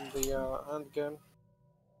away from the end game.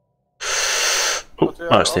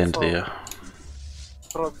 Oh, it's the end of the year.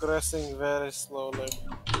 Progressing very slowly.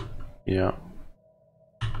 Yeah.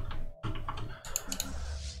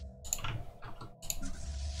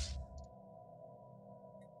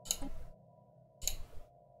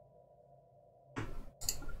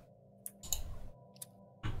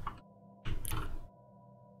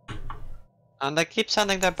 And they keep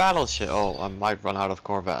sending their battleship. Oh, I might run out of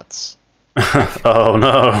corvettes. Oh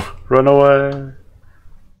no! Run away!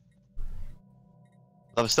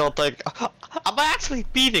 I'm still thinking, am I actually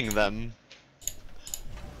beating them?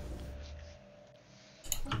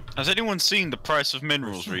 Has anyone seen the price of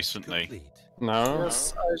minerals recently? No.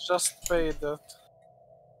 Yes, I just paid it.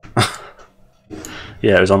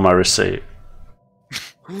 Yeah, it was on my receipt.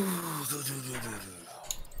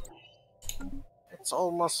 It's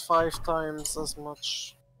almost 5 times as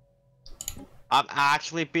much. I'm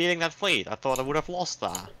actually beating that fleet. I thought I would have lost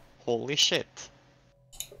that. Holy shit.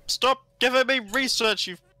 Stop giving me research,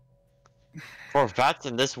 you... Corvettes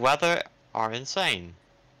in this weather are insane.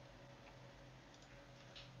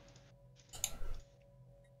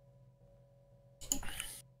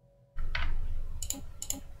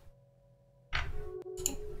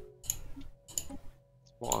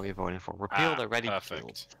 What are we voting for? Repeal the ready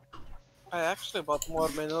perfect. I actually bought more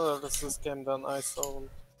minerals this game than I sold.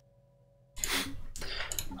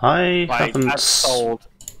 I haven't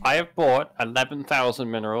I have bought 11,000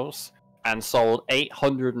 minerals and sold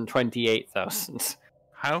 828,000.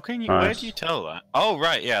 How can you? Nice. Where do you tell that? Oh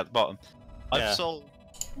right, yeah, at the bottom. Yeah. I've sold.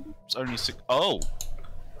 It's only 6. Oh,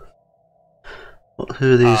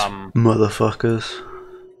 Who are these motherfuckers?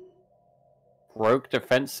 Rogue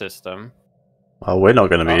defense system. Oh, we're not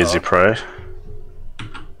going to be easy prey.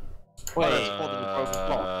 Wait,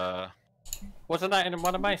 wasn't that in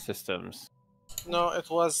one of my systems? No, it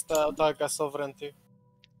was the Darga sovereignty.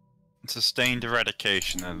 sustained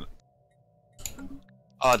eradication and.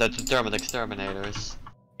 Oh, the determined exterminators.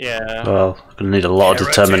 Yeah. Well, gonna need a lot of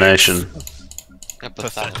determination. Yeah,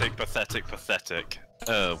 Pathetic, pathetic, pathetic.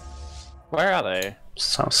 Oh. Where are they?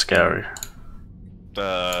 Sounds scary.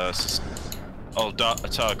 Targa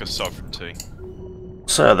sovereignty.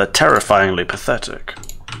 So they're terrifyingly pathetic.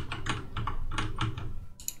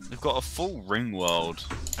 They've got a full ring world,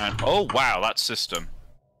 and oh wow, that system.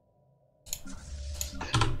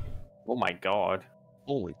 Oh my god.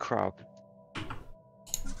 Holy crap.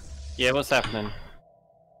 Yeah, what's happening?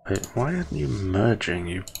 Wait, why aren't you merging,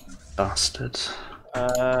 you bastards?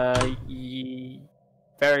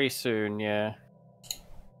 Very soon, yeah.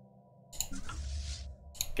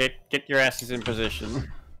 Get your asses in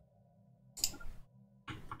position.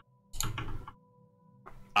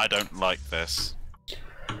 I don't like this.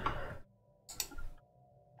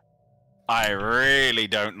 I really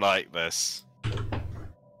don't like this.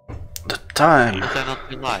 The time. You cannot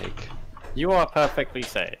be like. You are perfectly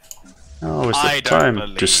safe. Oh, it's I the don't time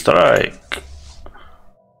believe to strike.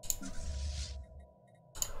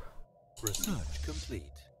 Research complete.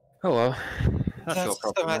 Oh well. That's That your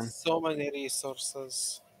system problem. has so many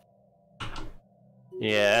resources.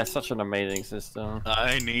 Yeah, it's such an amazing system.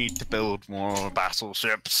 I need to build more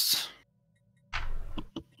battleships. I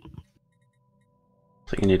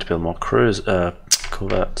think you need to build more corvettes.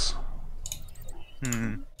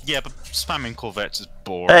 Yeah, but spamming corvettes is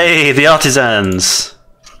boring. Hey, the artisans!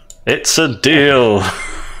 It's a deal!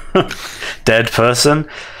 Dead person.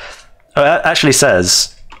 Oh, it actually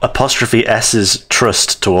says ''S's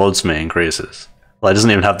trust towards me increases. Well, it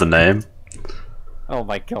doesn't even have the name. Oh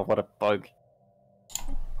my god, what a bug.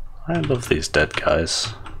 I love these dead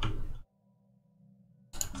guys.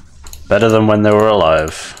 Better than when they were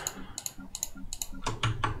alive.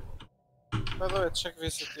 By the way, check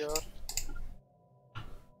VCTR.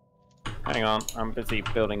 Hang on, I'm busy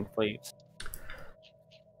building fleets.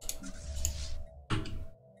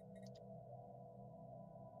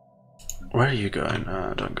 Where are you going?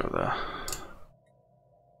 Don't go there.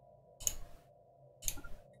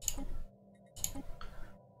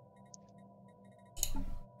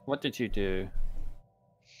 What did you do?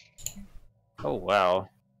 Oh wow.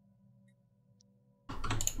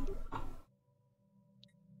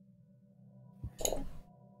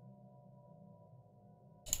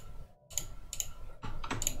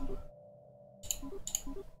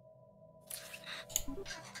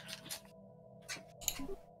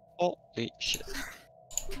 Holy shit.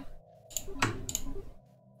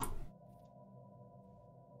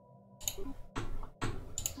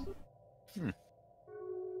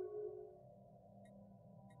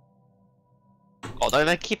 Oh,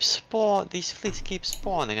 they keep these fleets keep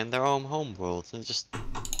spawning in their own homeworlds and just...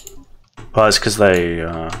 Well, it's because they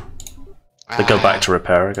go back to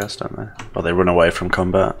repair, I guess, don't they? Or they run away from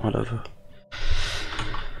combat, whatever.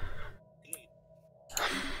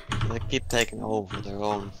 They keep taking over their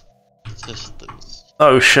own systems.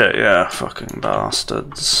 Oh shit, yeah, fucking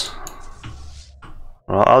bastards.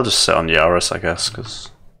 Well, I'll just sit on Yaris, I guess,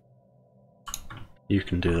 because you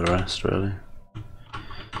can do the rest, really.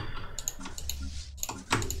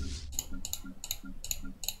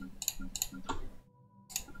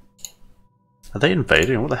 Are they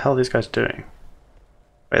invading? What the hell are these guys doing?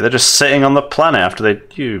 Wait, they're just sitting on the planet after they...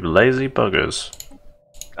 You lazy buggers.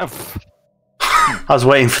 I was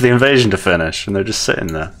waiting for the invasion to finish, and they're just sitting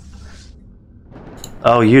there.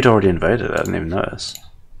 Oh, you'd already invaded it, I didn't even notice.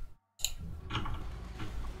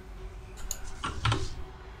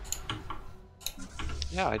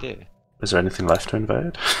 Yeah, I did. Is there anything left to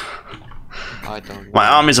invade? I don't know. My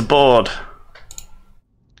armies are bored!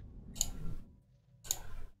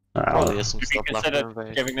 Probably there's some Maybe stuff left to consider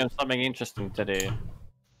invade. giving them something interesting to do.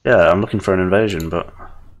 Yeah, I'm looking for an invasion, but...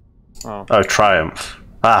 Oh, Triumph.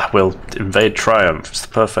 Ah, we'll invade Triumph. It's the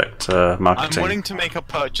perfect marketing. I'm willing to make a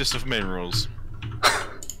purchase of minerals.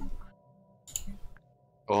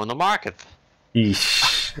 Go on the market.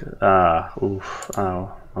 Eesh. Ah, oof.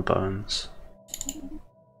 Ow, my bones.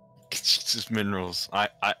 Just minerals.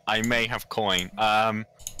 I may have coin.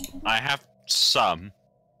 I have some.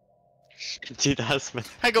 Gee, that's man.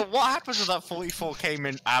 Hang on, what happens with that 44k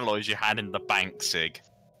mint alloys you had in the bank, Sig?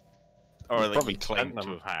 Or that you claim to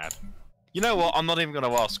have had? You know what? I'm not even going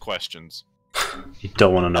to ask questions. You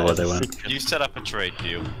don't want to know where they went. You set up a trade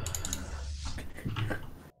deal.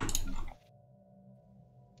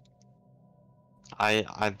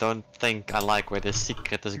 I don't think I like where this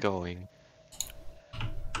secret is going.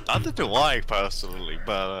 Neither do I, personally,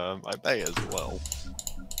 but I may as well.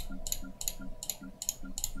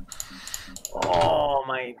 Oh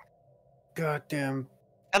my goddamn!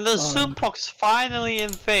 And the Suppox finally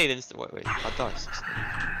invaded. Wait, what does?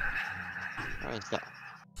 Where is that?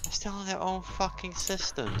 They're still on their own fucking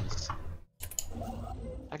systems.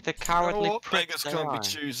 Like the cowardly pricks they are.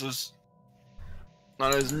 choosers.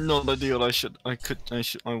 That is not a deal I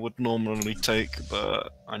would normally take,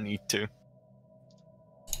 but I need to.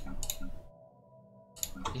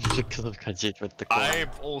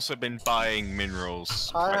 I've also been buying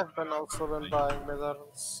minerals. I have also been buying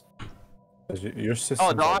minerals. Your system.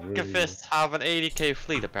 Oh, the Archivists have an 80k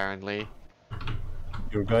fleet apparently.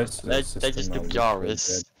 Your guys. They just do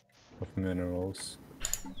Yaris. Of minerals.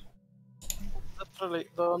 Literally,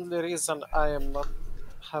 the only reason I am not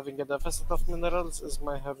having a deficit of minerals is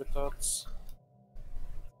my habitats.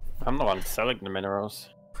 I'm the one selling the minerals.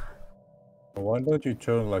 Why don't you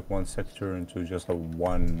turn like one sector into just a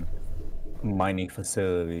one mining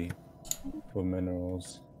facility for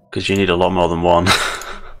minerals? Because you need a lot more than one.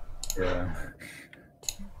 Yeah.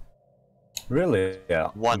 Really? Yeah.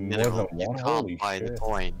 One more mineral, than you one? can't Holy buy shit. the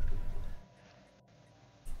coin.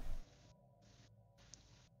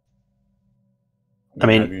 I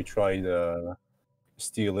mean, have you tried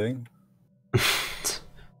stealing?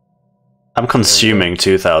 I'm consuming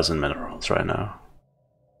 2,000 minerals right now.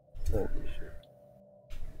 Holy shit.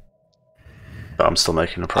 But I'm still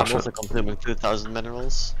making a I'm profit. also consuming 2,000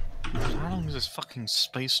 minerals. How long is this fucking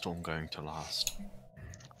space storm going to last?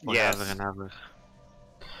 Forever and ever.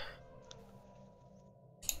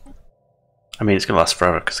 I mean, it's gonna last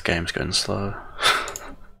forever because the game's going slow.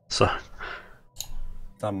 So.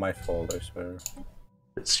 It's not my fault, I swear.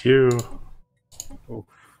 It's you. Oof.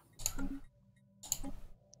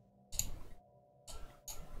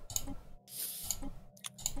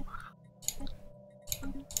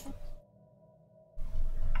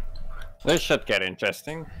 This should get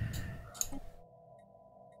interesting.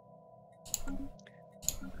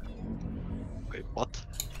 Wait, what?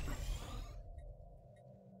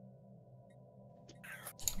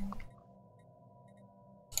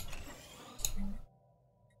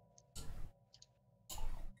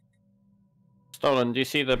 Stolen, do you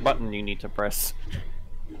see the button you need to press?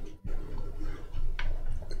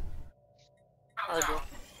 I do.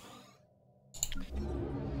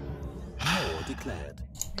 War declared.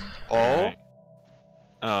 Oh?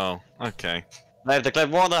 Oh, okay. They have declared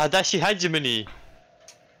war on the Hadashi hegemony.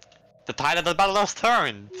 The tide of the battle has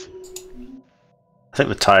turned. I think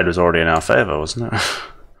the tide was already in our favor, wasn't it?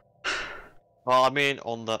 Well, I mean,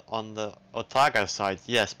 on the Otaga side,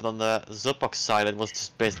 yes, but on the Zupok side, it was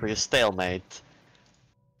just basically a stalemate.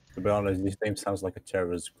 To be honest, this name sounds like a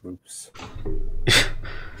terrorist groups.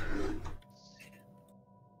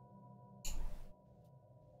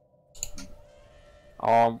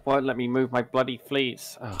 Oh, won't let me move my bloody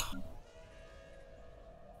fleets. Ugh.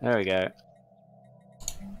 There we go.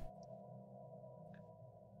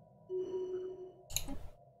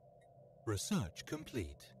 Research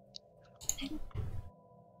complete.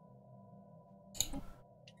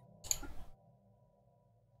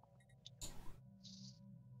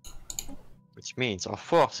 Which means our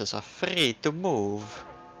forces are free to move.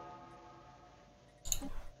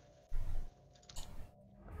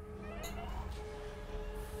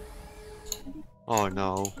 Oh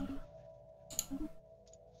no.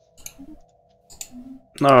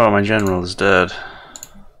 No, my general is dead.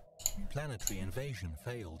 Planetary invasion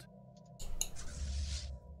failed.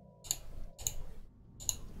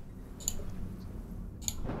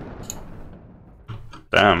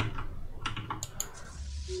 Damn.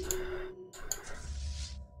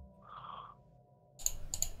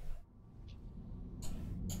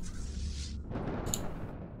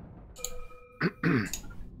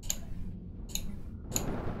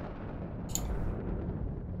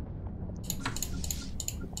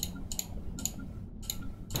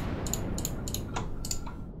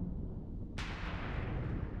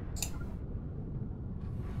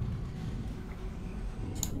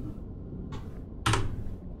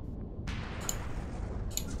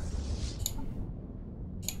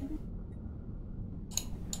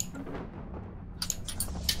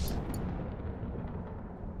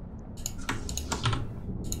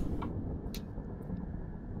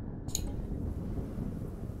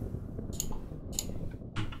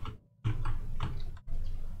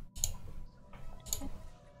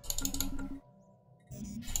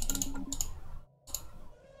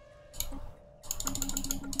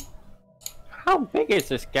 How big is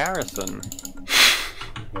this garrison?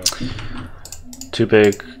 Too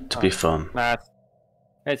big to be fun. Nah,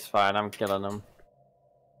 it's fine. I'm killing them.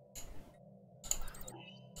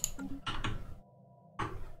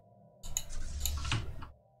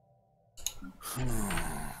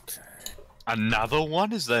 Another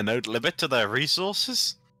one? Is there no limit to their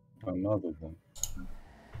resources? Another one.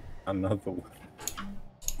 Another one.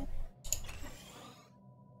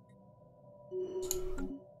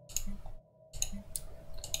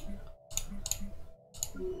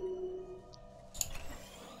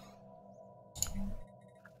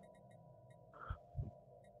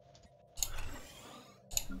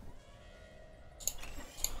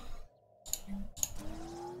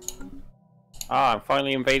 Ah, I'm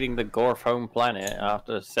finally invading the Gorf home planet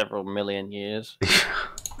after several million years.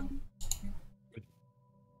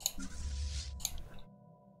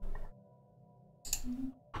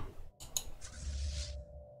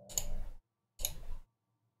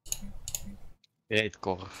 Great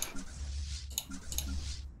Gorf.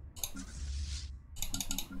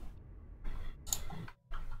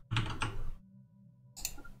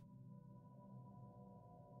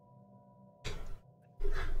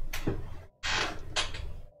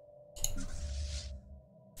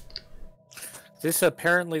 This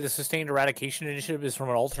apparently the Sustained Eradication Initiative is from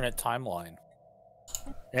an alternate timeline.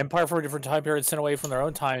 Empire for a different time period sent away from their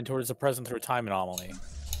own time towards the present through a time anomaly.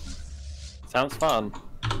 Sounds fun.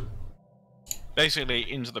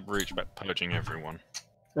 Basically, Into the Breach about purging everyone.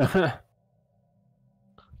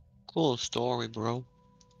 Cool story, bro.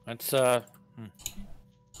 That's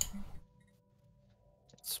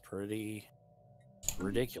it's pretty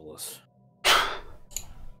ridiculous.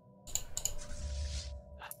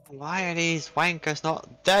 Why are these wankers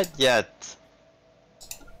not dead yet?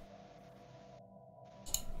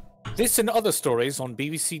 This and other stories on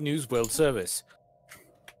BBC News World Service.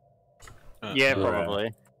 Yeah,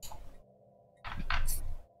 probably.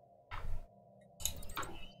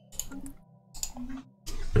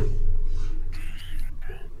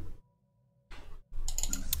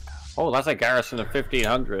 Oh, that's a garrison of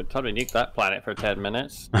 1500. Time to nuke that planet for 10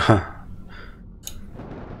 minutes.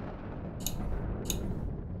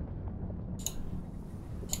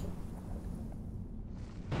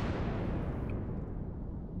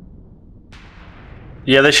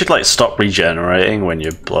 Yeah, they should like stop regenerating when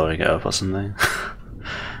you're blowing it up or something.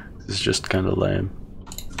 It's just kind of lame.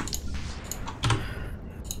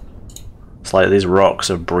 It's like these rocks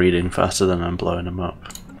are breeding faster than I'm blowing them up.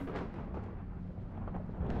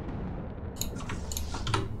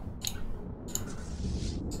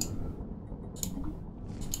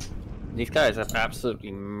 These guys have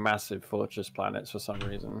absolutely massive fortress planets for some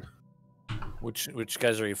reason. Which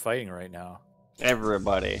guys are you fighting right now?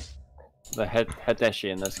 Everybody. The Hadeshi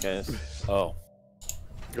in this case. Oh.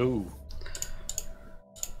 Ooh.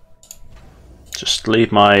 Just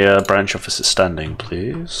leave my branch officer standing,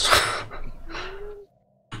 please.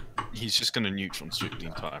 He's just going to neutron sweep the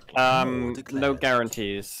entire planet. No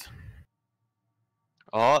guarantees.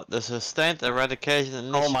 Oh, the Sustained Eradication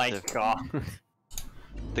Initiative. Oh my god.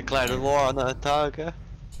 Declared war on the target.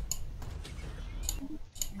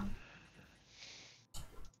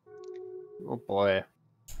 Oh boy.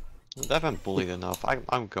 I haven't bullied enough.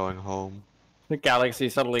 I'm going home. The galaxy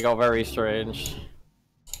suddenly got very strange.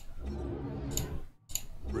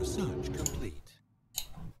 Research complete.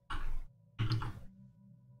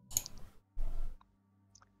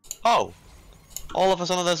 Oh! All of a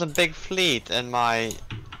sudden there's a big fleet in my...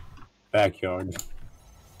 backyard.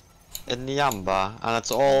 in Nyamba, and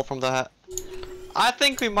it's all from the... I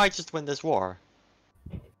think we might just win this war.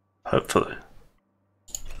 Hopefully.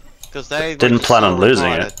 Because they didn't plan on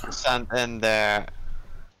losing it. To send in their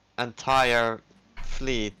entire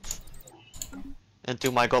fleet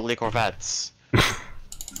into my godly corvettes.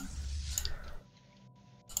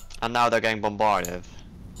 And now they're getting bombarded.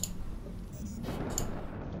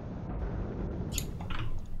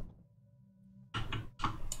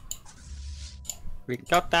 We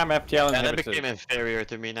goddamn FTL and they inhibitors. became inferior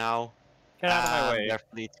to me now. Get out of my way. Their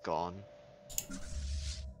fleet's gone.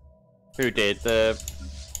 Who did? The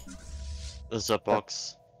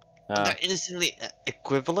Zubox. They're instantly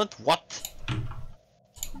equivalent? What?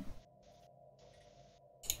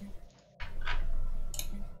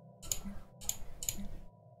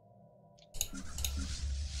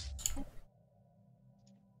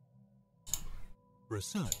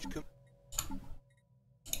 Research.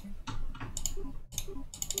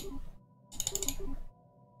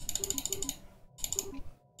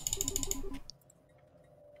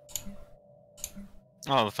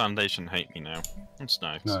 Oh, the Foundation hate me now. That's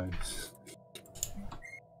nice. Nice.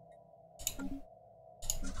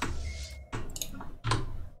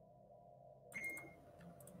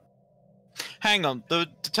 Hang on, the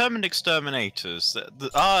determined exterminators.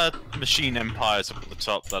 Are machine empires up at the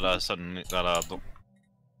top that are the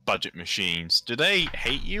budget machines? Do they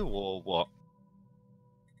hate you or what?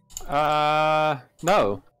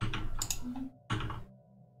 No.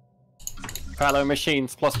 Fellow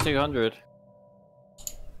machines plus 200.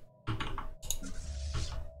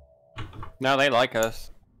 No, they like us.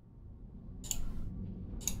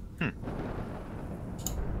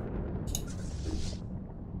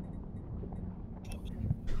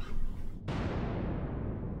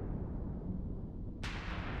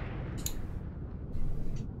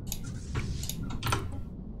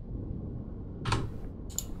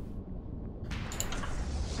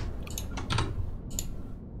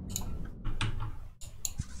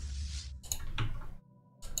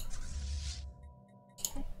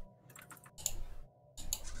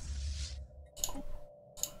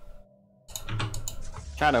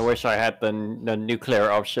 Kinda wish I had the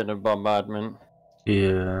nuclear option of bombardment.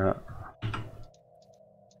 Yeah.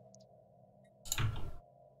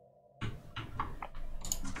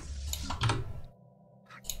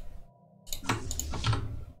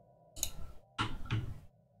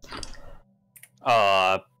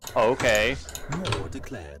 Okay. War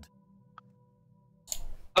declared.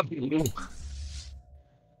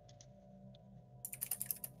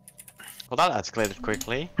 Well, that escalated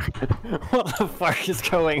quickly. What the fuck is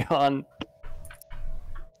going on?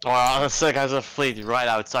 Well, the Sick has a fleet right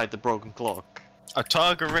outside the broken clock.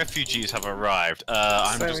 Targa refugees have arrived.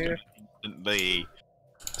 I'm Same just here. going to instantly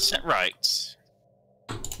set right.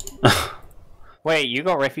 Wait, you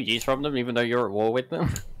got refugees from them even though you're at war with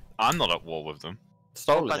them? I'm not at war with them.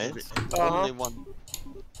 Stolen it. Only one.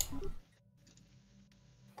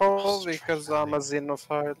 Probably because I'm a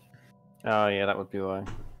xenophile. Oh yeah, that would be why.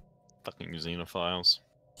 Fucking xenophiles.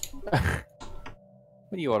 What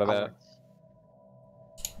are you on about?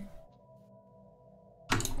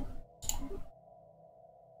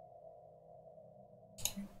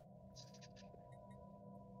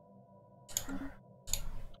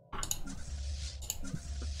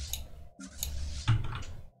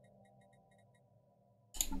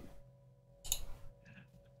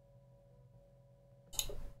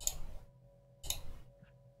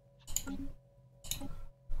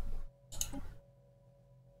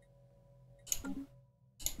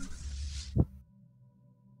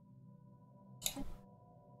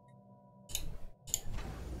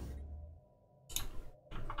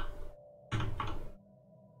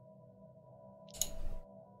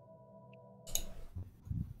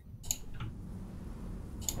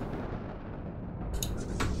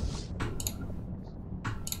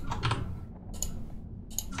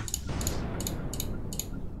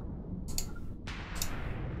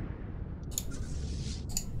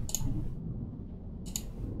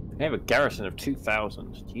 They have a garrison of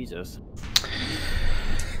 2,000. Jesus.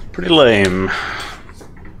 Pretty lame.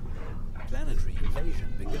 Planetary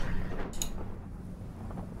invasion begun.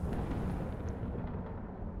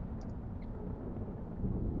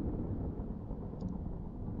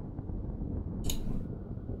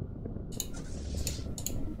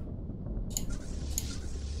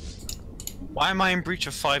 Why am I in breach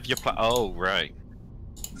of 5-year plan? Oh, right.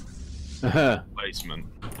 Placement.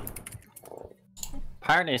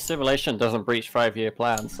 Apparently Simulation doesn't breach 5-year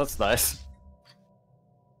plans. That's nice.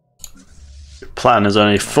 Plan is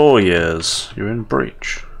only 4 years. You're in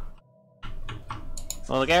breach.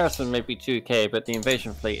 Well, the garrison may be 2k, but the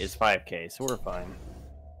invasion fleet is 5k, so we're fine.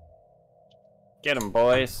 Get 'em,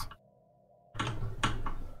 boys.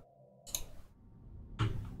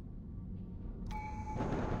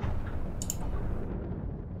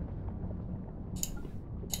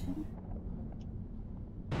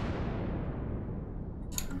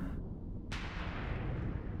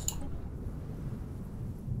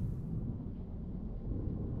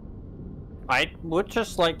 I would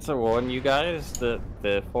just like to warn you guys that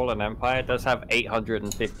the Fallen Empire does have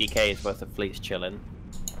 850k's worth of fleets chilling.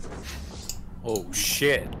 Oh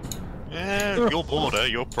shit. Yeah, your border,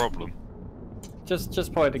 your problem.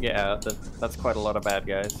 Just pointing it out that that's quite a lot of bad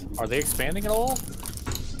guys. Are they expanding at all?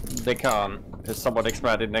 They can't, because someone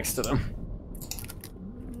expanded next to them.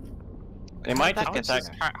 They might just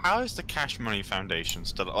attack. How is the Cash Money Foundation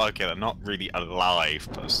still? Okay, they're not really alive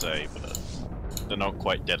per se, but they're not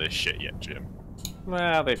quite dead as shit yet, Jim.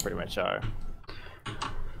 Well, they pretty much are.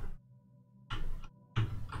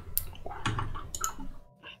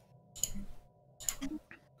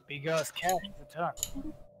 Because cash is a ton.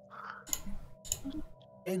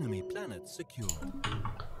 Enemy planet secured.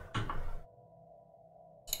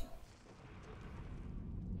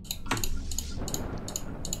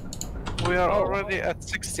 We are already at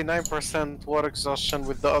 69% war exhaustion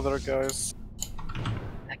with the other guys.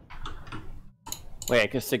 Wait,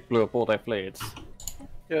 because Sig blew up all their fleets.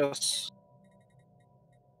 Yes.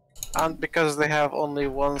 And because they have only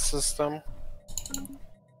one system.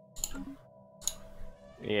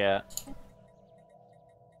 Yeah.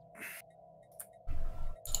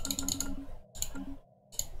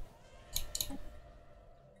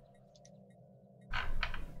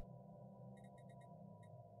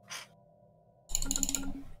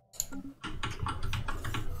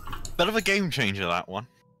 Bit of a game changer, that one.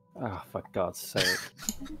 Oh, for God's sake.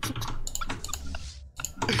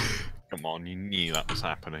 Come on, you knew that was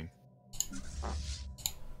happening.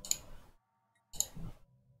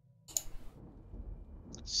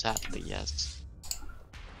 Sadly, yes.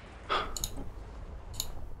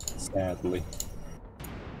 Sadly.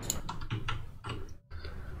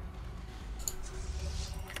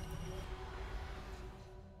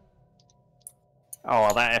 Oh,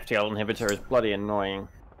 well, that FTL inhibitor is bloody annoying.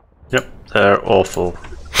 Yep, they're awful.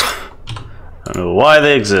 I don't know why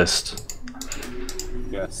they exist.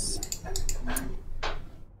 Yes.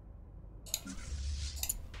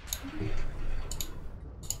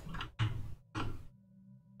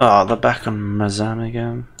 Oh, they're back on Mazam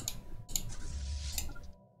again.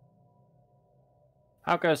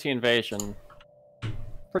 How goes the invasion?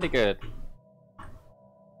 Pretty good.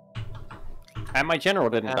 And my general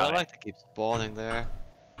didn't die. I like to keep spawning there.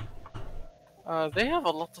 They have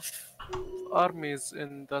a lot of armies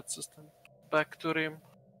in that system. Back to Rim.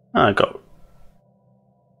 I got.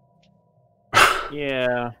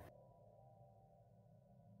 Yeah.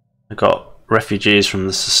 I got refugees from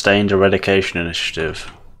the Sustained Eradication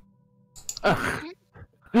Initiative.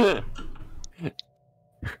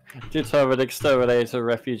 Determined exterminator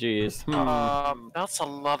refugees. That's a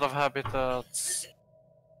lot of habitats.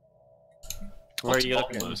 Where are you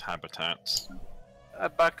looking? looking? Those habitats.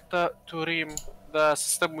 Back to Rim, the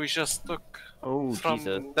system we just took Oh, from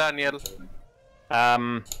Jesus. Daniel.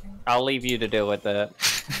 I'll leave you to deal with that.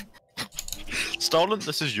 Stolen,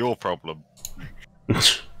 this is your problem.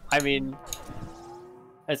 I mean,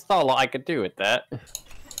 it's not a lot I could do with that.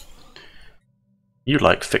 You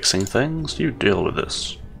like fixing things, you deal with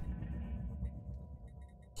this.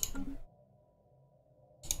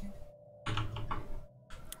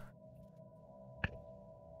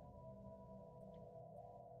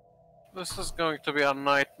 This is going to be a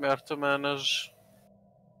nightmare to manage.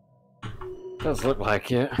 Does look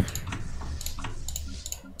like it.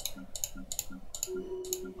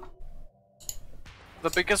 The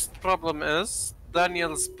biggest problem is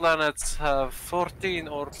Daniel's planets have 14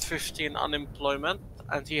 or 15 unemployment,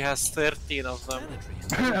 and he has 13 of them.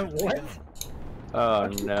 What? Oh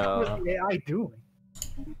What's no. the AI doing?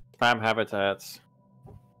 Spam habitats.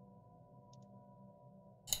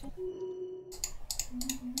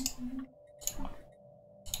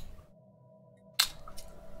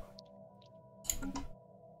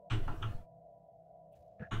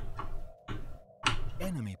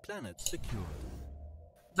 Enemy planet secured.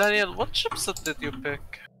 Daniel, what chipset did you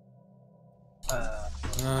pick?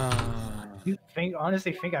 You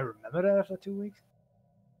honestly think I remember that after 2 weeks?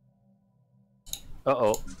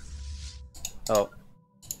 Uh-oh. Oh.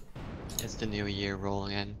 It's the new year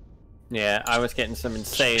rolling in. Yeah, I was getting some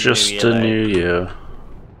insane Just new year. a new year.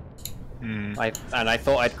 I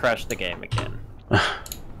thought I'd crash the game again.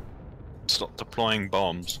 Stop deploying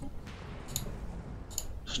bombs.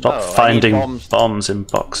 Stop No, I need finding bombs in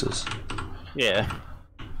boxes. Yeah.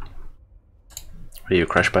 Are you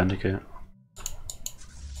Crash Bandicoot?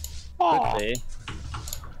 Could be.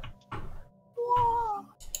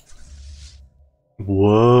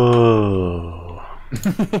 Whoa.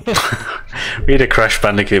 Read a Crash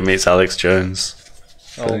Bandicoot meets Alex Jones.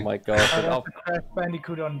 Oh my god. I love the Crash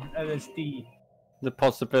Bandicoot on LSD. The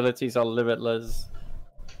possibilities are limitless.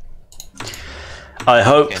 I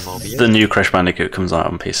hope the new Crash Bandicoot comes out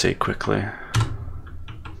on PC quickly.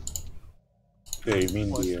 Yeah, you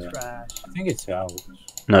mean the... Trash. I think it's out.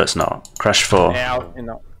 No, it's not. Crash 4. Yeah, out in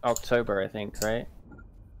October, I think, right?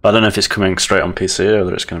 But I don't know if it's coming straight on PC or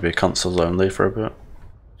whether it's going to be consoles only for a bit.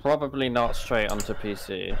 Probably not straight onto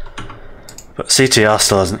PC. But CTR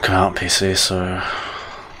still hasn't come out on PC, so...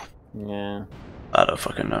 Yeah. I don't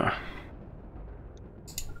fucking know.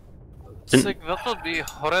 Sig, that would be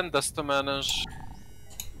horrendous to manage.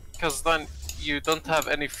 Because then you don't have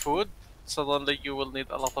any food, suddenly you will need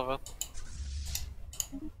a lot of it.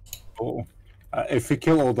 Oh. If we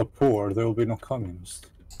kill all the poor, there will be no communists.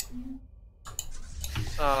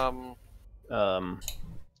 That's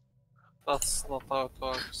not how it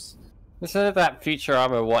works. Instead of that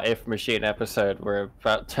Futurama What If Machine episode where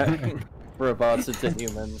about turning robots into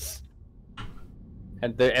humans.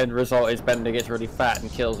 And the end result is Bender gets really fat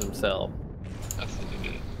and kills himself.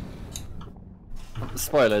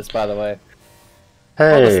 Spoilers, by the way.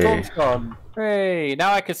 Oh, the Hey. storm's gone. Hey,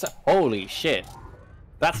 now I can say. Holy shit.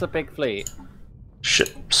 That's a big fleet.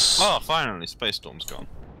 Ships. Oh, finally, Space Storm's gone.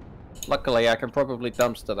 Luckily, I can probably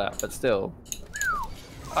dumpster that, but still.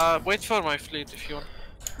 Wait for my fleet if you want.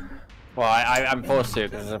 Well, I'm forced to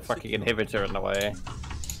because there's a fucking inhibitor in the way.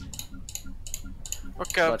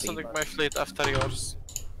 Okay, I'm Bloody sending fuck. my fleet after yours.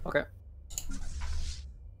 Okay.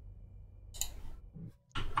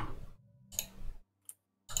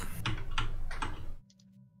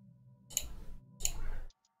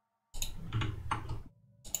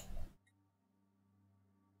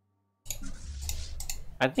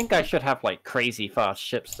 I think I should have like crazy fast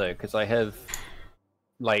ships though, because I have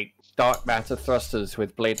like dark matter thrusters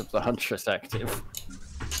with Blade of the Huntress active.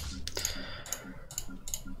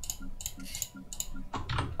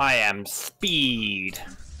 I am speed.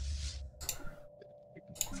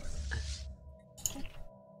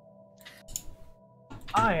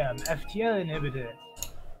 I am FTL inhibited.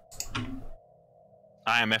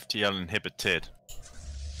 I am FTL inhibited.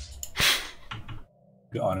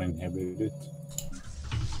 Uninhibited.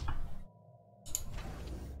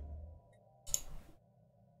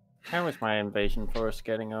 How is my invasion force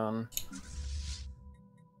getting on?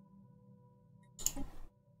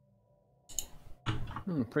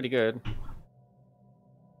 Pretty good.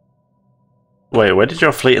 Wait, where did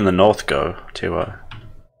your fleet in the north go, T.Y.?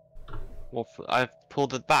 Well, I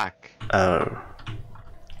pulled it back. Oh.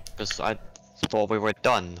 Because I thought we were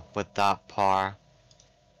done with that par.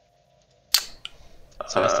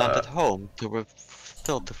 So I sent it home to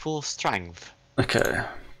fill to full strength. Okay.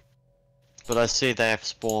 But I see they have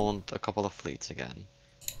spawned a couple of fleets again.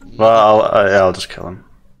 Well, I'll just kill him.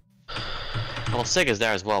 Well, Sig is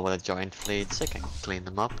there as well with a giant fleet. Sig can clean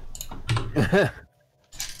them up.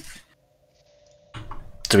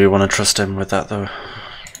 Do we want to trust him with that, though?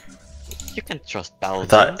 You can trust Belgians.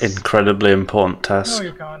 That incredibly important task. No,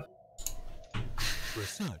 you can't.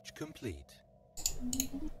 Research complete.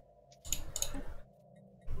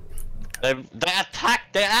 They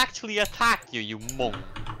attack. They actually attack you, you monk.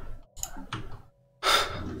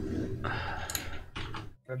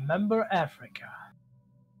 Remember Africa.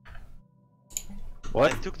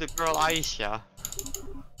 What? They took the girl Aisha.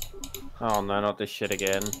 Oh no, not this shit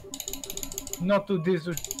again. Not to this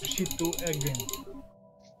shit to again.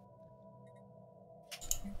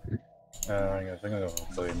 I think I'm gonna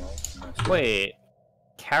play him out. Wait,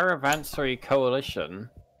 Caravansary Coalition?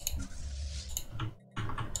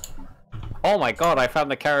 Oh my god, I found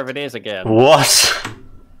the Caravaneers again. What?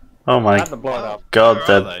 Oh my And the blow it up. god, Where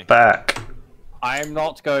are they're they? back. I'm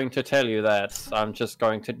not going to tell you that. I'm just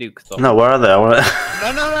going to nuke them. No, where are they? I wanna...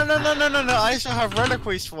 No, I shall have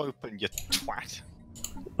reliquary swoop open, you twat.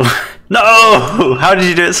 No! How did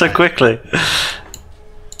you do it so quickly?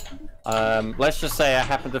 Let's just say I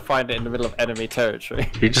happened to find it in the middle of enemy territory.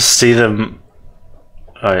 You just see them...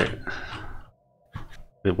 Right.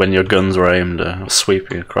 When your guns were aimed,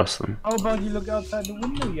 sweeping across them. How about you look outside the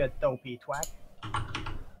window, you dopey twat?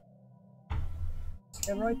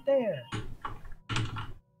 They're right there.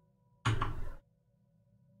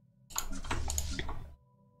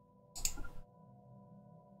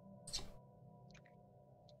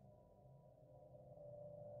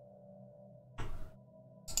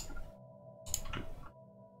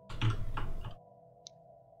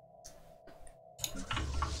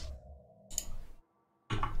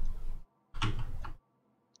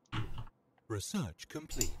 Research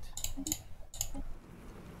complete.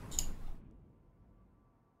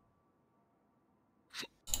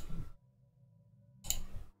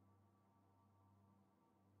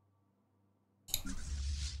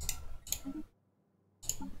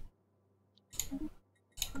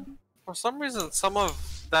 For some reason, some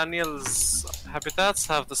of Daniel's habitats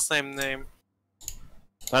have the same name.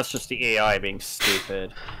 That's just the AI being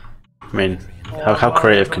stupid. I mean, how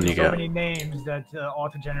creative can you so get? many names that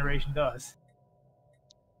auto-generation does.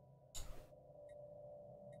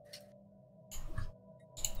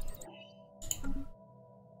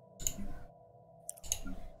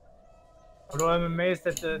 Although I'm amazed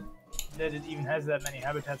that that it even has that many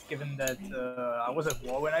habitats, given that I was at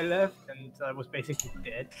war when I left and I was basically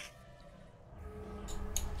dead.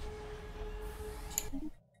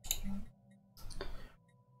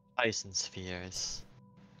 Dyson spheres.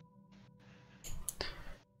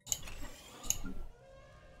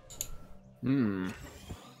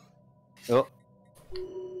 Oh.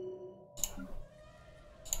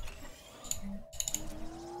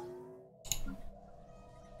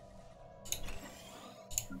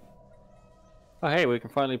 Oh hey, we can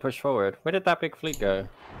finally push forward. Where did that big fleet go?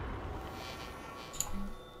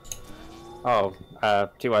 Oh,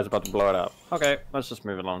 T-Y's about to blow it up. Okay, let's just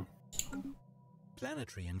move along.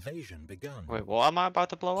 Planetary invasion begun. Wait, what am I about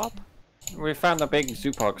to blow up? We found the big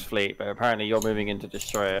Zoopox fleet, but apparently you're moving in to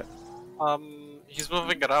destroy it. He's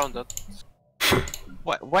moving around it.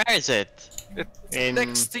 Where is it? It's In-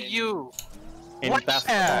 next to you. In What?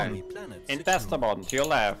 Dastamon. Planet In secure. Dastamon, to your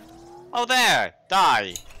left. Oh, there!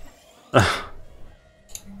 Die!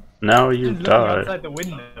 Now you Looking die. outside the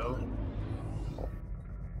window.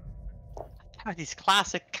 These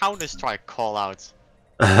classic Counter-Strike callouts.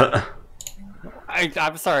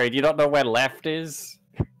 I'm sorry, do you not know where left is?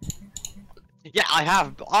 Yeah, I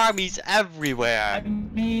have armies I everywhere.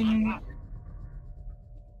 mean,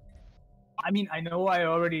 I know I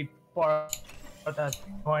already brought that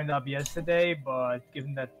point up yesterday, but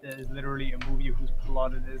given that there's literally a movie whose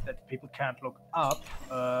plot it is that people can't look up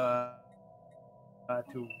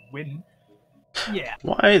to win, yeah.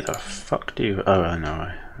 Why the fuck do you? Oh, I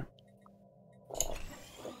know.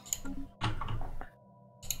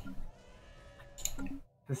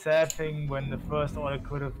 The sad thing when the First Order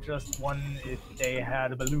could have just won if they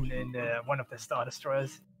had a balloon in one of the Star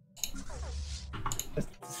Destroyers. Just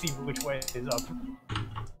to see which way is up.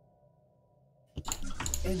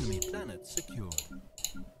 Enemy planet secured.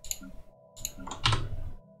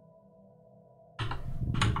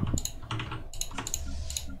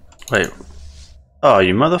 Wait. Oh,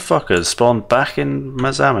 you motherfuckers spawned back in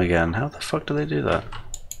Mazam again. How the fuck do they do that?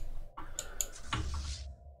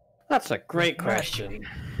 That's a great question.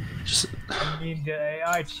 Just I mean, the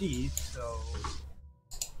AI cheats, so...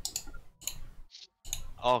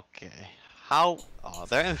 Okay. How? Oh,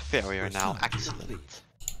 they're inferior now. Research Excellent.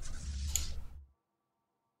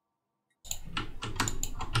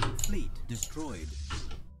 Fleet destroyed.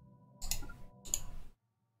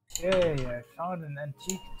 Yay, I found an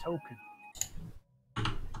antique token.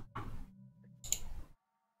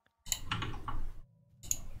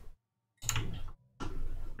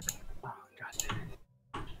 Oh, god.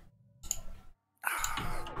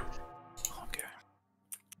 Okay.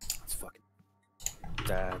 That's fucking.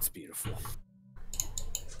 That's beautiful.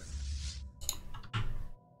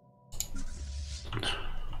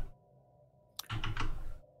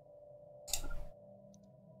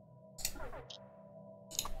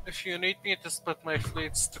 If you need me to split my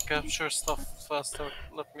fleets to capture stuff faster,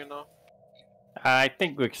 let me know. I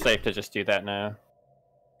think we're safe to just do that now.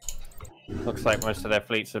 Looks like most of their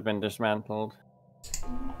fleets have been dismantled.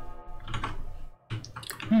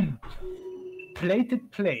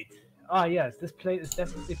 Plated plate. Ah, yes, this plate is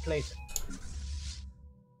definitely plated.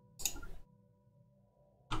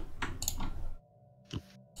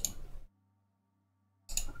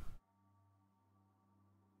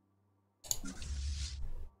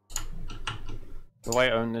 Do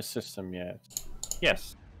I own this system yet?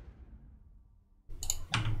 Yes.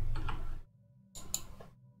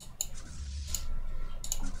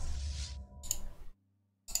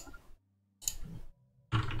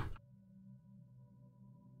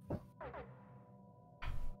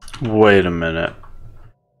 wait a minute.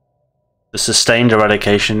 The Sustained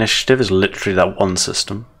Eradication Initiative is literally that one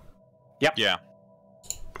system. Yep. Yeah.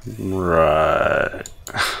 Right.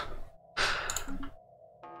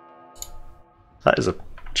 That is a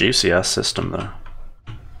juicy ass system, though.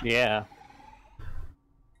 Yeah.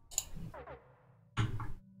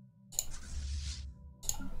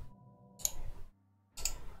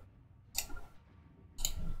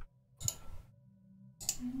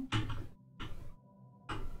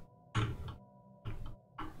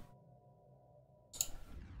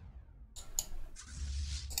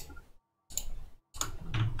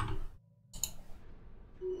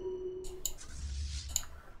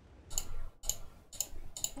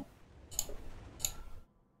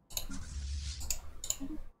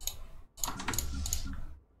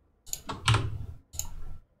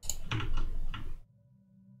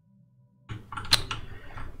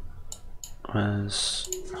 Where's...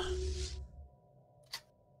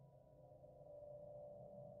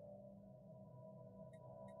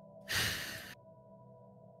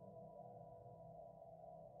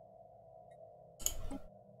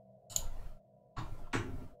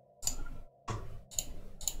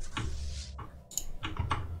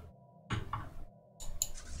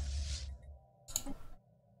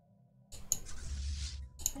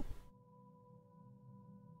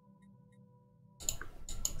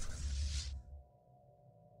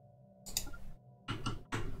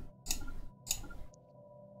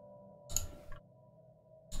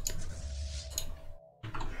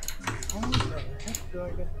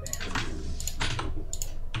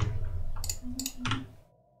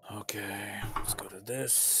 Okay, let's go to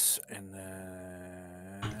this, and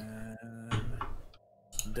then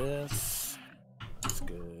this.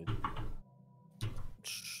 good.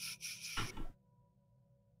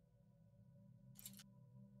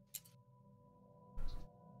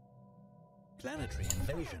 Planetary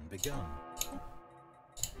invasion begun.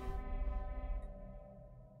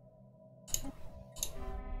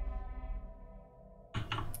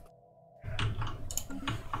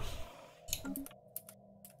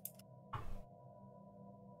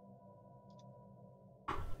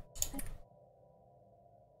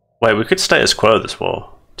 Wait, we could status quo this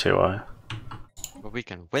war, TY. But we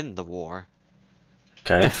can win the war.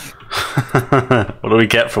 Okay. What do we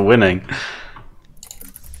get for winning?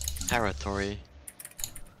 Territory.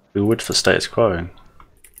 We would for status quoing.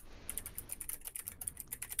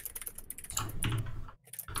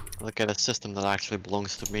 Look at a system that actually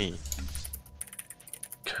belongs to me.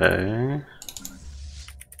 Okay.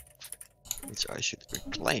 Which I should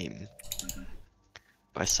reclaim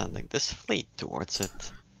by sending this fleet towards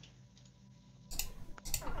it.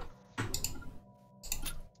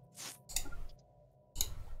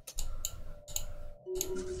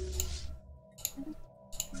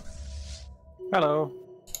 Hello.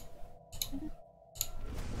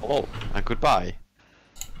 Hello, and goodbye.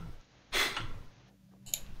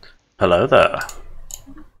 Hello there.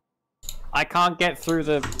 I can't get through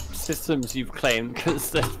the systems you've claimed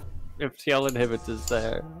because there's FTL inhibitors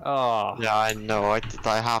there. Oh. Yeah, I know. I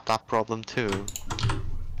have that problem too.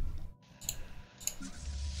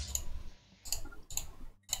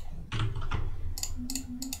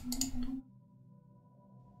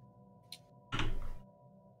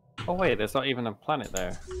 Oh wait, there's not even a planet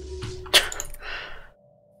there.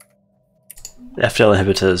 The FTL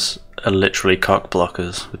inhibitors are literally cock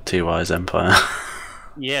blockers with TY's Empire.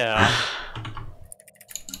 Yeah.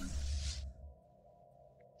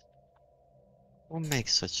 What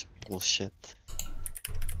makes such bullshit?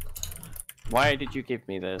 Why did you give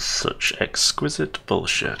me this? Such exquisite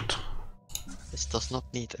bullshit. This does not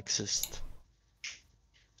need to exist.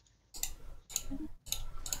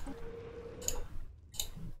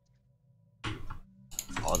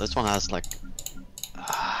 Oh, this one has like...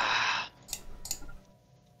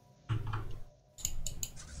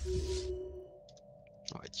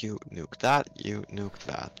 Alright, you nuke that, you nuke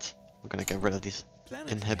that. We're gonna get rid of these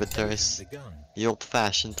inhibitors the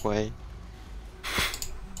old-fashioned way.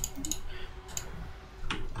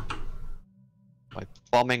 By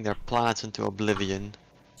bombing their planets into oblivion.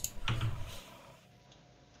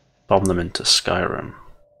 Bomb them into Skyrim.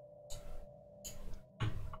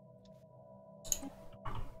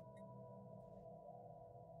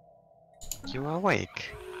 You are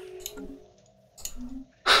awake.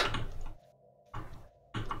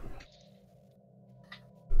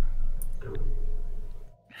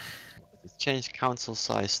 Change council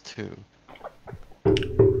size too.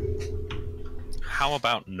 How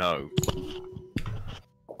about no?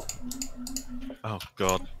 Oh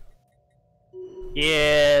god.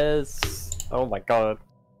 Yes. Oh my god.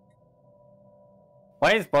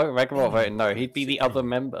 Why is Megamore voting no? He'd be the other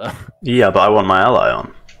member. Yeah, but I want my ally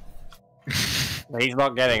on. He's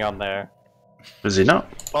not getting on there. Is he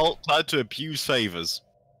not? Well, time to abuse favors.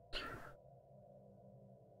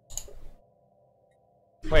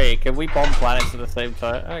 Wait, can we bomb planets at the same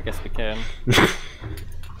time? I guess we can.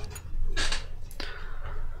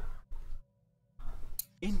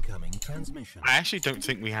 Incoming transmission. I actually don't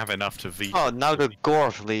think we have enough to veto. Oh, now the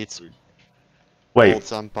Gore fleet. Wait.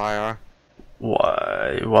 Holds Empire.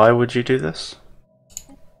 Why? Why would you do this?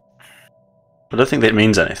 I don't think that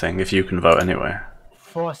means anything if you can vote anyway.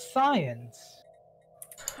 For science.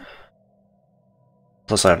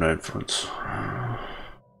 Plus I have no influence.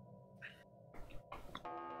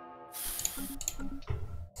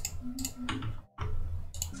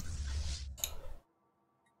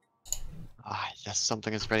 Ah, yes,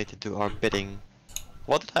 something is ready to do our bidding.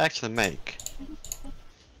 What did I actually make?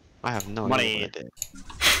 I have no idea what I did.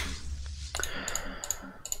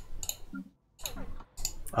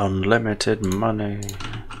 Unlimited money.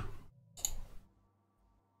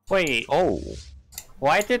 Wait. Oh.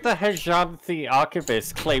 Why did the Hejanthi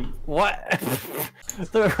Archivist claim what?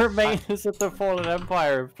 The remainers of the Fallen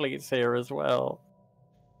Empire fleets here as well.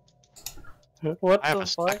 What I have the a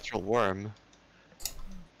fuck? spectral worm.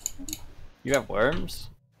 You have worms?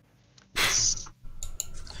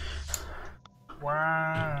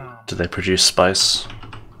 Wow. Do they produce spice?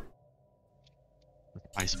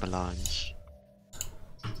 Ice melange.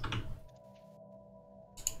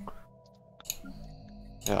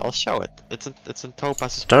 Yeah, I'll show it. It's in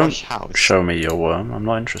Topaz's Don't plush house. show me your worm. I'm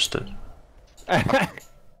not interested.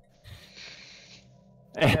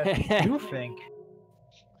 You think?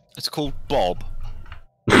 It's called Bob.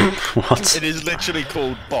 What? It is literally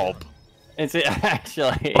called Bob. Is it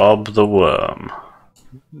actually? Bob the Worm.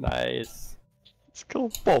 Nice. It's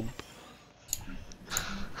called Bob.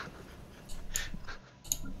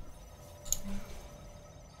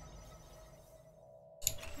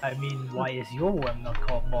 I mean, why is your worm not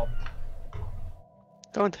called Bob?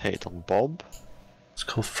 Don't hate on Bob. It's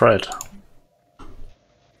called Fred.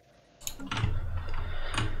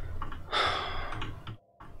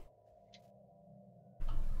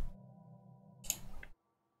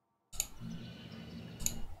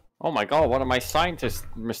 Oh my god, one of my scientists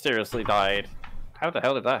mysteriously died. How the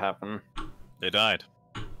hell did that happen? They died.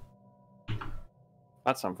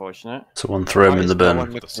 That's unfortunate. Someone threw him in the bin.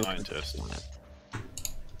 The scientist.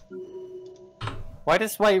 Why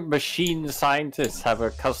does my machine scientist have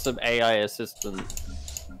a custom AI assistant?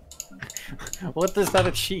 What does that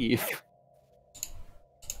achieve?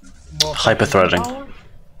 Hyperthreading.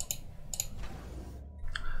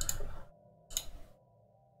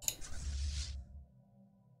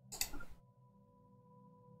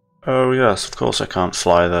 Oh yes, of course I can't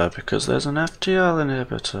fly there because there's an FTL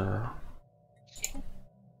inhibitor.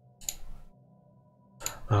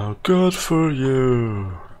 Oh, good for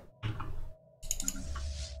you.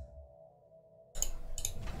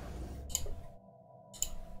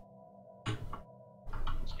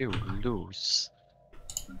 You lose.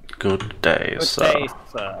 Good day, Good sir. day,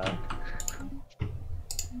 sir.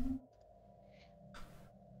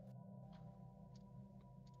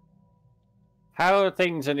 How are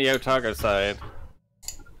things in the Otago side?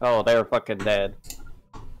 Oh, they're fucking dead.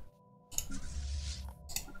 I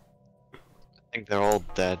think they're all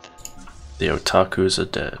dead. The otakus are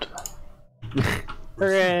dead.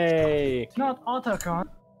 Hooray! It's not Otacon.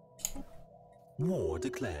 War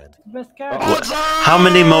declared. Best character. How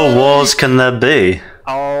many more wars can there be?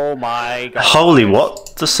 Oh my god. Holy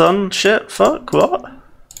what? The sun? Shit? Fuck? What?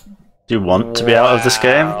 Do you want to be out of this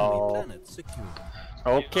game? Planet secure.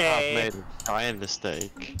 Okay. I've made a giant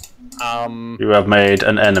mistake. You have made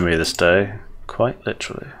an enemy this day. Quite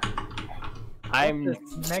literally. I'm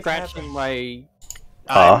scratching my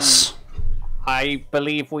Ass. I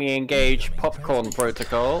believe we engage popcorn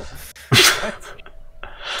protocol.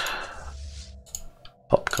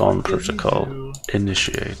 Popcorn protocol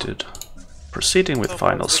initiated. Proceeding with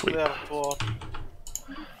final sweep.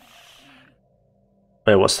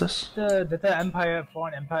 Wait, what's this? Did the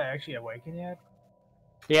foreign empire actually awaken yet?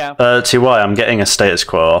 Yeah. TY, I'm getting a status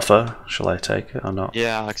quo offer. Shall I take it or not?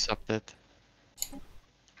 Yeah, I'll accept it.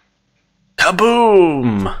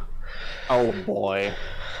 Kaboom! Oh boy.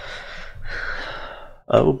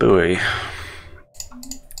 Oh boy.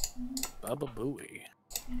 Baba Booey.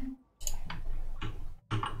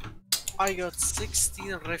 I got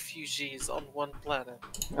 16 refugees on one planet.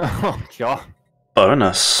 Oh god.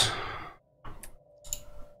 Bonus.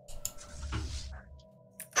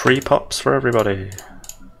 Pre-pops for everybody.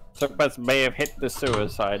 Tuckbus may have hit the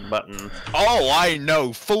suicide button. Oh, I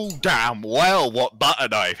know full damn well what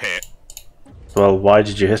button I've hit. Well, why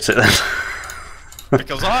did you hit it then?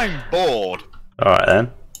 Because I'm bored. Alright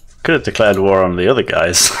then. Could have declared war on the other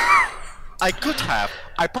guys. I could have.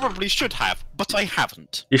 I probably should have, but I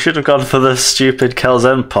haven't. You should have gone for the stupid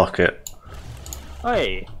Kelzen pocket.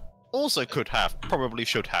 Hey. Also could have. Probably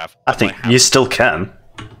should have. I think you still can.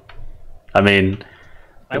 I mean,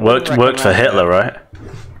 it worked for Hitler, right?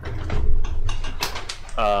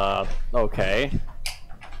 Okay.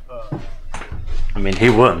 I mean, he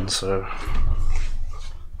won, so...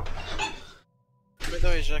 By the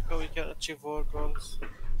way, Jacko, we can achieve war goals.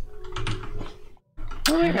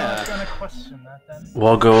 Oh, yeah. I was gonna question that then.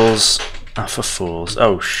 War goals are for fools.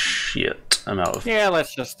 Oh shit, I'm out of... Yeah,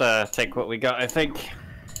 let's just take what we got, I think.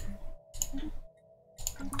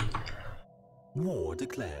 War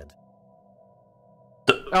declared.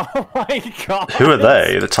 Oh my god! Who are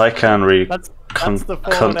they? The Tycan That's the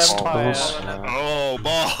Fallen Empire. Oh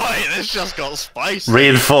boy, this just got spicy.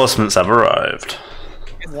 Reinforcements have arrived.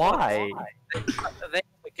 Why? They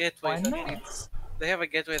have a gateway that leads. They have a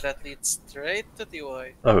gateway that leads straight to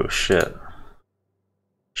TY. Oh shit.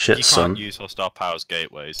 Shit, You son. can't use hostile powers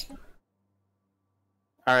gateways.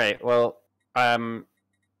 Alright, well, Oh.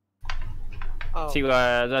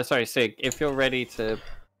 sorry, Sig, if you're ready to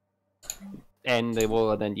end the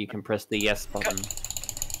war, then you can press the yes button.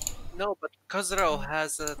 No, but Khazrao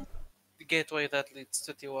has a gateway that leads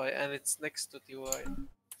to TY, and it's next to TY.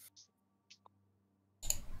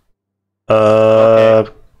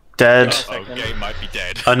 Dead. Oh, game might be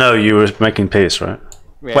dead. I know you were making peace, right?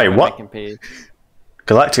 Yeah, Wait, we're what? making peace.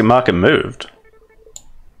 Galactic Market moved.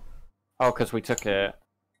 Oh, because we took it.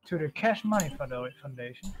 To the Cash Money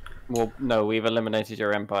Foundation. Well, no, we've eliminated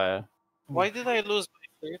your empire. Why did I lose my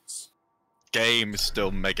fleets? game is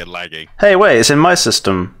still mega laggy. Hey, wait, it's in my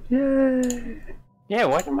system. Yay! Yeah,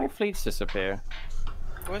 why did my fleets disappear?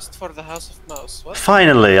 Quest for the House of Mouse. What?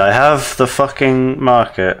 Finally, I have the fucking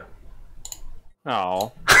market.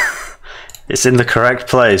 Oh. It's in the correct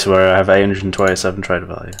place where I have 827 trade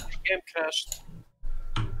value. The game crashed.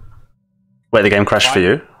 Wait, the game crashed for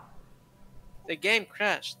you? The game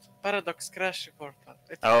crashed. Paradox crash report.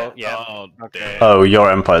 Oh, yeah. Oh, okay. Oh,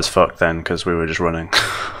 your empire's fucked then, because we were just running.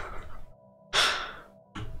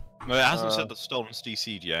 Well, it hasn't said the Stolen's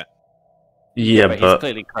DC'd yet. Yeah, but he's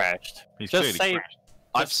clearly crashed. He's Just clearly save. crashed.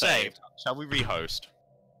 I've saved. Shall we rehost?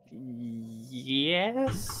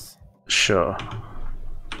 Yes. Sure.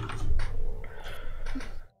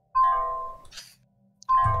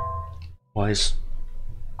 Why is...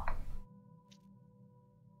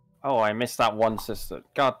 Oh, I missed that one sister.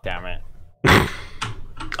 God damn it.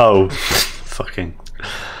 Oh, fucking...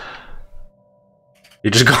 You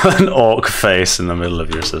just got an orc face in the middle of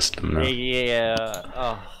your system now. Yeah.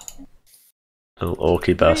 Oh. Little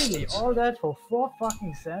orky bastards. Really? All that for 4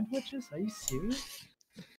 fucking sandwiches? Are you serious?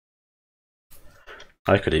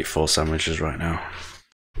 I could eat 4 sandwiches right now.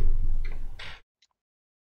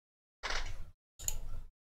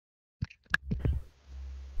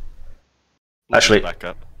 Actually, back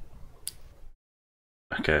up.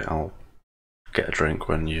 Okay, I'll get a drink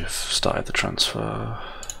when you've started the transfer.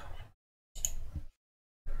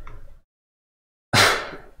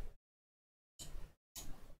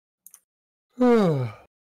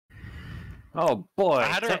 Oh boy. I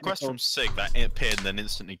had a request from Sig that it appeared and then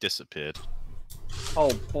instantly disappeared.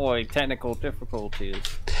 Oh boy, technical difficulties.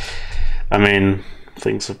 I mean,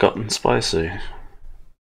 things have gotten spicy.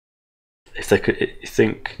 If they could, you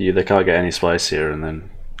think they can't get any spicier, and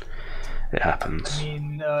then it happens. I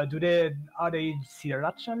mean, are they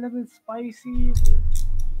sriracha level spicy?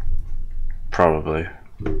 Probably.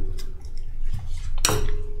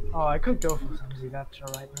 Oh, I could go for some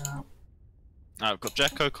sriracha right now. I've got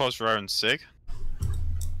Jekko, Kozro, and Sig.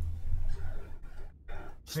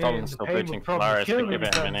 Stolen's still booting Stellaris, but give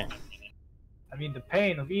it a minute. I mean, the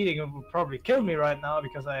pain of eating it would probably kill me right now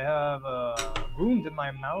because I have a wound in my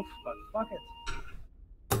mouth, but fuck it.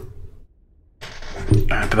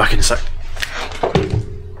 I'll be back in a sec.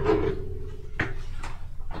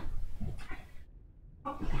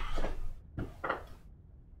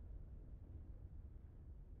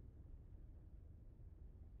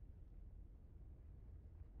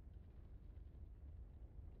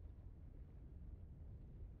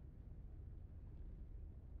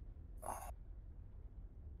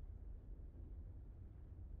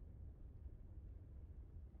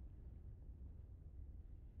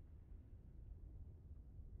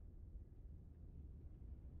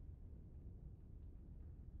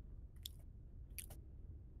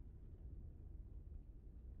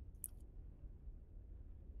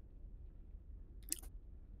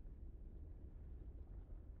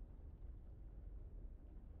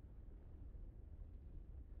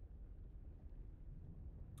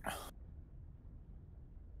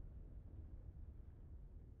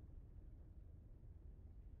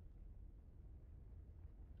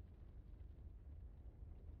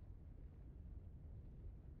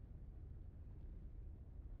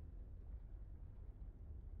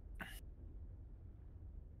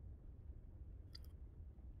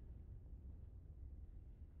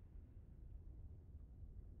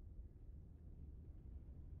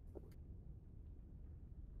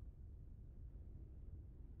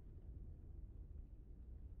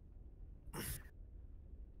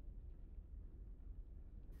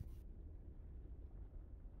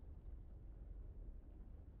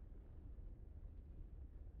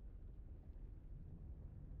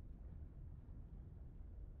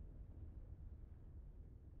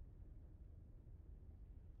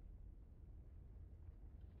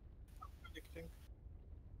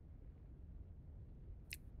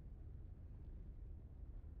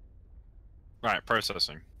 Right,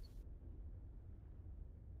 processing.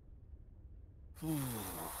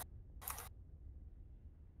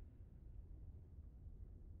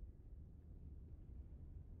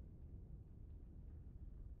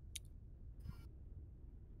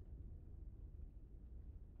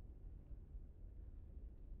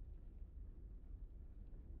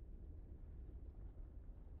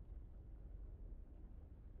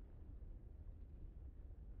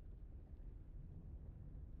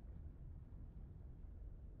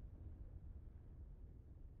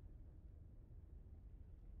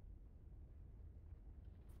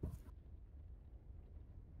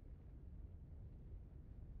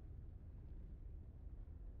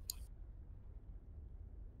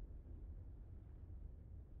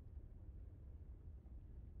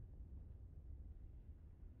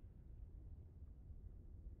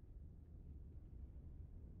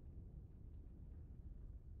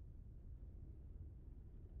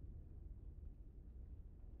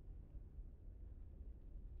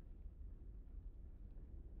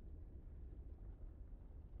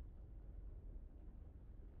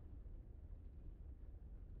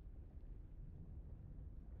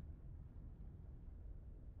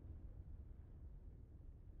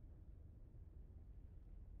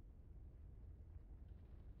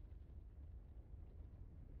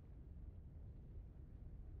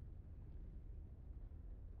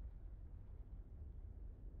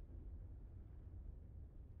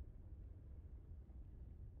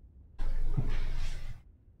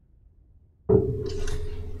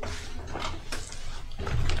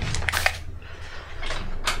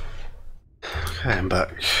 Okay, I'm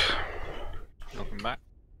back. Welcome back.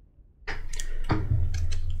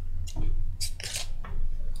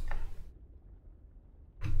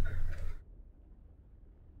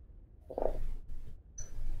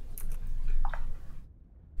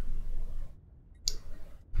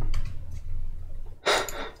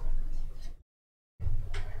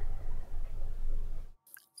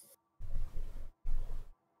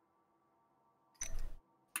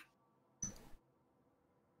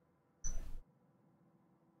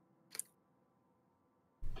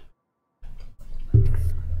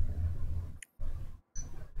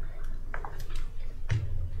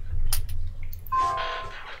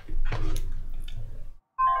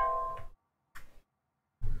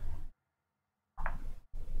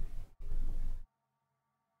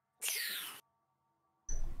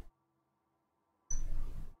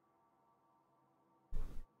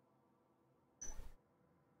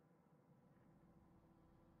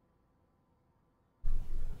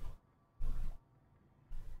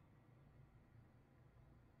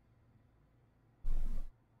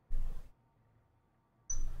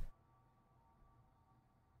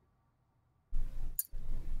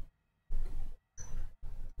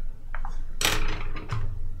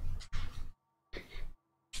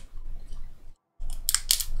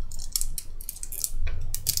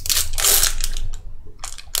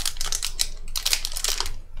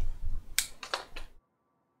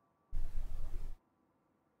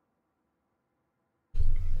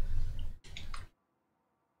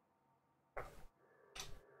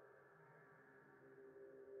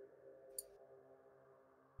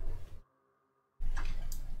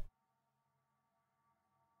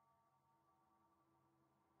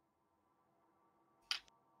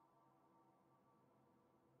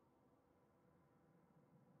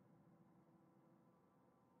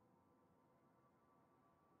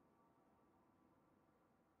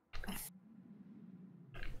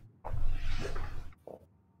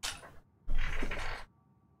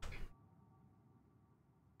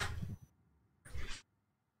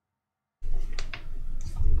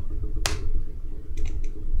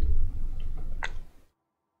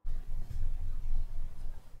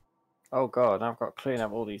 Oh god, I've got to clean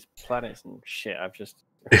up all these planets and shit. I've just...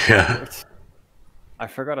 Yeah. I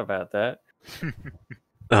forgot about that.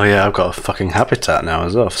 Oh yeah, I've got a fucking habitat now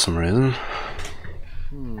as well for some reason.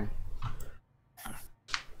 Hmm.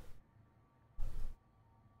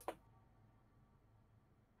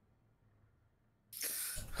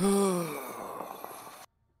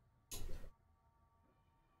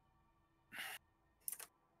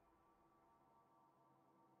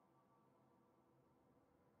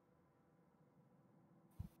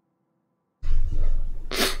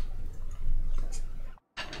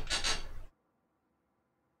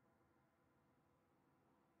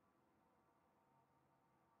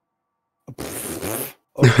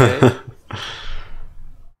 Okay.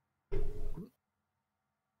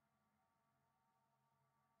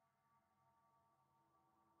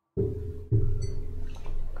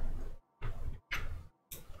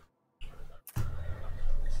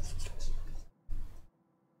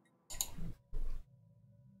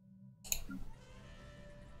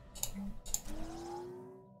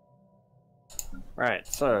 Right,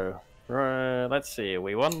 so let's see.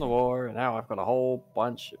 We won the war, and now I've got a whole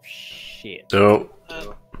bunch of shit. Oh.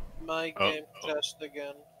 My game crashed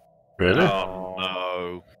again. Really? Oh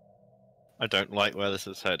no. I don't like where this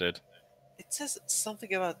is headed. It says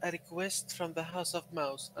something about a request from the House of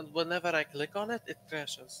Mouse, and whenever I click on it, it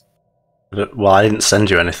crashes. Well, I didn't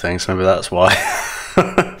send you anything, so maybe that's why.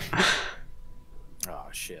 Oh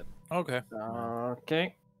shit. Okay.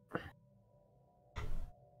 Okay.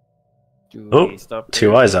 Oh,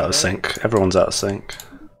 two eyes out of sync. Everyone's out of sync.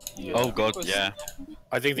 Yeah. Oh god, yeah.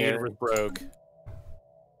 I think the universe broke.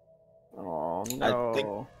 Oh I no.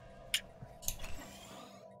 think-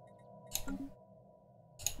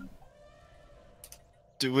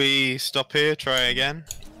 Do we stop here? Try again?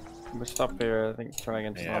 We'll stop here. I think try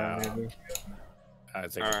again tomorrow. Yeah. Maybe. I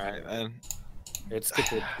think Alright then. it's the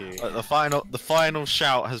good The final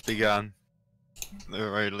shout has begun. At the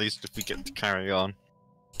very least, if we get to carry on.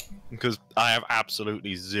 Because I have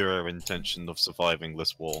absolutely zero intention of surviving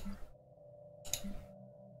this war.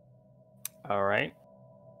 All right.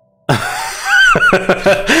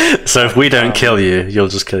 So if we don't kill you, you'll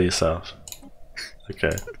just kill yourself.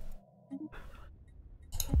 Okay.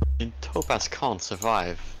 Topaz can't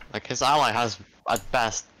survive. Like, his ally has at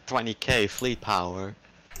best 20k fleet power.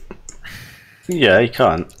 Yeah, he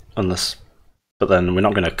can't. Unless... But then we're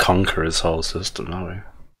not going to conquer his whole system, are we?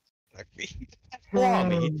 Well, I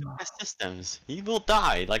mean, he took his systems. He will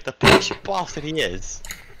die, like the patient bastard he is.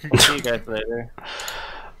 See you guys later.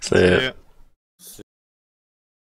 See ya.